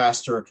the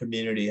faster a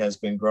community has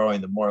been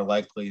growing, the more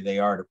likely they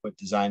are to put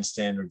design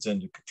standards in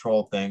to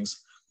control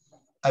things.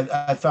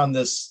 I found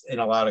this in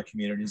a lot of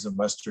communities in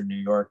Western New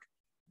York,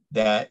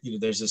 that, you know,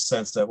 there's a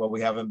sense that, well,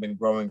 we haven't been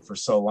growing for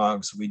so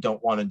long, so we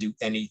don't want to do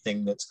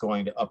anything that's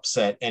going to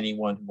upset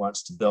anyone who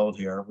wants to build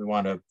here. We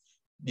want to,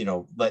 you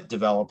know, let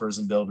developers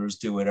and builders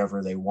do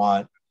whatever they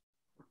want.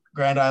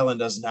 Grand Island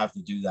doesn't have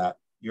to do that.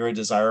 You're a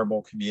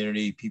desirable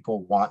community.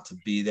 People want to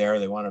be there.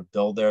 They want to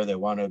build there. They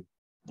want to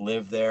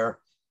live there.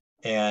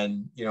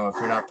 And, you know, if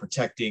you're not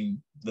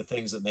protecting the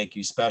things that make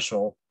you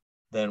special,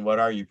 then what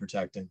are you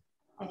protecting?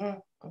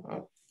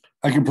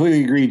 I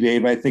completely agree,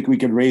 Dave. I think we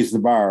can raise the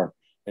bar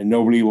and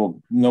nobody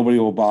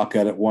will balk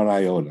at it one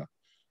iota.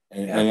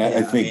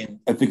 I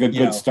think a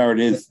good start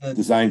is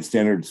design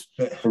standards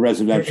for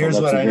residential. Here's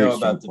what I know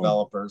about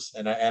developers,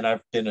 and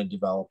I've been a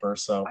developer,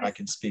 so I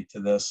can speak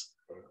to this.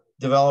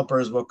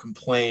 Developers will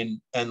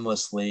complain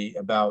endlessly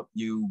about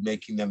you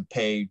making them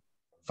pay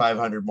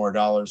 $500 more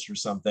for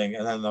something,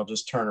 and then they'll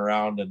just turn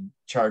around and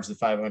charge the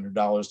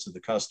 $500 to the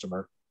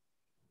customer.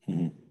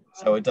 Mm-hmm.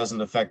 So it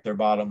doesn't affect their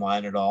bottom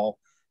line at all.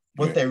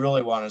 What they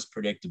really want is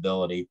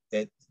predictability.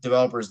 That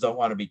developers don't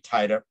want to be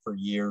tied up for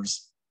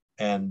years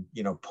and,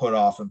 you know, put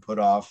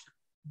off.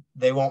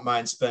 They won't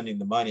mind spending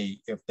the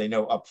money if they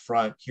know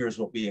upfront, here's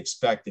what we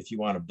expect if you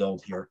want to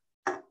build here.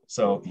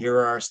 So here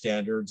are our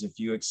standards. If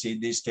you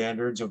exceed these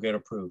standards, you'll get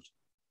approved.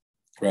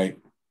 Right.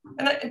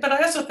 But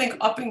I also think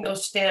upping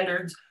those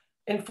standards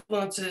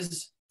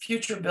influences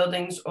future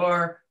buildings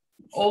or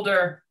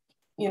older,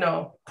 you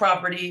know,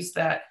 properties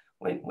that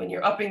when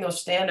you're upping those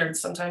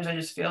standards, sometimes I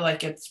just feel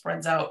like it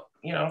spreads out,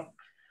 you know,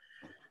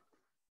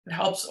 it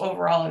helps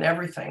overall in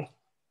everything,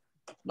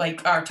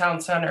 like our town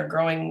center,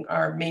 growing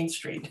our Main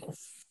Street. All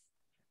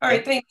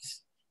right,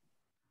 thanks.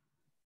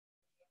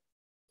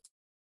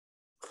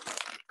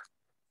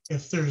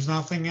 If there's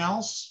nothing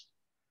else,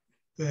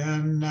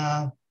 then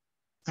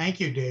thank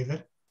you,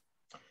 David.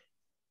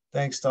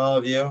 Thanks to all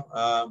of you.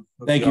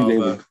 Thank you,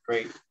 David. Have a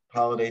great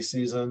holiday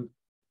season,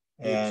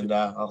 and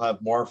I'll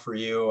have more for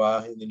you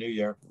in the new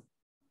year.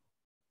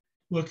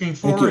 Looking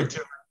forward to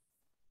it.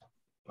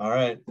 All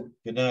right.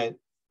 Good night.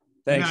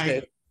 Thanks,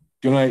 Dave.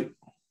 Good night.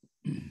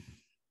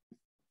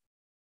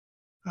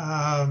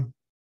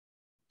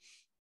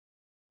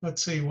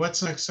 Let's see,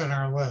 what's next on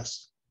our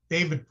list?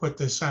 David put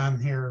this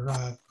on here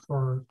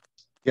for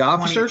the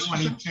officers.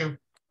 2022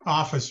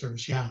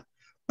 officers, yeah.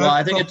 Well,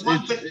 I think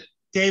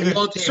David,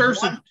 well, it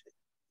serves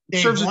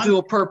a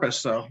dual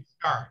purpose, though.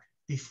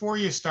 Before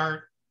you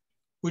start,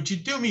 would you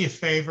do me a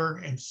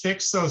favor and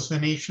fix those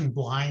Venetian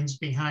blinds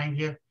behind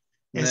you?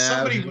 And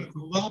somebody with a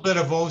little bit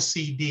of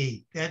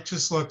OCD, that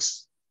just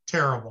looks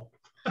terrible.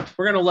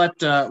 We're gonna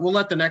we'll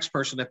let the next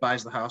person that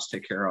buys the house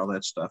take care of all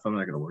that stuff. I'm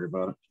not gonna worry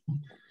about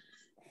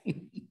it.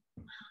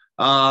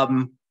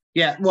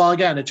 Yeah, well,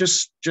 again, it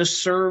just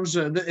serves.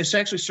 It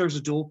actually serves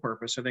a dual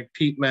purpose. I think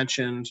Pete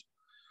mentioned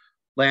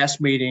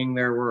last meeting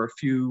there were a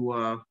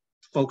few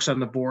folks on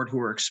the board who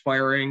are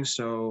expiring,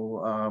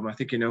 so I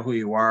think you know who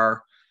you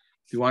are.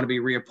 If you want to be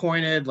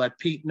reappointed, let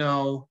Pete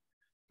know.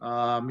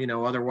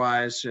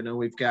 Otherwise,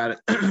 we've got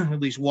at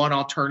least one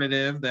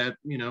alternative that,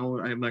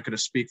 I'm not going to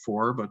speak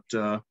for, but,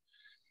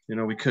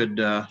 we could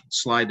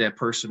slide that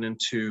person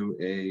into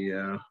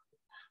a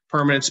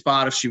permanent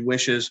spot if she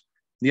wishes.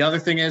 The other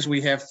thing is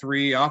we have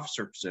 3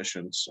 officer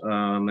positions.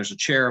 There's a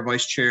chair, a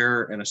vice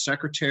chair, and a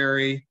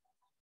secretary.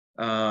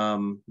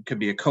 It could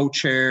be a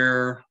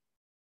co-chair.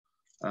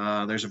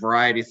 There's a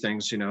variety of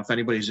things. If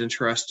anybody's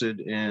interested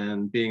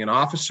in being an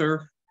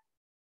officer,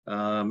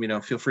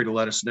 feel free to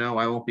let us know.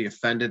 I won't be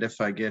offended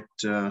if I get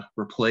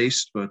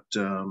replaced, but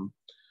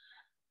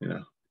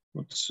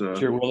let's.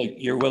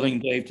 You're willing,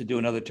 Dave, to do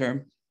another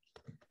term?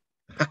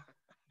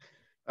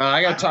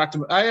 I got to talk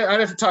to. I'd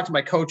have to talk to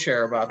my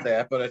co-chair about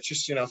that, but it's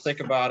just think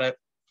about it.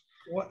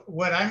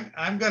 What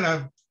I'm going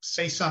to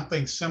say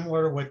something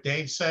similar to what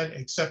Dave said,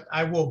 except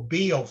I will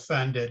be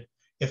offended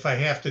if I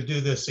have to do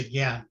this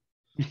again.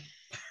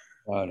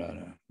 Oh,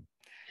 no.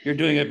 You're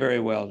doing it very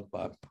well,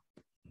 Bob.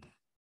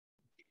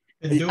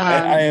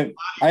 I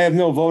have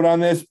no vote on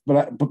this,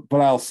 but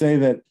I'll say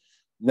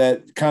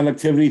that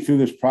connectivity through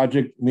this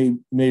project may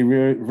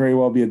very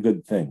well be a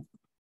good thing.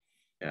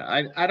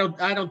 Yeah, I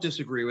don't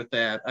disagree with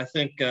that. I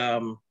think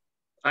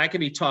I can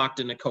be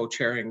talked into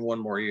co-chairing one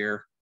more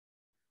year.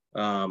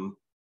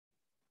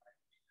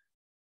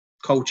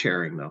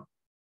 Co-chairing though.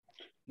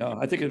 No,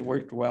 I think it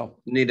worked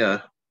well. Need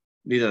a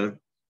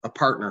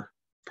partner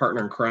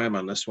in crime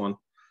on this one.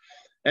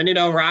 And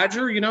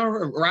Roger,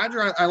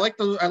 I like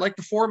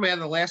the format of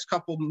the last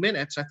couple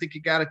minutes. I think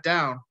you got it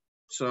down.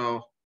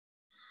 So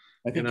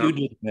I think you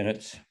did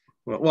minutes.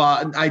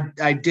 Well,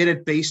 I did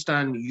it based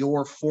on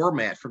your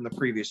format from the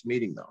previous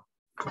meeting, though,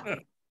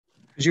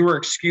 because you were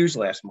excused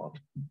last month.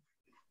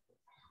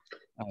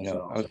 I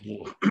know. So.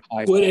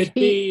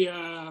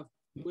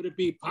 Would it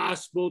be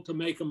possible to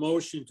make a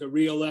motion to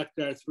re-elect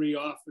our 3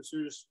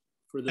 officers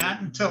for the?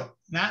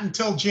 Not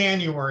until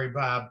January,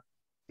 Bob.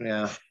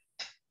 Yeah.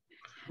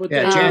 But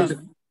yeah,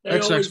 they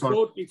always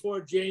vote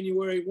before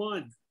January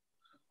 1.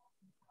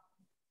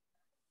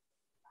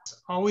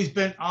 Always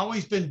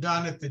been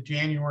done at the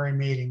January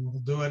meeting.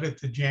 We'll do it at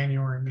the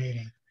January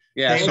meeting.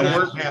 Yeah,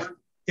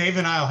 Dave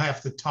and I'll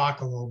have to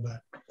talk a little bit.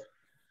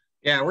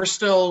 Yeah, we're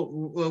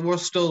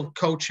still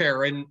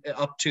co-chairing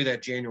up to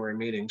that January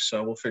meeting,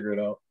 so we'll figure it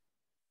out.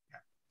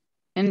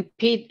 And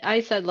Pete,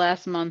 I said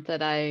last month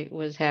that I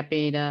was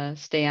happy to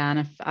stay on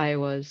if I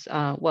was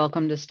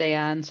welcome to stay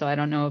on. So I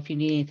don't know if you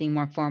need anything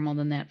more formal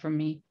than that from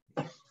me.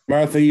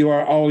 Martha, you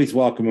are always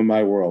welcome in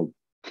my world.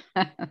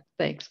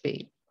 Thanks,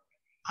 Pete.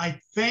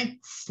 I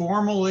think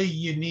formally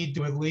you need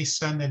to at least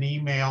send an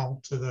email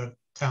to the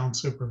town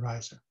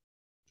supervisor.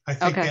 I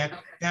think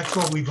that's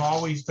what we've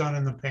always done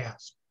in the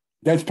past.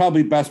 That's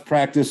probably best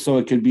practice, so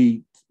it could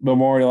be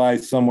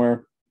memorialized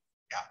somewhere.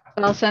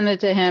 Yeah. I'll send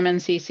it to him and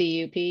CC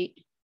you, Pete.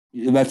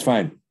 Yeah, that's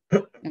fine.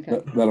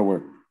 Okay. That'll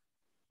work.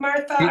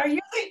 Martha, are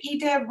you the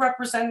EDAB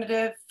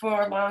representative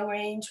for Long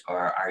Range,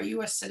 or are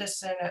you a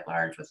citizen at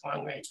large with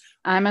Long Range?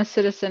 I'm a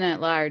citizen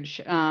at large.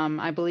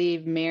 I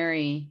believe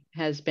Mary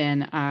has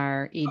been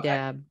our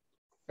EDAB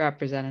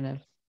representative.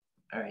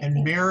 All right,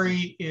 and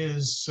Mary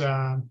is,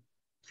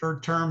 her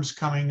term's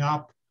coming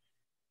up.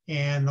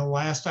 And the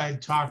last I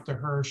talked to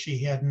her, she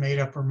hadn't made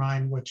up her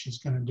mind what she's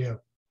going to do.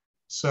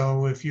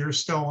 So if you're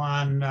still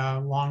on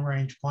long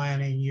range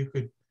planning, you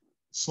could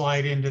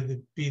slide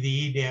into be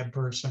the EDAB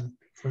person.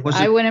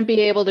 I wouldn't be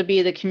able to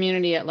be the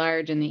community at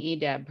large and the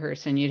EDAB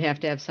person. You'd have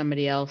to have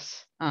somebody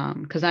else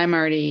because I'm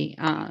already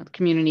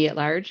community at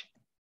large.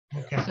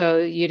 Okay. So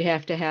you'd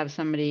have to have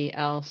somebody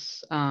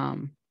else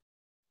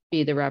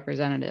be the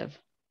representative.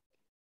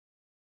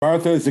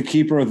 Martha is the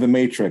keeper of the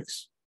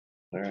matrix.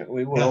 All right,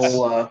 we will. Yes.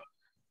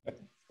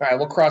 All right,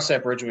 we'll cross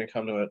that bridge when we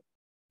come to it.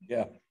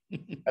 Yeah.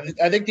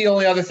 I think the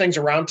only other things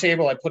around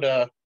table, I put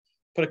a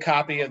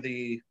copy of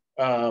the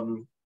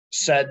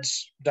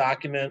SEDS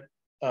document,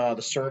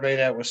 the survey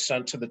that was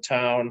sent to the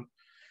town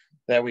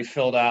that we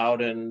filled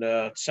out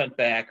and sent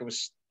back.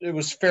 It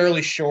was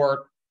fairly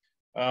short.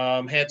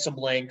 Had some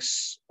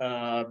links.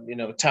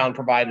 The town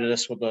provided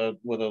us with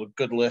a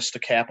good list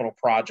of capital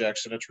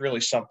projects, and it's really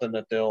something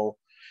that they'll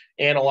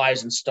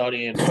analyze and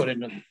study and put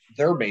into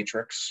their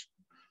matrix.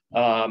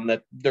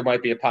 That there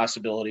might be a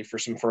possibility for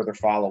some further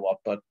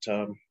follow-up, but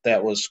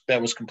that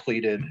was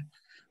completed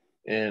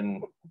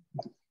within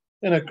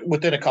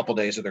a couple of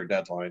days of their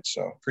deadline.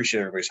 So appreciate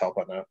everybody's help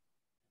on that.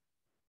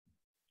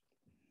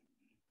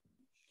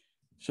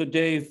 So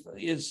Dave,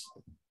 is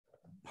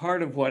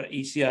part of what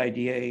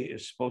ECIDA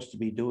is supposed to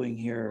be doing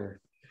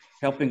here,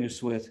 helping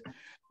us with,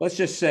 let's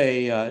just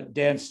say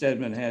Dan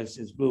Stedman has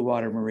his Blue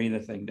Water Marina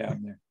thing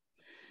down there.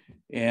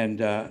 And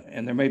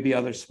there may be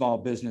other small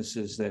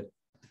businesses that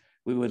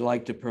we would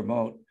like to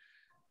promote.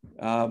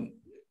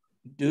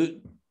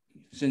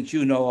 Since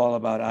you know all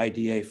about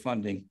IDA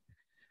funding,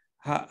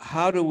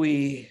 how do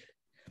we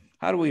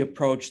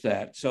approach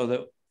that so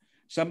that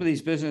some of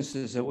these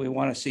businesses that we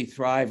want to see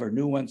thrive or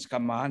new ones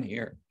come on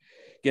here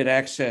get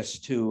access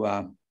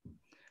to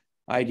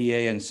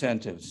IDA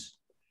incentives?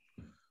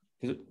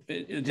 Well,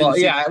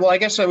 I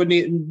guess I would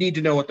need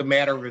to know what the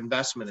matter of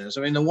investment is.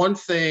 I mean, the one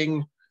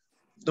thing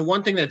the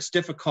one thing that's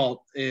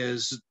difficult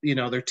is, you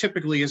know, there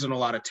typically isn't a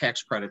lot of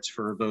tax credits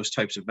for those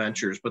types of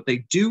ventures, but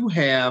they do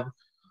have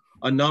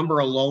a number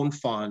of loan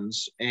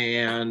funds,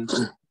 and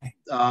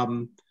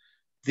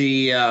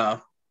the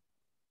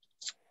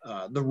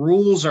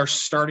rules are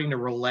starting to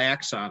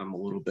relax on them a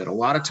little bit. A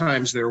lot of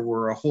times there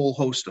were a whole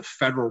host of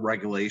federal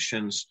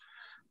regulations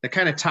that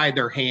kind of tied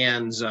their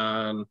hands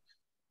on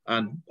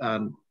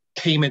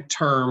payment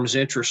terms,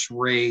 interest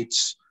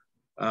rates,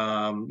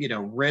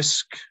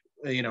 risk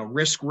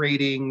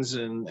ratings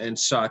and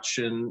such.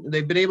 And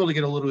they've been able to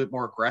get a little bit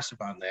more aggressive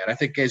on that. I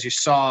think, as you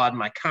saw in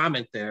my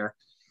comment there,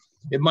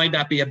 it might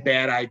not be a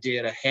bad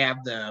idea to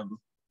have them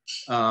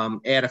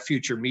at a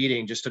future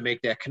meeting just to make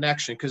that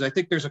connection, because I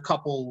think there's a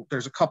couple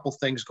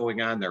things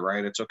going on there,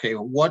 right? It's okay,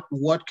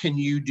 what can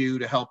you do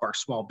to help our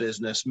small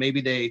business?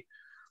 Maybe they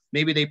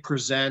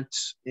present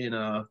in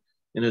a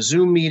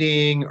Zoom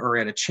meeting or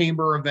at a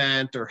chamber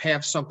event, or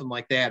have something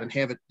like that, and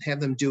have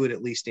them do it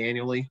at least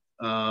annually.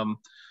 But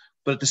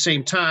at the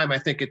same time, I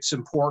think it's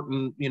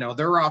important,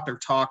 they're out there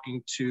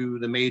talking to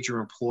the major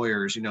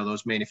employers,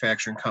 those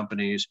manufacturing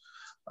companies,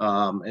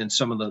 and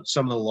some of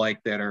the like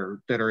that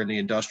are in the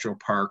industrial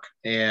park.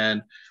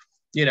 And,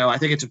 I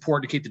think it's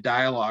important to keep the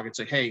dialogue and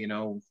say, hey,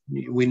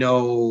 we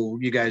know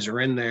you guys are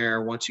in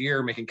there once a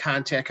year making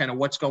contact, kind of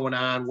what's going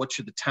on, what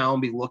should the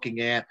town be looking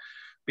at,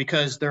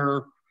 because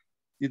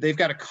they've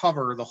got to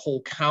cover the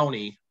whole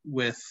county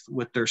with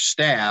their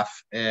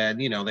staff. And,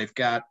 they've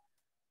got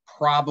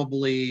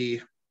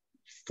probably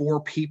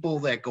 4 people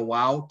that go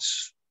out,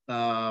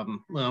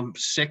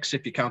 6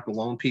 if you count the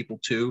loan people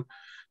too,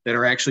 that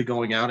are actually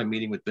going out and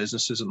meeting with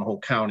businesses in the whole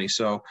county.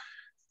 So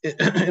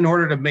in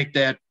order to make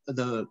that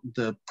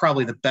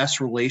probably the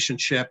best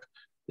relationship,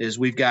 is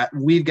we've got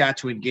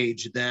to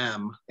engage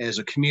them as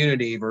a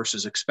community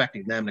versus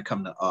expecting them to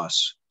come to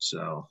us.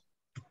 So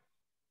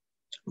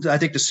I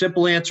think the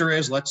simple answer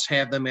is, let's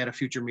have them at a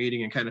future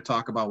meeting and kind of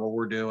talk about what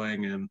we're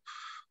doing and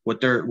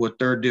what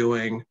they're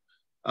doing,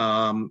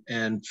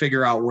 and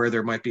figure out where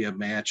there might be a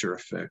match or a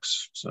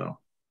fix. So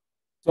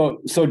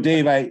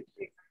Dave,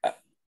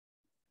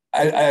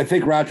 I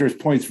think Roger's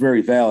point's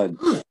very valid.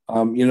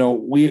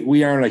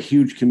 We aren't a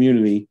huge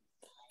community,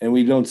 and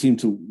we don't seem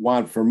to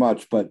want for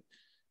much, but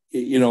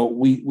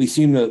we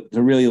seem to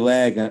really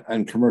lag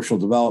on commercial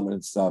development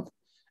and stuff.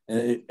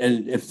 And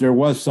if there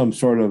was some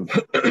sort of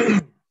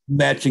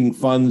matching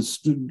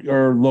funds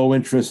or low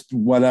interest,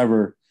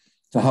 whatever,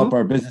 to help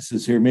our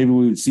businesses here, maybe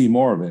we would see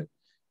more of it.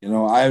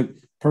 I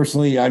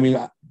personally,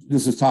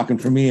 this is talking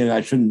for me, and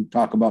I shouldn't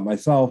talk about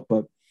myself,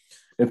 but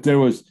if there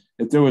was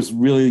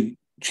really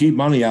cheap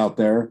money out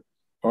there,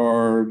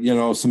 or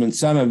some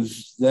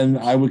incentives, then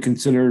I would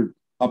consider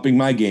upping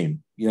my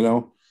game.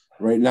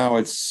 Right now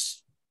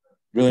it's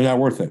really not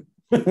worth it.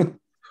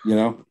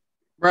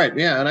 Right.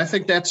 Yeah. And I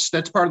think that's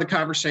part of the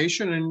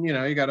conversation. And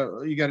you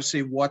gotta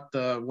see what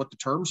the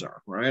terms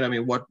are, right? I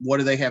mean, what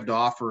do they have to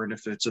offer, and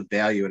if it's of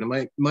value. And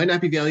it might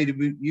not be value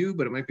to you,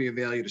 but it might be a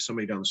value to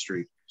somebody down the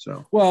street.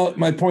 So, well,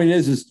 my point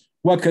is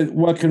what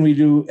can we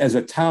do as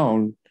a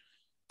town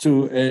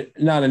to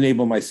not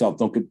enable myself?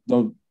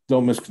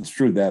 Don't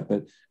misconstrue that,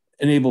 but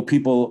enable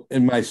people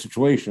in my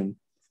situation,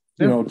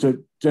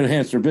 to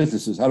enhance their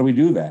businesses. How do we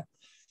do that?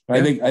 Yeah.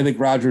 I think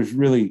Roger's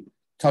really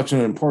touching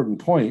an important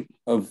point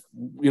of,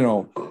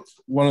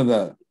 one of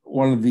the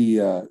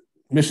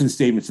mission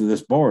statements of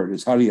this board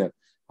is how do you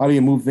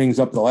move things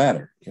up the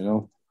ladder?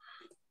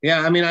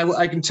 Yeah,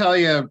 I can tell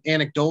you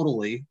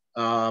anecdotally,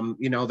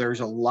 there's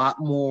a lot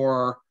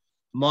more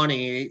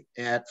money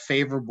at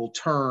favorable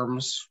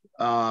terms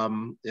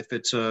if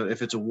it's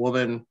a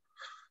woman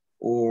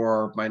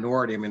or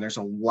minority. There's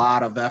a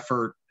lot of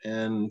effort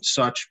and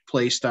such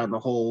placed on the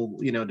whole,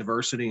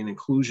 diversity and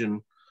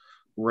inclusion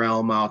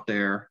realm out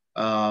there.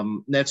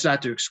 That's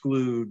not to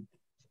exclude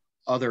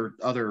other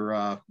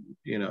ethnicities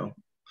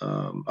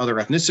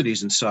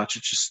and such.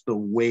 It's just the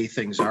way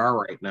things are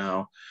right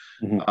now.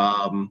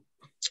 Mm-hmm.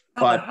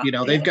 But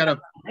they've got a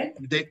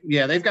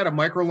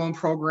microloan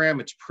program.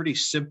 It's pretty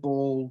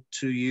simple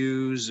to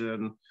use,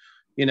 and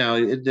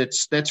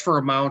that's for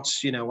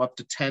amounts up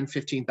to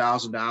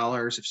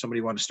 $10,000-$15,000 if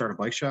somebody wanted to start a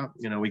bike shop.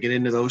 We get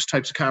into those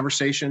types of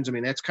conversations.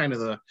 That's kind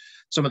of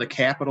some of the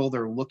capital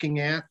they're looking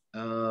at.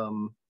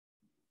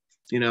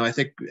 I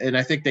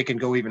think they can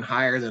go even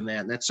higher than that.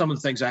 And that's some of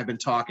the things I've been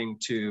talking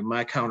to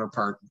my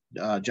counterpart,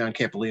 John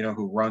Capolino,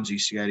 who runs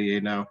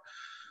ECIDA now.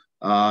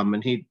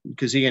 And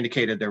because he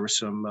indicated there was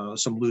some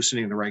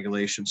loosening of the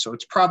regulations. So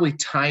it's probably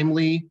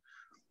timely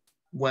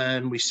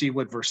when we see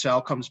what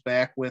Vercel comes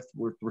back with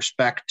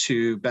respect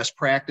to best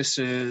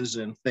practices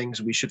and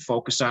things we should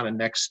focus on and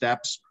next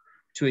steps,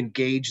 to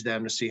engage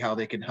them to see how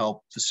they can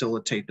help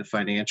facilitate the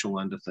financial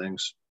end of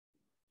things.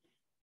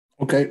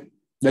 Okay,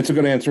 that's a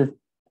good answer.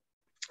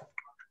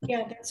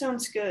 Yeah, that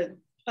sounds good.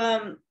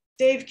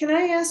 Dave, can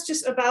I ask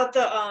just about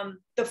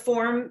the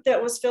form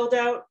that was filled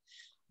out?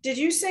 Did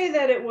you say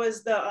that it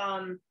was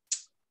the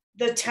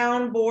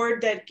town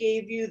board that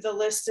gave you the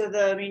list of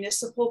the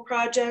municipal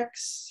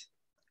projects?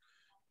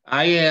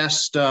 I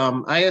asked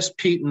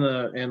Pete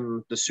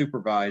and the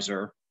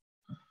supervisor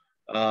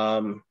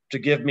to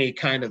give me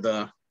kind of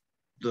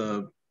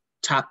the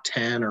top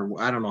 10,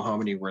 or I don't know how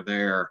many were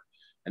there.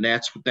 And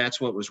that's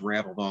what was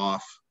rattled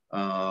off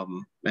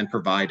and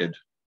provided.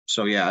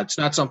 So yeah, it's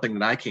not something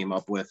that I came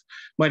up with.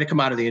 Might have come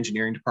out of the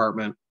engineering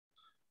department.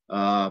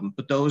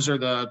 But those are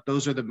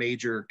the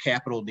major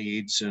capital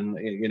needs. And,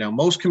 you know,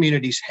 most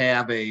communities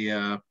have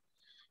a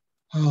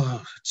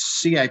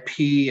CIP.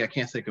 I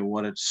can't think of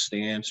what it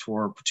stands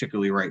for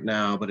particularly right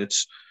now, but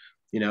it's,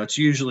 you know, it's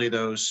usually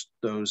those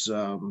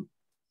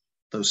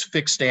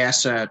fixed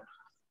asset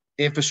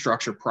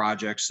infrastructure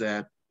projects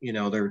that, you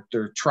know,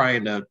 they're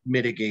trying to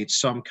mitigate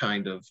some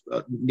kind of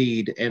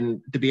need.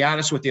 And to be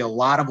honest with you, a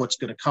lot of what's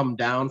going to come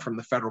down from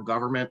the federal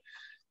government,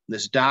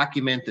 this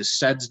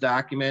SEDS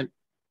document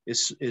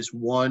is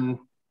one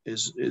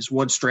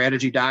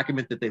strategy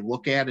document that they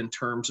look at in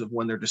terms of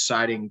when they're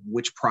deciding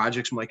which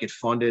projects might get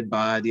funded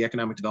by the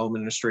Economic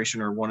Development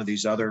Administration or one of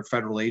these other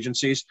federal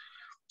agencies.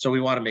 So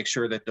we want to make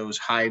sure that those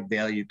high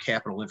value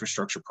capital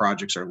infrastructure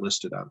projects are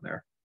listed on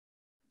there.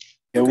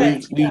 Yeah,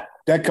 Okay.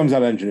 that comes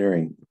out of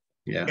engineering.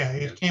 Yeah. Yeah,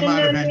 it came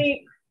out of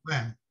engineering.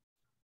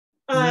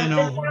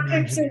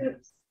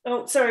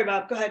 Oh, sorry,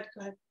 Bob. Go ahead.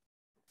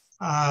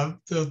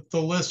 The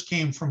list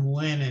came from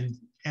Lynn in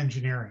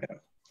engineering.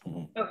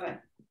 Okay.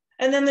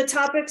 And then the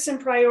topics and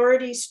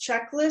priorities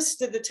checklist,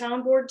 did the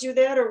town board do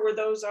that, or were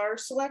those our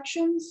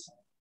selections?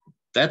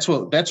 That's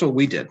what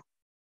we did.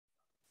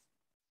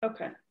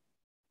 Okay.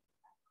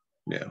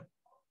 Yeah.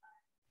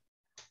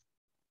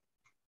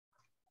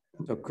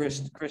 So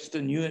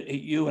Kristen,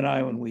 you and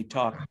I, when we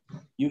talked,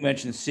 you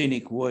mentioned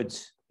Scenic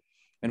Woods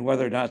and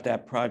whether or not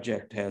that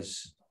project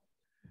has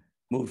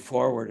moved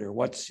forward or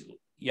what's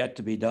yet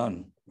to be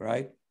done,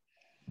 right?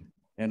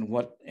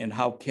 And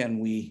how can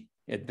we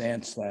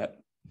advance that?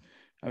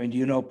 I mean, do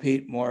you know,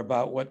 Pete, more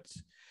about what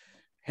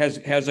has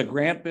a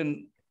grant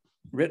been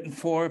written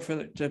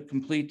to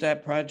complete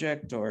that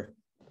project, or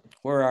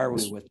where are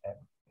we with that?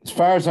 As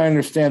far as I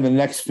understand, the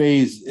next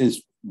phase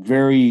is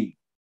very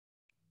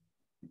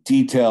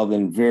detailed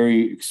and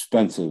very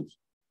expensive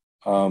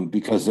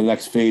because the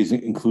next phase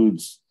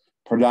includes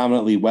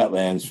predominantly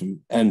wetlands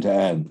from end to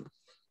end.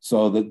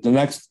 So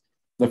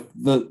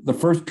the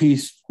first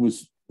piece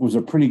was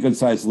a pretty good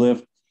sized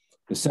lift.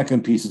 The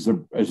second piece is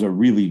a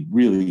really,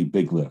 really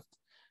big lift.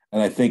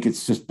 And I think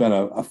it's just been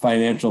a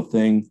financial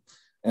thing.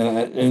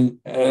 And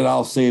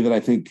I'll say that I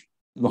think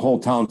the whole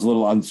town's a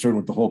little uncertain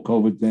with the whole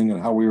COVID thing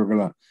and how we were going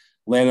to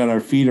land on our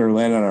feet or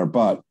land on our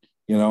butt,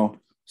 you know?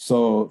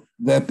 So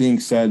that being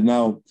said,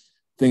 now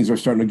things are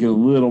starting to get a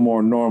little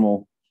more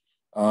normal.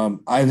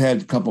 I've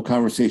had a couple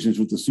conversations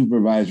with the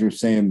supervisor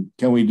saying,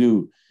 can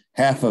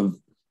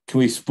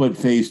we split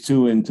phase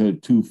 2 into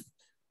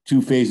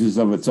two phases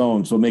of its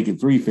own? So make it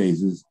 3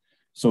 phases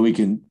so we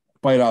can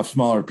bite off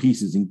smaller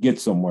pieces and get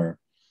somewhere.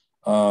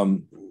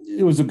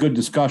 It was a good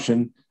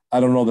discussion. I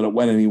don't know that it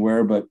went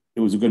anywhere, but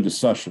it was a good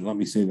discussion. Let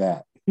me say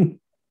that. So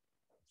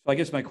I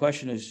guess my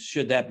question is,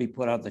 should that be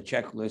put on the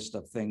checklist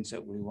of things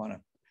that we want to?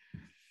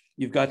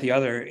 You've got the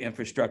other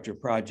infrastructure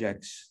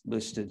projects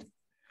listed.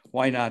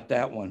 Why not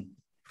that one?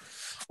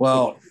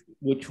 Well,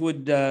 which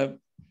would,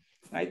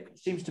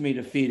 seems to me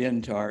to feed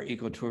into our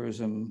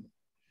ecotourism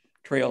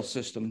trail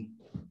system.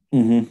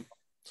 Mm-hmm.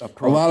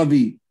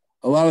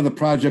 A lot of the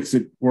projects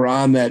that were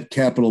on that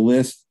capital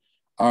list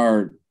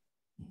are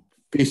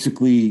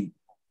basically,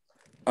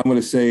 I'm going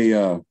to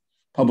say,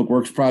 public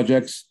works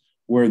projects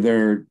where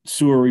they're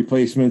sewer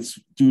replacements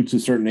due to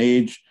certain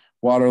age,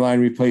 water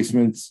line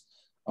replacements,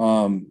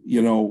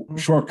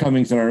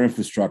 shortcomings in our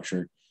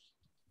infrastructure.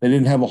 They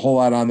didn't have a whole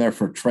lot on there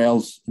for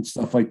trails and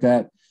stuff like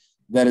that.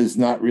 That has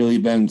not really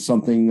been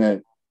something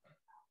that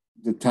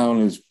the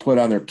town has put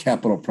on their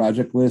capital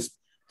project list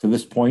to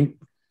this point.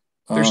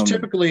 There's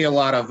typically a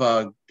lot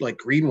of like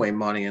greenway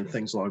money and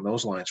things along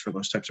those lines for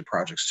those types of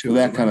projects too.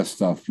 That kind of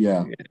stuff,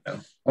 yeah.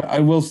 I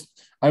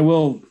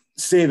will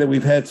say that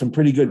we've had some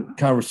pretty good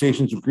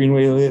conversations with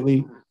Greenway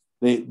lately.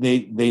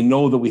 They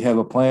know that we have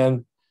a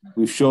plan.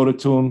 We've showed it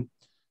to them.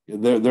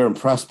 They're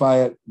impressed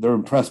by it. They're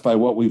impressed by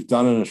what we've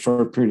done in a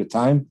short period of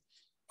time.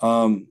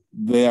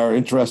 They are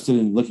interested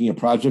in looking at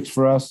projects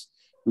for us.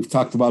 We've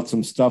talked about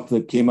some stuff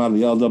that came out of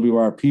the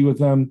LWRP with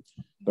them.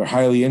 They're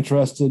highly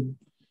interested.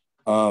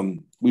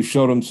 We've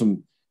showed them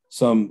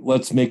some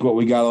let's make what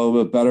we got a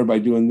little bit better by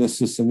doing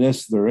this, and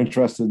this. They're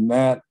interested in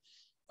that.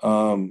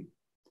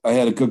 I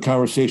had a good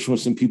conversation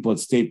with some people at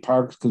State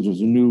Parks because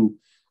there's a new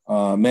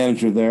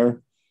manager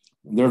there.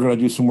 They're going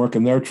to do some work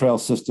in their trail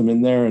system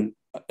in there and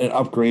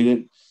upgrade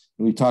it.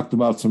 And we talked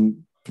about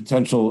some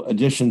potential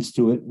additions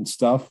to it and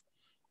stuff.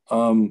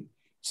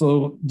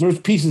 So there's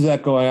pieces of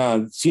that going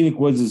on. Scenic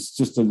Woods is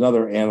just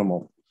another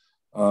animal.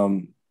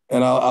 And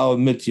I'll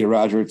admit to you,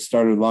 Roger, it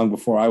started long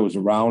before I was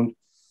around.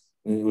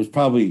 And it was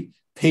probably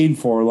paid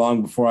for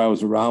long before I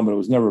was around, but it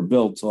was never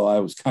built till I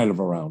was kind of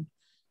around,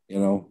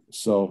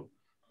 So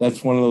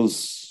that's one of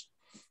those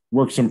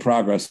works in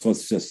progress,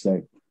 let's just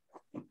say.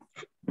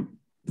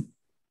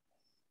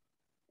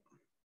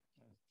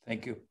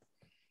 Thank you.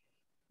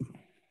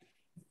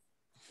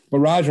 But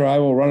Roger, I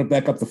will run it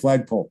back up the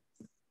flagpole.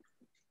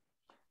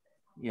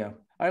 Yeah,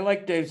 I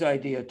like Dave's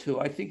idea too.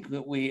 I think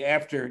that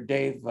after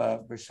Dave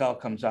Vercel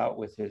comes out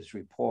with his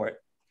report,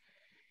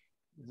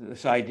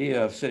 this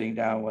idea of sitting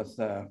down with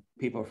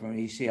people from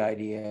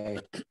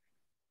ECIDA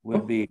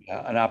would be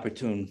an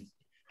opportune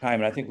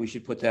time. And I think we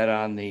should put that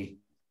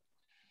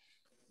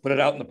put it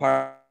out in the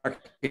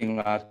parking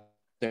lot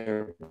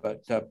there,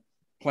 but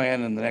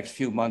plan in the next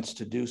few months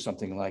to do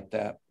something like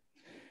that.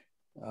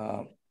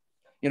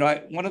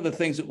 One of the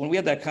things that when we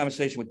had that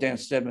conversation with Dan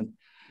Stedman,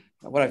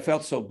 what I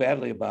felt so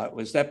badly about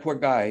was that poor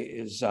guy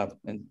is,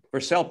 and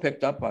Vercel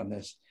picked up on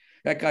this,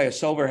 that guy is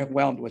so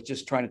overwhelmed with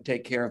just trying to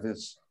take care of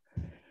his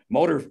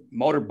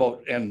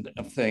motorboat end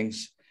of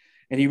things.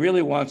 And he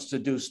really wants to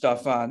do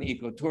stuff on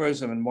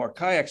ecotourism and more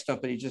kayak stuff,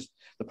 but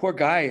the poor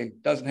guy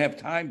doesn't have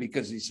time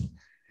because he's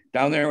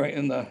down there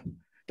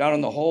down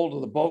in the hold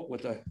of the boat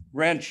with a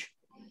wrench.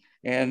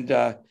 And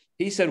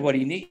he said what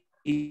he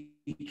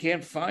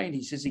can't find,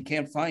 he says he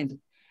can't find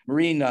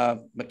marine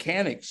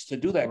mechanics to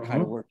do that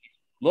kind of work,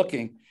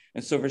 looking.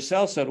 And so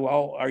Vercel said,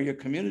 well, are your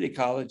community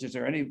colleges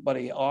or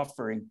anybody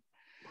offering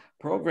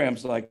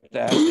programs like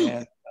that?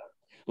 And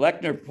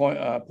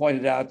Lechner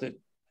pointed out that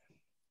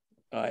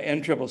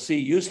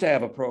NCCC used to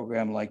have a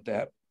program like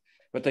that,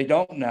 but they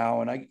don't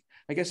now. And I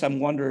guess I'm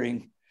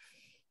wondering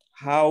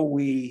what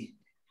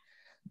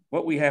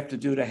we have to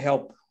do to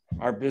help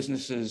our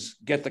businesses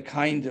get the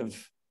kind of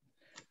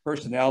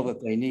personnel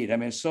that they need. I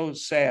mean, it's so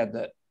sad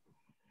that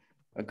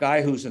a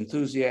guy who's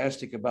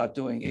enthusiastic about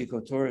doing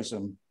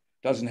ecotourism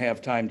doesn't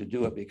have time to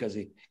do it because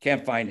he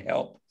can't find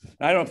help. And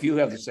I don't know if you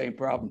have the same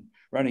problem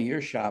running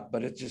your shop,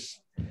 but it just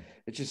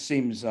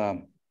seems,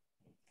 I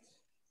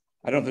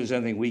don't know if there's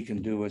anything we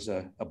can do as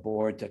a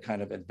board to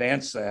kind of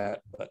advance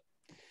that, but.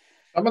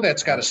 Some of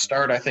that's got to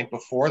start, I think,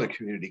 before the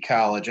community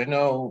college. I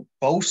know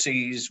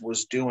BOCES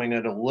was doing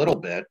it a little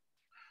bit,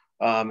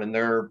 and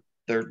they're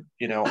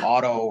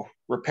auto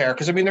repair,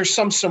 because I mean there's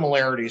some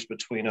similarities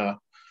between a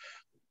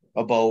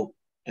boat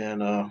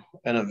and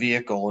a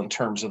vehicle in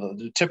terms of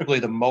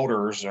typically the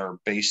motors are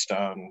based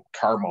on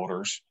car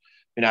motors.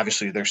 I mean,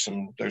 obviously there's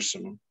some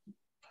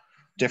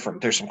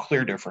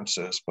clear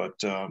differences, but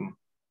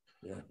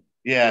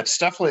it's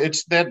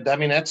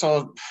definitely that's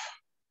all.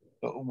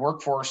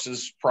 Workforce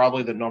is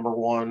probably the number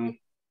one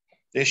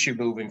issue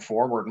moving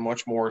forward,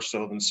 much more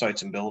so than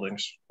sites and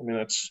buildings. I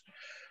mean,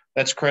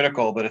 that's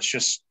critical, but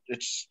it's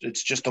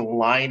just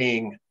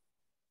aligning,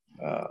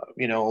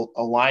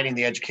 aligning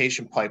the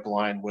education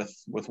pipeline with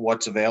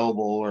what's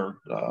available or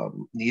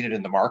needed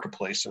in the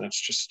marketplace, and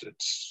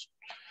it's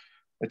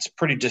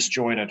pretty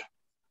disjointed.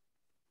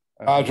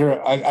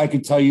 Roger, I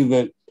can tell you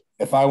that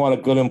if I want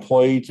a good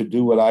employee to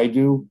do what I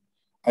do,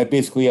 I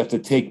basically have to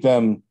take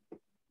them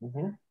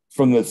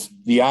from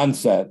the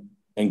onset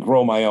and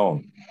grow my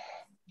own,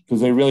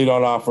 because they really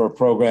don't offer a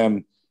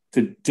program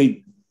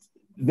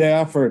they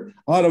offer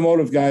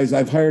automotive guys.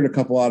 I've hired a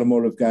couple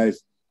automotive guys,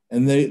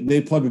 and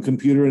they plug a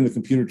computer in, the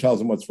computer tells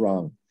them what's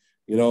wrong.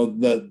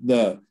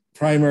 The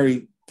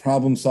primary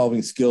problem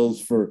solving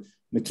skills for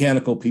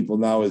mechanical people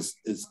now is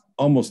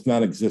almost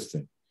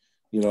non-existent.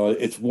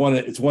 It's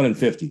one in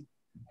 50,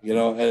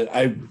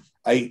 and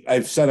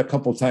I've said a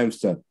couple times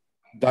to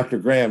Dr.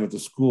 Graham at the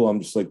school, I'm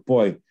just like,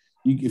 boy,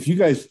 if you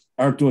guys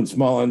aren't doing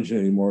small engine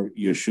anymore,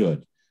 you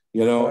should,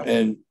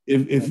 and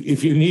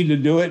if you need to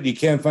do it, you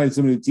can't find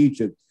somebody to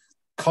teach it,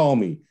 call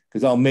me,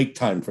 because I'll make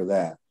time for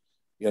that,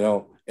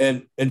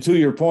 and to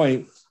your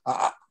point,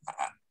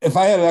 if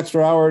I had an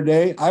extra hour a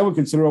day, I would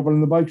consider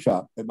opening the bike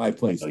shop at my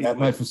place, at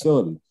my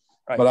facility,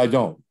 but I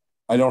don't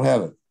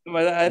have it.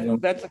 Well,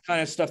 that's the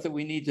kind of stuff that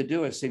we need to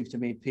do, it seems to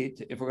me,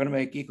 Pete, if we're going to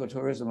make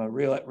ecotourism a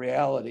real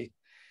reality,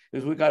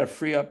 is we've got to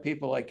free up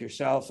people like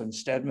yourself and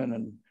Stedman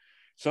and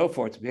so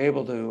forth to be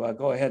able to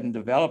go ahead and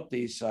develop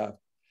these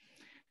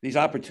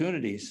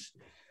opportunities.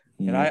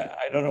 And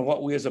I don't know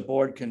what we as a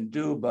board can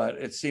do, but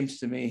it seems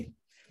to me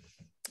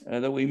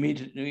that we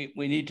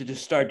need to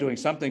just start doing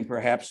something,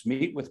 perhaps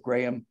meet with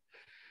Graham,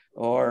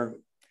 or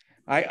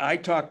I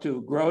talked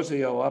to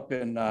Grozio up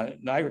in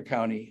Niagara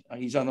County.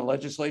 He's on the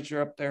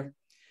legislature up there,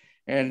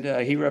 and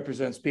he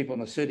represents people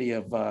in the city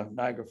of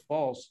Niagara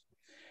Falls.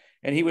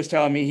 And he was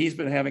telling me he's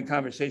been having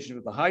conversations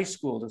with the high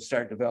school to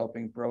start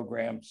developing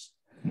programs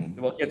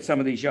that will get some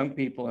of these young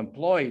people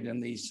employed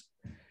in these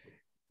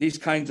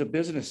kinds of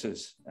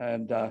businesses.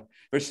 And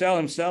Vercel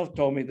himself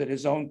told me that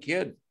his own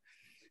kid,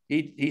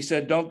 he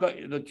said, don't go,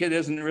 the kid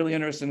isn't really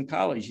interested in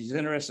college. He's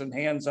interested in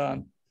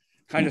hands-on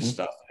kind of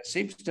stuff. It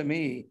seems to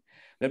me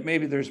that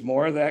maybe there's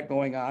more of that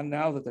going on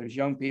now, that there's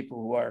young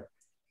people who are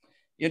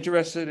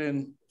interested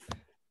in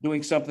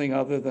doing something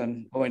other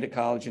than going to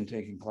college and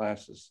taking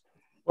classes.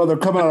 Well, they're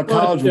coming out of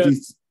college with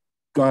these.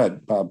 Go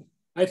ahead, Bob.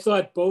 I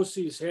thought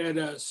BOCES had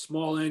a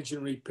small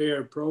engine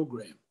repair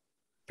program.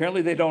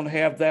 Apparently they don't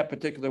have that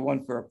particular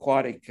one for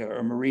aquatic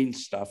or marine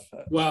stuff.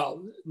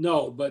 Well,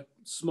 no, but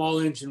small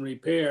engine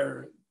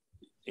repair,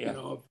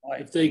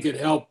 if they could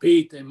help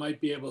Pete, they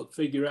might be able to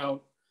figure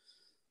out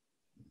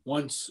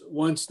once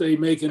they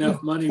make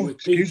enough money with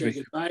Pete, they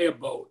could buy a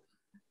boat.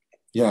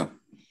 Yeah.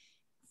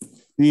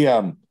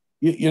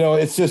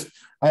 It's just,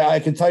 I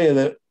can tell you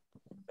that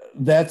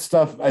that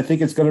stuff, I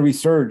think it's going to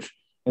resurge.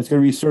 It's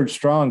going to resurge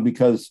strong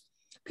because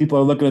people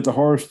are looking at the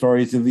horror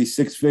stories of these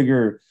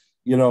 6-figure,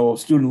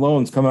 student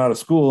loans coming out of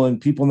school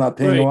and people not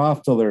paying them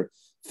off till they're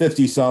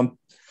 50 some,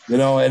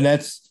 and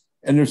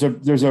there's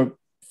a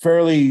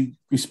fairly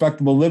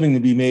respectable living to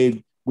be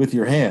made with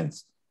your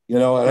hands,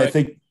 and I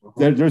think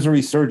there's a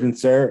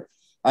resurgence there.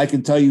 I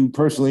can tell you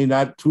personally,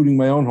 not tooting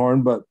my own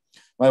horn, but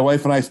my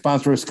wife and I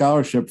sponsor a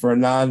scholarship for a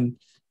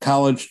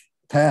non-college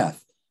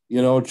path,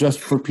 just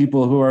for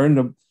people who are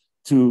into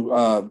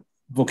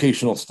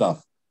vocational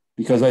stuff,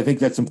 because I think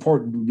that's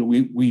important.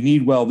 We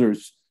need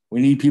welders.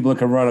 We need people that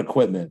can run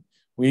equipment.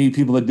 We need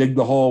people to dig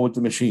the hole with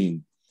the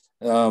machine.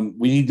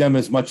 We need them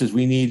as much as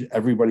we need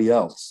everybody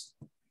else.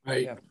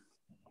 Right. Yeah.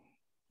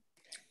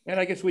 And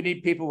I guess we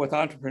need people with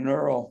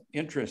entrepreneurial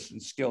interests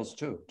and skills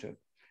too, to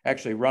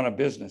actually run a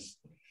business.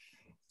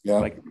 Yeah.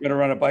 Like if you're going to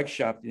run a bike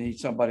shop, you need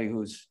somebody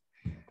who's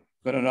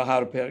going to know how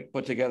to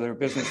put together a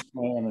business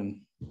plan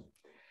and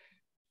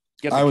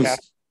get the cash.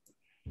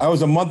 I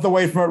was a month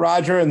away from it,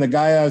 Roger, and the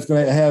guy I was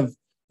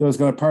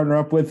going to partner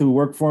up with who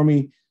worked for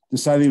me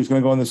decided he was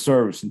going to go in the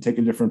service and take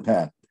a different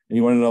path. And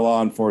he went into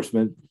law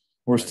enforcement.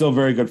 We're still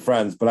very good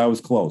friends, but I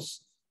was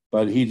close.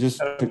 But he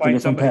just picked a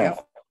different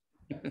path.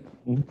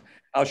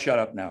 I'll shut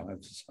up now.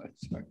 I'm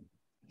sorry.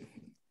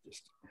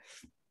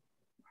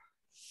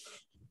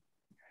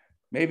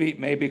 Maybe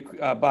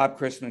Bob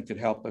Chrisman could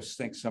help us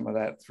think some of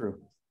that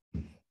through.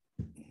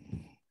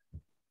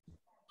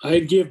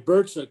 I'd give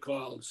Bert's a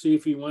call, see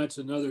if he wants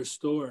another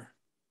store.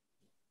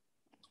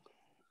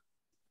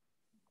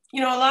 A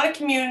lot of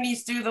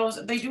communities do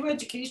those. They do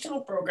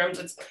educational programs.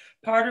 It's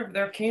part of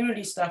their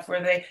community stuff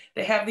where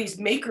they have these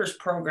makers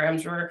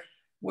programs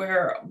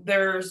where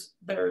there's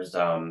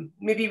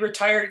maybe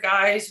retired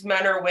guys,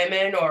 men or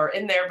women, or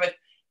in there, but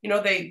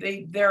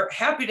they're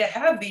happy to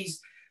have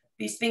these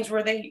things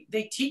where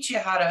they teach you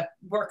how to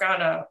work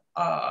on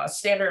a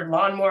standard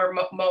lawnmower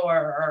mower,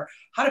 or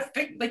how to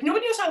fix, like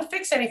nobody knows how to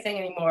fix anything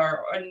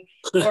anymore, or any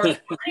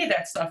of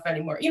that stuff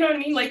anymore. You know what I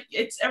mean? Like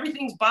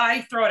everything's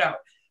throw it out.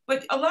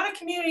 But a lot of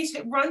communities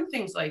run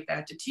things like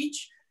that to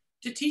teach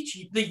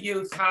the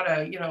youth how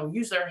to,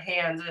 use their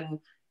hands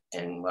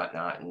and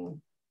whatnot.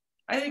 And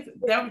I think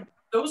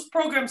those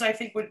programs I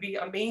think would be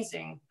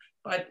amazing,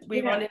 but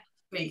we run into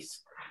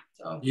space.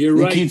 So you're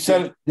right.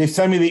 They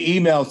send me the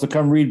emails to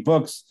come read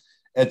books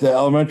at the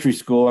elementary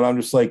school, and I'm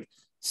just like,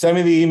 send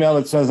me the email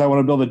that says I want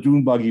to build a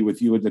dune buggy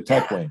with you at the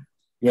tech wing.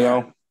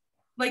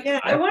 Like,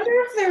 I wonder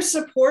if there's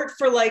support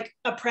for like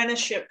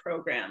apprenticeship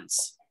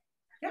programs.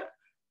 Yeah,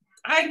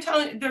 I'm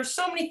telling you, there's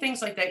so many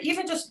things like that.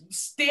 Even just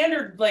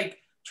standard, like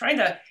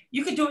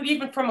you could do it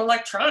even from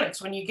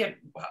electronics. When you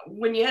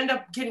end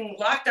up getting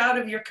locked out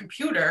of your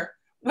computer,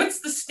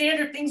 what's the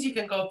standard things you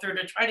can go through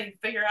to try to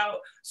figure out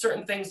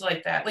certain things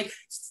like that? Like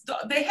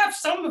they have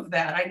some of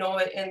that, I know,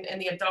 in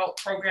the adult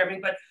programming,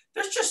 but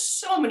there's just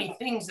so many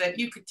things that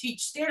you could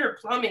teach: standard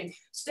plumbing,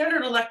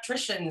 standard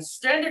electricians,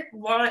 standard,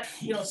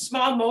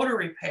 small motor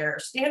repair,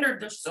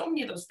 standard. There's so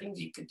many of those things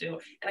you could do.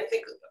 And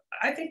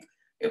I think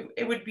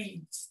it would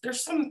be,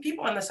 there's some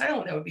people on this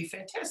island that would be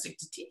fantastic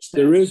to teach them.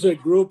 There is a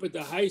group at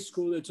the high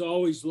school that's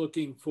always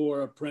looking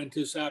for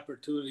apprentice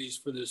opportunities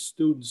for the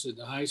students at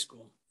the high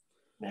school.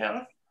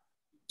 Yeah,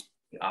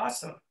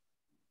 awesome.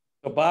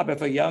 So Bob,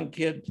 if a young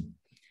kid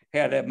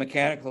had a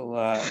mechanical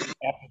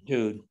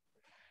aptitude,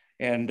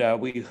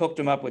 and we hooked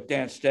him up with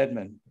Dan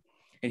Stedman,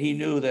 and he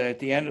knew that at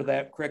the end of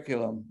that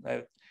curriculum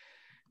that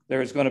there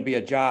was going to be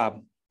a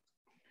job,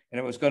 and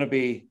it was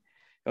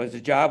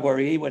a job where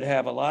he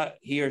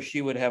or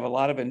she would have a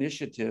lot of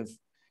initiative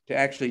to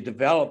actually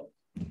develop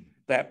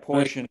that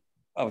portion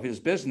of his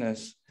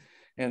business,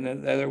 and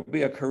then there would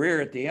be a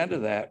career at the end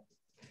of that.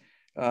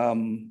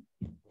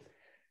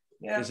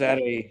 Is that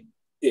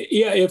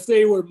if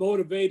they were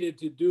motivated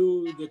to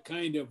do the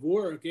kind of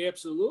work,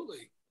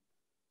 absolutely.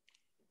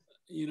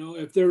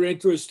 If they're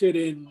interested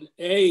in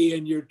A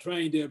and you're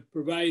trying to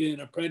provide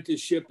an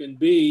apprenticeship in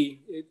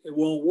B, it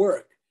won't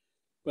work.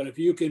 But if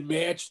you can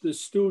match the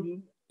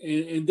student,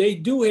 and they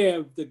do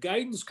have, the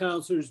guidance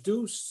counselors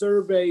do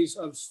surveys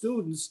of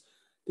students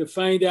to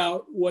find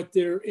out what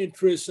their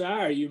interests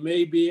are. You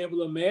may be able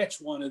to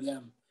match one of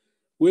them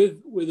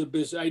with a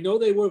business. I know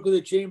they work with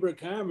the Chamber of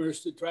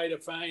Commerce to try to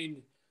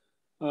find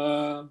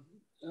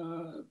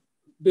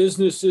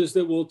businesses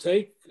that will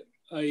take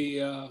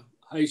a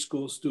high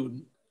school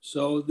student.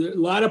 So there's a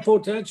lot of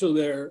potential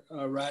there,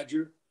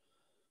 Roger.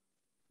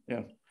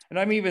 Yeah, and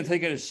I'm even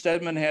thinking if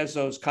Stedman has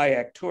those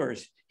kayak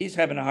tours, he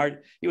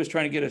was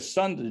trying to get his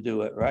son to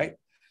do it, right?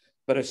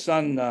 But his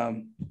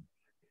son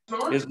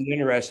isn't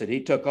interested.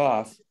 He took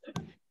off.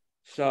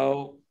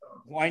 So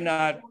why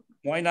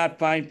not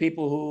find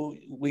people who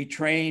we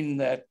train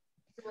that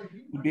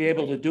would be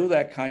able to do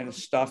that kind of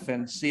stuff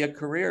and see a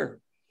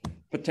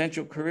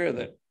potential career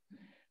that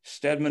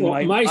Stedman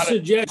might. My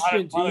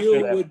suggestion to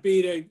you would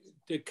be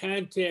to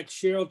contact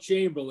Cheryl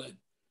Chamberlain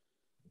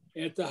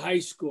at the high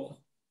school.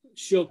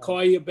 She'll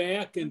call you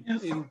back and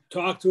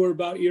talk to her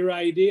about your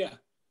idea.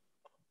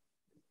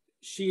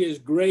 She is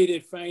great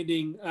at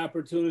finding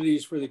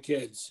opportunities for the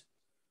kids.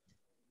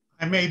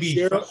 I may be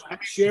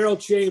Cheryl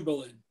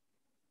Chamberlain.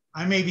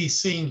 I may be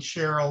seeing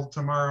Cheryl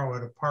tomorrow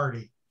at a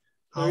party.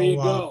 There you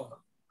go.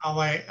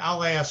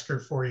 I'll ask her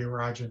for you,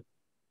 Rajan.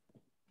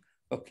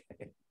 Okay.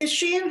 Is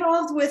she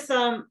involved with,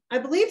 I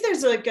believe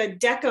there's like a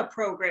DECA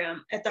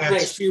program at the high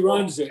Yes, school. she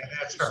runs it. Yeah,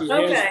 that's her. She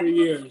has for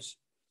years.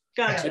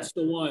 Gotcha. That's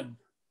the one.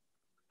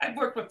 I've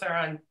worked with her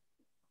on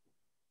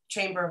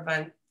chamber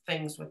event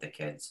things with the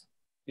kids.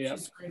 Yeah.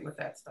 She's great with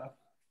that stuff.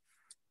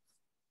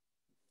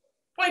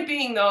 Point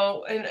being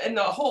though, in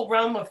the whole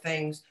realm of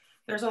things,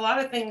 there's a lot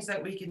of things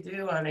that we can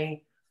do on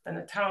a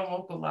town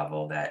local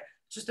level that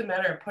it's just a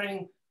matter of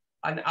putting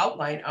an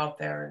outline out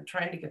there and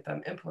trying to get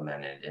them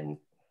implemented and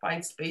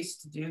find space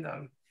to do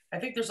them. I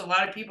think there's a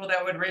lot of people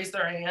that would raise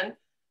their hand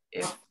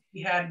if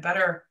we had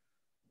better,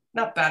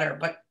 not better,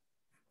 but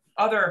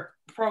other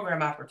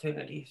program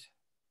opportunities.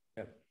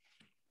 Yeah.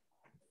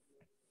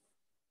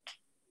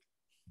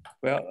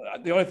 Well,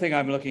 the only thing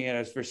I'm looking at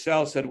is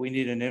Vercel said we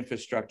need an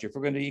infrastructure. If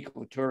we're going to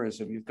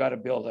ecotourism, you've got to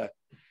build a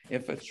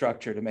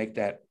infrastructure to make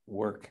that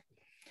work.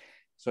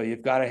 So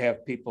you've got to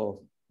have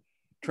people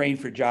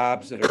trained for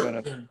jobs that are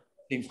going to,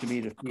 seems to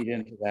me, to feed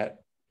into that.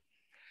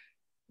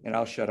 And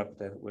I'll shut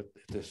up at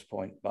this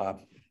point,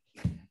 Bob.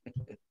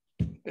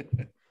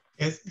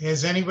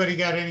 Has anybody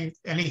got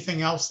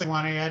anything else they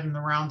want to add in the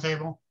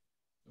roundtable?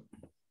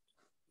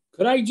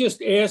 Could I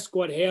just ask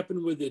what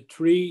happened with the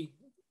tree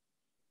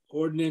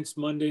ordinance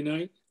Monday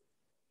night?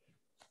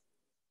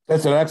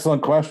 That's an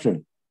excellent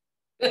question.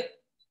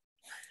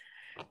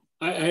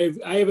 I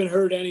haven't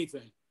heard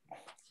anything.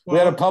 We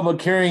had a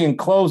public hearing and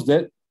closed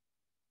it.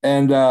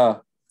 And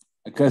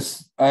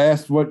because I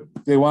asked what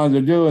they wanted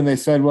to do, and they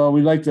said, well,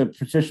 we'd like to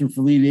petition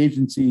for lead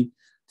agency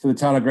to the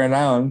town of Grand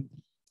Island.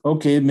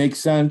 Okay, it makes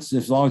sense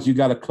as long as you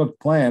got a cooked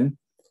plan.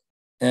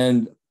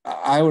 And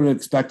I would have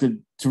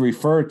expected to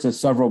refer to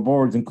several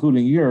boards,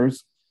 including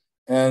yours.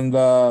 And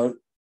that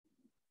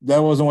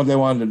wasn't what they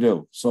wanted to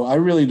do. So I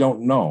really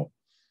don't know.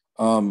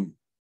 The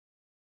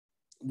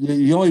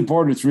only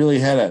board that's really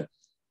had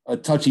a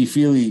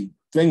touchy-feely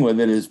thing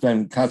with it has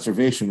been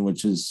conservation,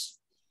 which is,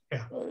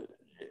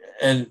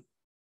 and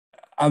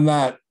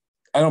I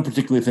don't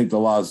particularly think the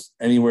law's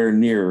anywhere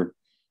near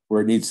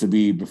where it needs to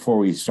be before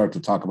we start to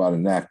talk about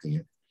enacting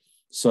it.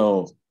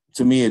 So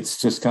to me, it's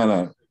just kind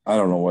of, I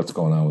don't know what's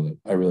going on with it.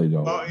 I really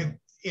don't. Well,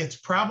 it's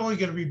probably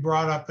going to be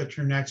brought up at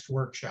your next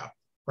workshop,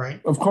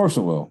 right? Of course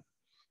it will.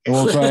 And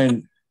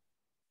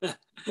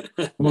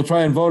we'll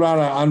try and vote on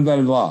an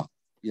unvetted law.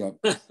 Yep.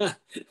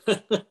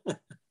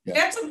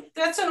 Yeah.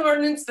 That's an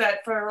ordinance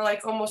that for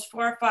like almost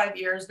 4 or 5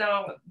 years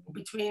now,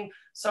 between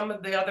some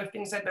of the other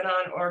things I've been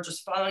on or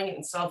just following it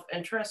in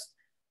self-interest,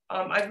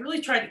 I've really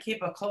tried to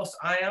keep a close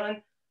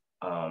eye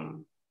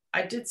on.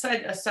 I did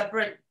send a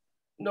separate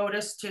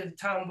notice to the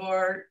town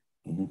board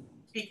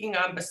speaking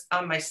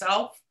on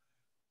myself.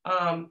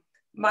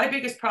 My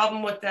biggest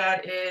problem with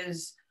that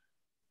is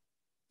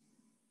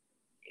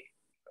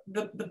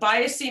the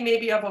biasing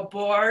maybe of a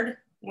board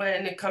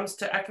when it comes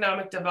to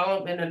economic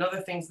development and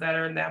other things that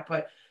are in that,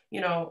 but you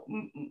know,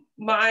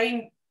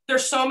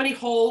 there's so many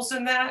holes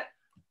in that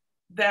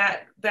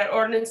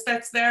ordinance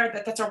that's there,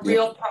 that's a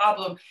real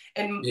problem.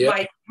 And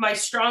my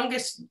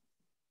strongest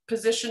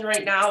position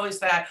right now is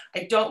that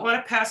I don't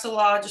want to pass a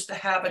law just to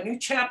have a new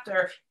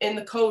chapter in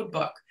the code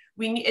book.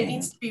 It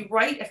needs to be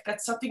right if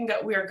that's something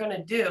that we are going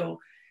to do.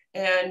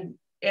 And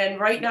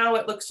right now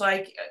it looks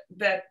like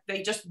that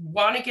they just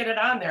want to get it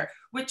on there,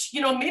 which, you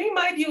know, maybe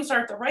my views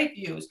aren't the right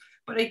views,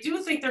 but I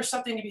do think there's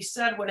something to be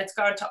said when it's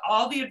gone to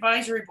all the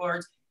advisory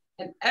boards,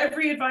 and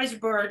every advisory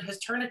board has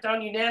turned it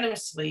down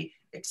unanimously,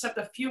 except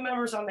a few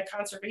members on the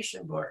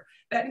conservation board.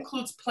 That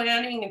includes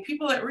planning and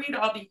people that read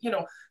all the, you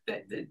know,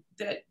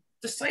 that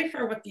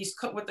decipher what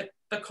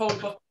the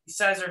code book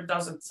says or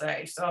doesn't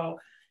say. So,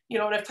 you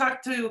know, and I've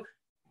talked to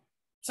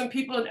some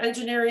people in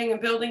engineering and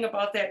building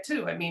about that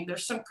too. I mean,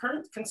 there's some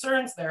current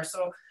concerns there.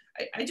 So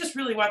I just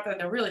really want them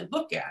to really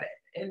look at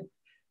it. And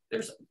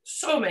there's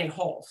so many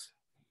holes.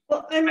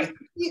 Well,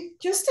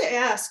 just to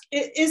ask,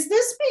 is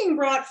this being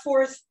brought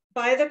forth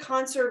by the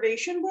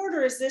conservation board,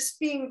 or is this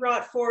being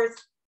brought forth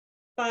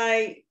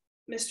by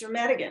Mr.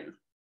 Madigan?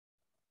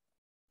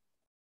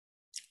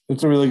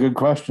 That's a really good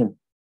question.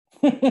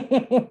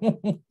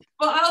 Well,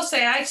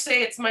 I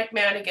say it's Mike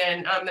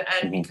Madigan on the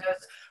end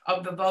because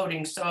of the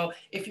voting. So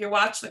if you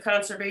watch the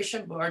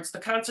conservation boards, the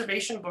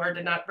conservation board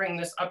did not bring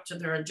this up to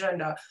their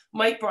agenda.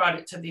 Mike brought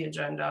it to the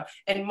agenda,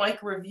 and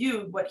Mike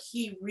reviewed what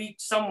he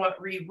somewhat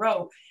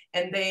rewrote,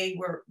 and they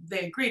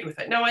agreed with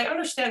it. Now I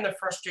understand the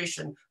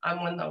frustration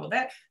on one level.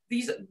 That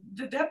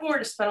board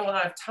has spent a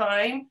lot of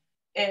time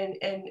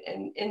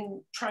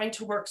in trying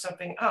to work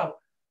something out,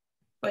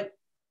 but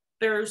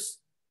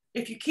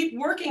if you keep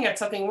working at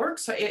something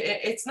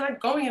it's not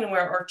going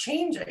anywhere or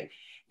changing.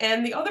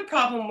 And the other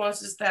problem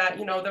is that,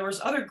 you know, there was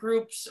other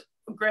groups,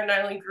 Grand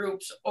Island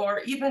groups,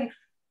 or even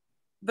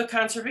the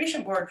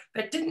conservation board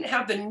that didn't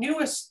have the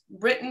newest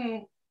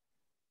written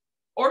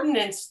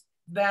ordinance,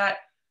 that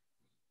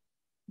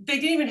they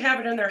didn't even have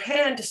it in their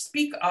hand to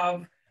speak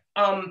of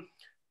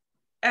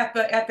at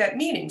that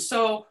meeting.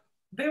 So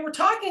they were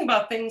talking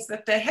about things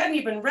that they hadn't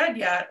even read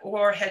yet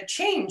or had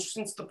changed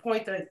since the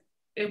point that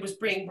it was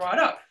being brought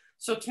up.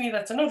 So to me,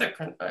 that's another,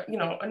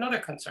 another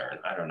concern.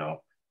 I don't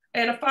know.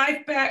 And a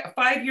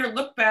 5-year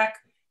look back,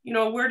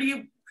 where do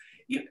you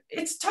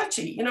it's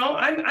touchy,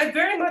 I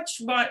very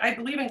much I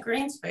believe in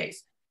green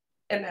space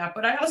and that,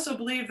 but I also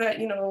believe that,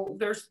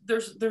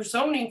 there's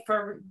zoning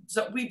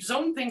we've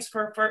zoned things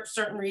for a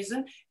certain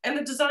reason, and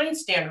the design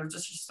standards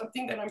is just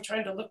something that I'm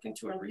trying to look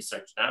into and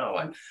research now,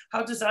 on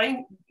how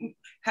design,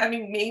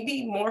 having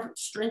maybe more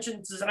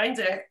stringent design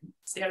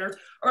standards,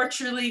 or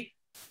actually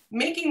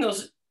making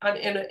those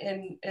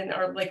in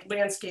our like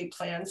landscape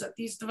plans that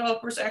these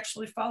developers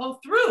actually follow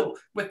through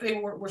what they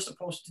were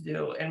supposed to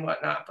do and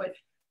whatnot. But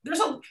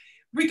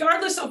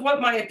regardless of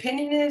what my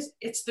opinion is,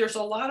 there's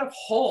a lot of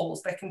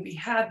holes that can be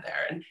had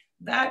there. And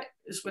that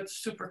is what's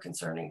super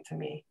concerning to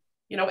me,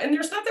 and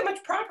there's not that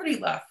much property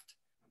left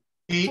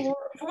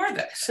for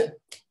this.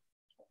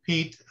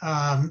 Pete,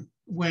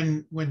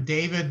 when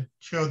David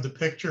showed the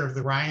picture of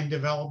the Ryan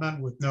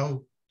development with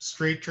no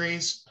street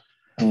trees,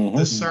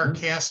 the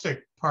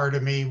sarcastic part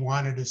of me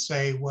wanted to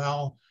say,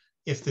 well,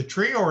 if the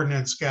tree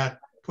ordinance got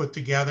put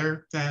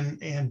together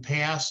and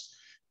passed,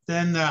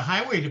 then the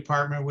highway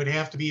department would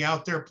have to be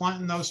out there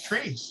planting those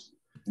trees.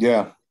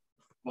 Yeah.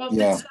 Well, the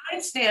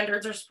design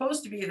standards are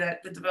supposed to be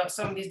that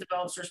some of these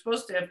developers are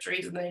supposed to have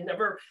trees, and they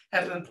never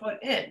have been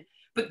put in.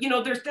 But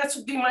that's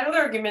my other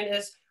argument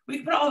is, we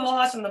can put all the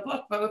laws in the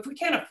book, but if we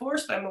can't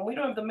enforce them and we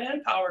don't have the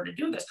manpower to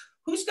do this,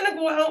 who's going to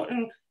go out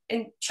and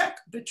check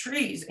the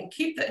trees and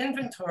keep the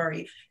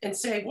inventory and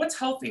say what's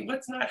healthy,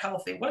 what's not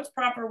healthy, what's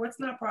proper, what's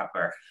not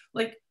proper?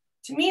 Like,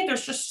 to me,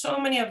 there's just so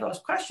many of those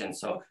questions.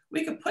 So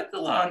we could put the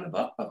law in the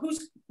book, but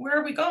where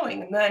are we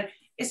going? And then,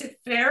 is it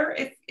fair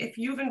if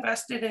you've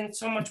invested in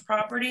so much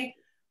property?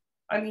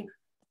 I mean,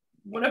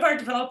 one of our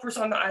developers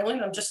on the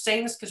island, I'm just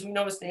saying this because we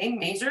know his name,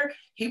 Mazer,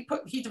 he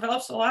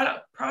develops a lot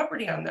of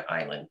property on the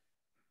island.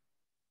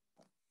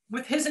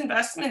 With his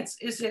investments,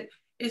 is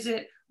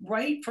it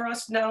right for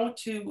us now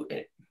to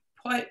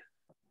put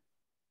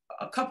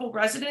a couple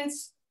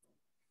residents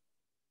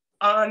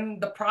on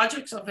the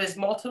projects of his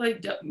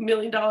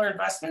multi-million-dollar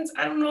investments?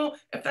 I don't know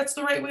if that's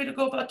the right way to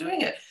go about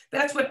doing it.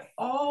 That's what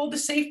all the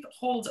safe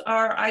holds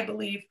are, I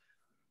believe,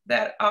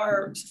 that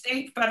our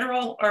state,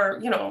 federal,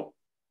 or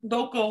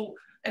local,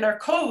 and our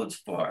codes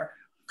for.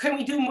 Can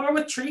we do more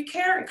with tree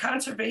care and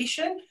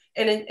conservation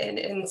and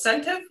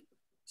incentive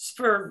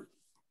for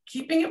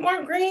keeping it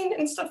more green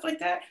and stuff like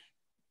that?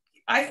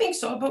 I think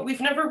so, but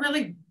we've never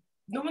really,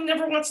 no one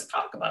ever wants to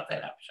talk about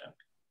that option.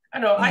 I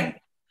know,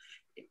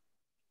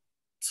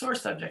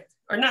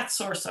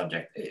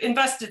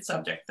 invested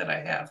subject that I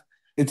have.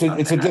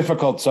 It's a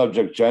difficult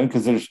subject, Jen,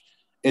 because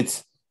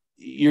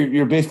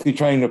you're basically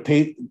trying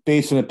to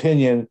base an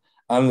opinion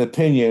on an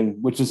opinion,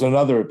 which is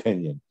another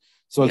opinion.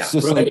 So it's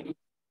just right.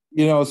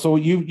 Like, so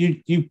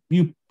you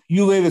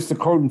lay this to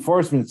code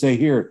enforcement and say,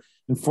 here,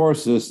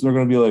 enforce this. They're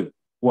going to be like,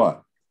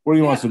 what? What do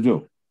you want us to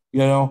do?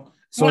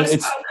 So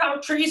it's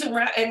count trees and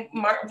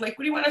like, what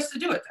do you want us to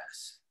do with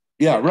this?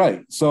 Yeah,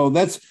 right. So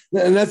that's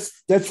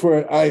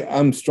where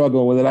I'm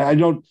struggling with it. I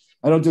don't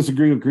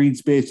disagree with green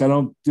space. I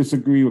don't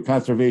disagree with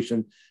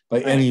conservation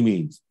by any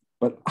means.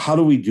 But how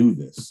do we do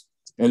this?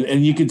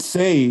 And you could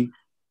say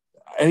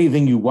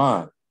anything you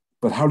want,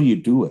 but how do you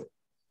do it?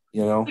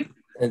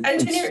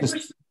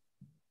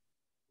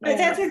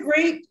 That's a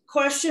great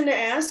question to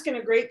ask and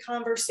a great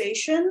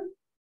conversation.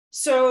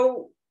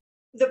 So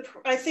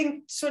I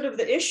think sort of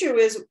the issue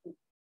is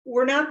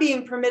we're not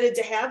being permitted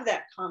to have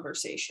that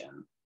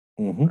conversation.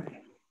 Mm-hmm.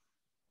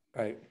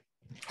 Right.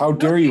 How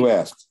dare you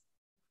ask?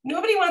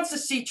 Nobody wants to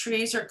see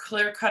trees or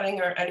clear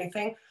cutting or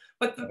anything,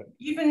 but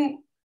even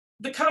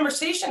the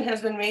conversation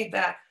has been made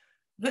that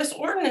this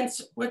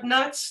ordinance would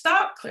not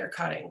stop clear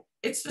cutting.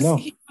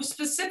 He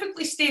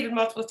specifically stated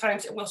multiple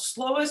times it will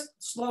slow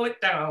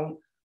it down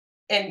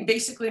and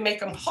basically make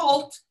them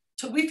halt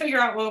till we figure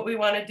out what we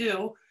want to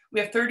do. We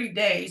have 30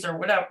 days or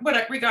whatever,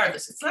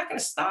 regardless, it's not going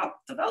to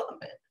stop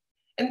development.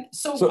 And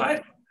so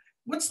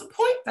what's the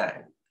point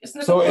then?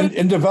 So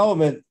in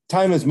development,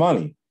 time is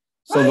money.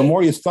 So the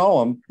more you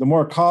stall them, the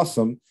more it costs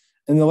them,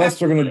 and the less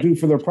they're going to do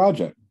for their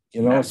project.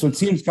 So it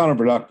seems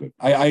counterproductive.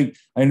 I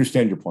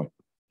understand your point.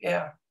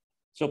 Yeah.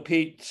 So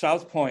Pete,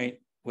 South Point,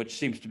 which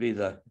seems to be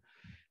the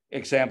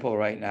example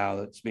right now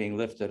that's being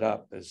lifted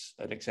up as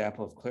an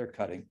example of clear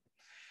cutting,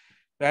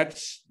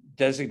 that's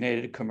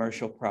designated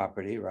commercial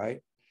property,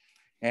 right?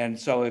 And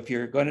so if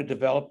you're going to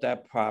develop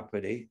that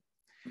property,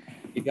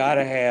 you got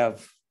to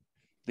have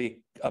the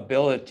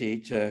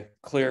ability to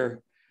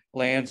clear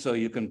land so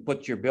you can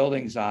put your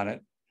buildings on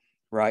it,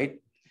 right?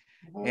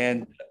 Mm-hmm.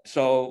 And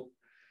so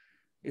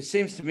it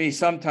seems to me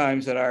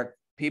sometimes that our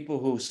people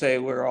who say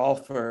we're all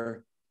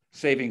for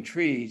saving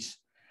trees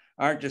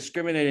aren't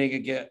discriminating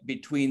again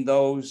between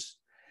those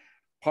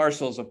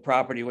parcels of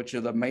property, which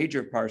are the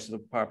major parcels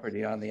of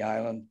property on the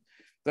island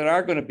that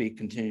are going to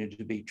continue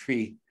to be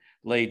tree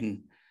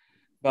laden.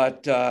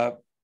 But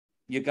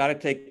you got to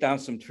take down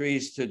some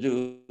trees to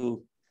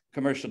do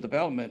commercial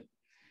development.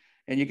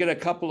 and you get a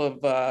couple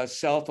of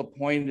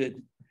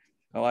self-appointed,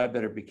 oh, I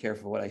better be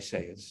careful what I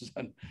say.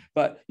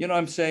 But you know what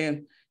I'm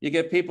saying? You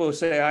get people who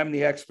say, I'm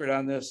the expert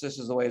on this. This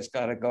is the way it's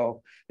got to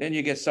go. Then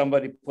you get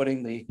somebody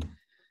putting the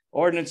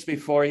ordinance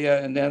before you.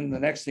 And then the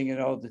next thing you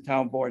know, the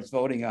town board's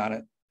voting on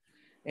it.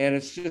 And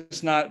it's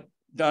just not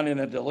done in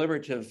a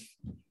deliberative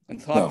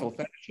and thoughtful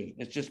fashion.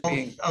 It's just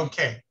being.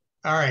 Okay.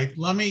 All right.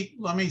 Let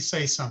me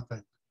say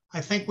something.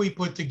 I think we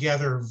put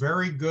together a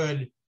very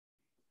good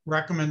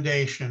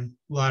recommendation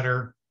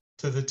letter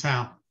to the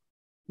town.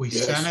 We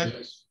sent it.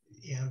 Yes.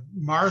 Yeah,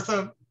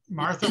 Martha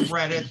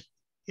read it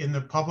in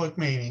the public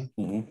meeting.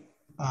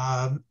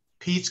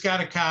 Pete's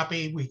got a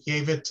copy. We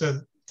gave it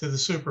to the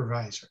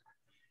supervisor.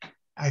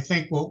 I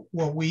think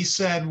what we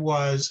said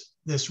was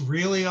this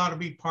really ought to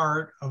be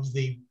part of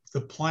the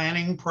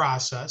planning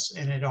process,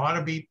 and it ought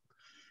to be,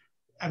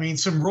 I mean,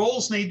 some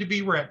rules need to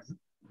be written,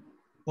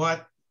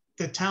 but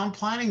the town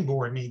planning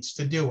board needs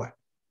to do it.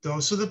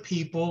 Those are the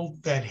people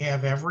that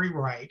have every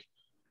right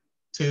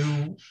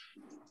to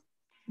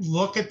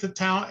look at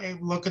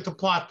the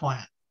plot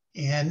plan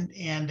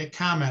and to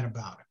comment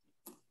about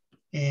it.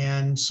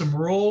 And some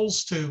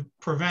rules to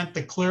prevent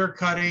the clear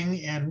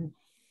cutting and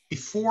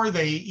before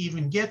they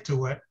even get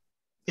to it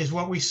is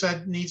what we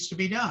said needs to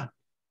be done.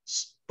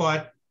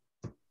 But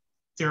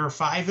there are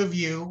 5 of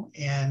you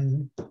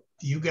and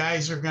you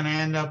guys are going to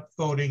end up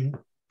voting,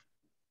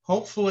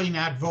 hopefully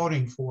not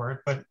voting for it,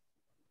 but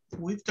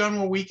we've done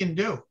what we can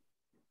do.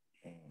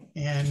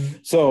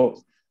 And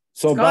so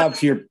Bob,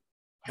 go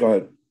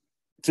ahead.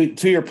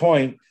 To your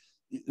point,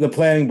 the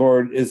planning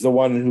board is the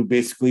one who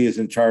basically is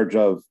in charge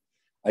of,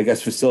 I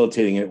guess,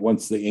 facilitating it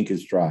once the ink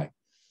is dry.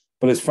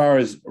 But as far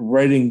as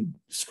writing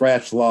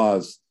scratch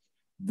laws,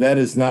 that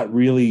is not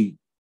really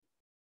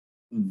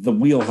the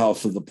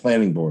wheelhouse of the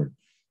planning board.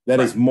 That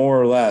is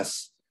more or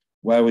less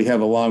why we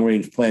have a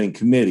long-range planning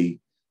committee,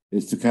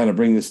 is to kind of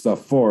bring this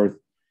stuff forth.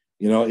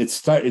 You know,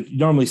 it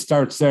normally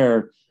starts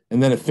there,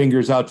 and then it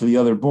fingers out to the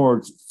other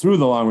boards through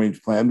the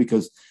long-range plan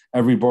because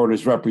every board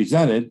is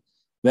represented.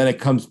 Then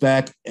it comes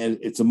back, and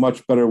it's a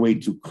much better way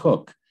to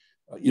cook,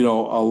 you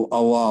know,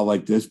 a law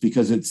like this,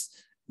 because it's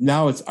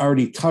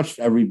already touched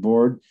every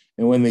board,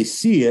 and when they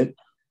see it,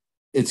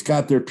 it's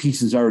got their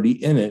pieces already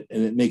in it,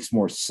 and it makes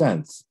more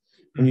sense.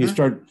 When you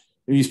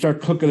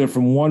start cooking it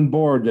from one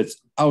board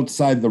that's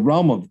outside the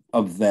realm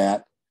of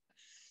that,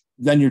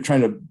 then you're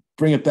trying to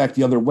bring it back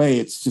the other way.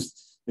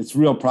 It's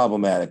real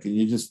problematic, and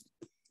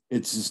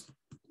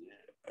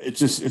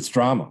it's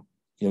drama,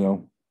 you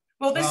know.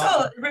 Well, this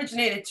all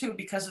originated too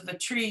because of the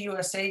Tree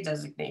USA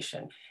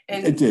designation,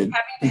 and it did.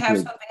 Having to have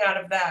something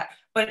out of that.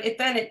 But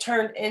then it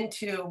turned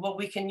into, well,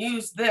 we can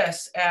use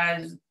this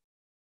as,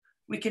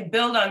 we can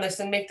build on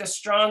this and make this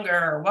stronger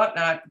or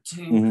whatnot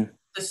to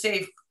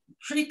save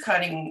tree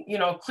cutting, you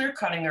know, clear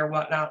cutting or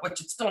whatnot,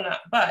 which it's still not.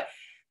 But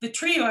the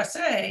Tree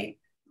USA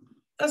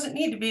doesn't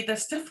need to be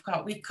this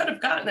difficult. We could have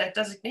gotten that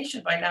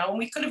designation by now, and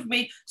we could have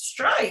made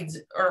strides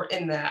or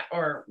in that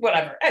or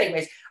whatever.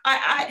 Anyways,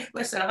 I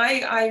listen,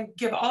 I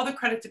give all the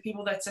credit to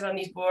people that sit on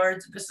these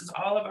boards. This is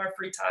all of our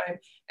free time,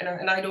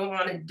 and I don't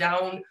want it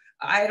down.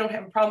 I don't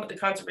have a problem with the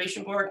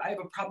conservation board. I have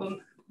a problem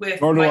with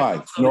Nor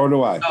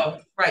do I. Oh,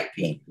 right,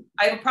 Pete.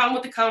 I have a problem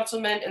with the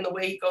councilman and the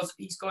way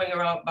he's going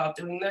around about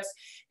doing this,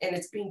 and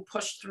it's being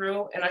pushed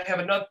through. And I have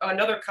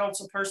another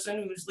council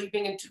person who's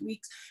leaving in 2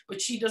 weeks,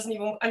 but she doesn't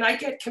even. And I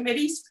get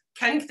committees.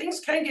 Things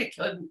can get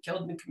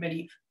killed in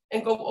committee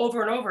and go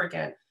over and over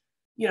again,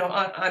 you know,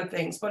 on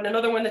things. But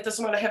another one that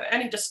doesn't want to have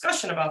any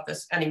discussion about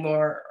this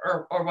anymore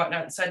or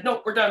whatnot, and said,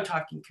 no, we're done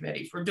talking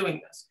committees. We're doing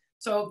this.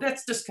 So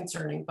that's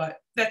disconcerting, but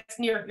that's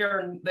near here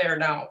and there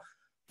now.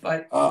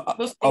 But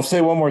I'll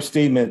say one more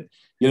statement.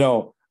 You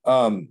know,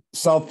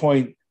 South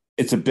Point,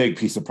 it's a big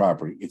piece of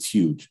property. It's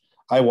huge.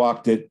 I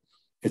walked it.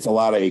 It's a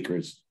lot of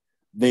acres.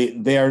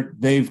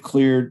 They've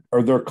cleared,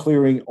 or they're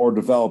clearing or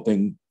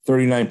developing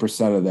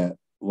 39% of that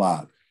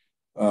lot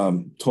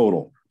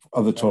total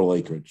of the total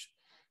acreage.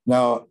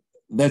 Now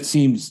that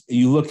seems,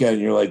 you look at it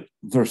and you're like,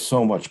 there's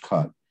so much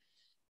cut.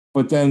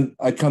 But then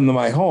I come to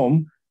my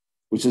home,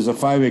 which is a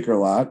 5-acre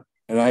lot,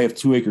 and I have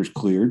 2 acres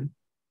cleared,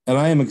 and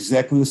I am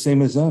exactly the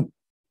same as them.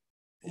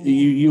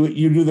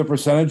 You do the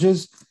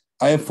percentages.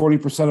 I have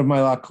 40% of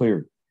my lot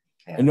cleared,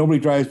 and nobody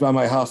drives by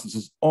my house and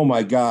says, "Oh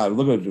my God,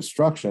 look at the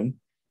destruction,"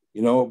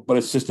 you know. But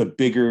it's just a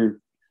bigger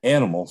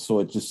animal, so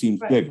it just seems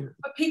bigger.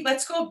 But Pete,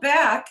 let's go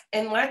back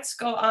and let's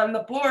go on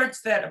the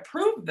boards that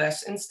approved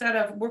this instead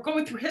of, we're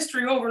going through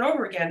history over and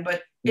over again.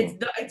 But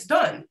it's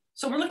done.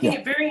 So we're looking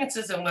at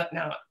variances and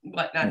whatnot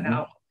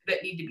now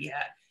that need to be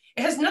had.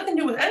 It has nothing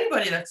to do with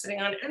anybody that's sitting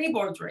on any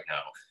boards right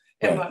now.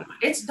 And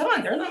it's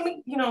done. They're not,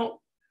 you know.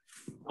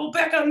 Go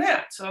back on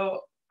that.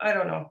 So I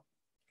don't know.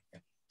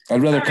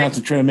 I'd rather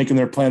concentrate on making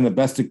their plan the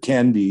best it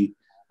can be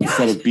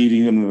instead of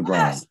beating them to the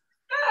ground.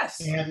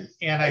 Yes.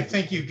 And I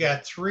think you've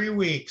got 3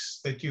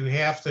 weeks that you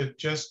have to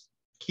just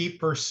keep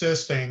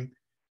persisting,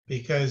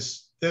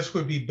 because this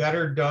would be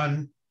better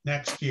done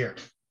next year.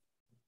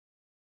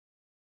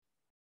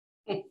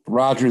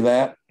 Roger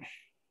that.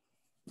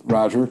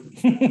 Roger.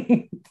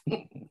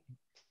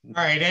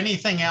 All right,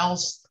 anything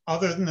else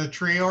other than the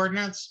tree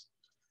ordinance?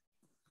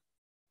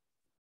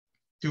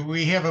 Do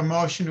we have a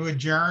motion to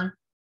adjourn?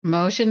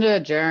 Motion to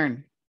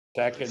adjourn.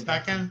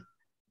 Second?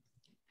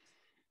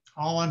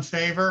 All in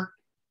favor?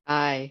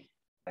 Aye.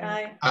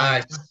 Bye.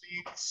 Aye.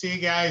 See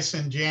you guys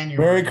in January.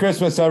 Merry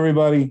Christmas,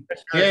 everybody.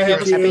 Yeah,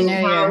 Happy New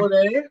Year.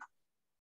 holiday.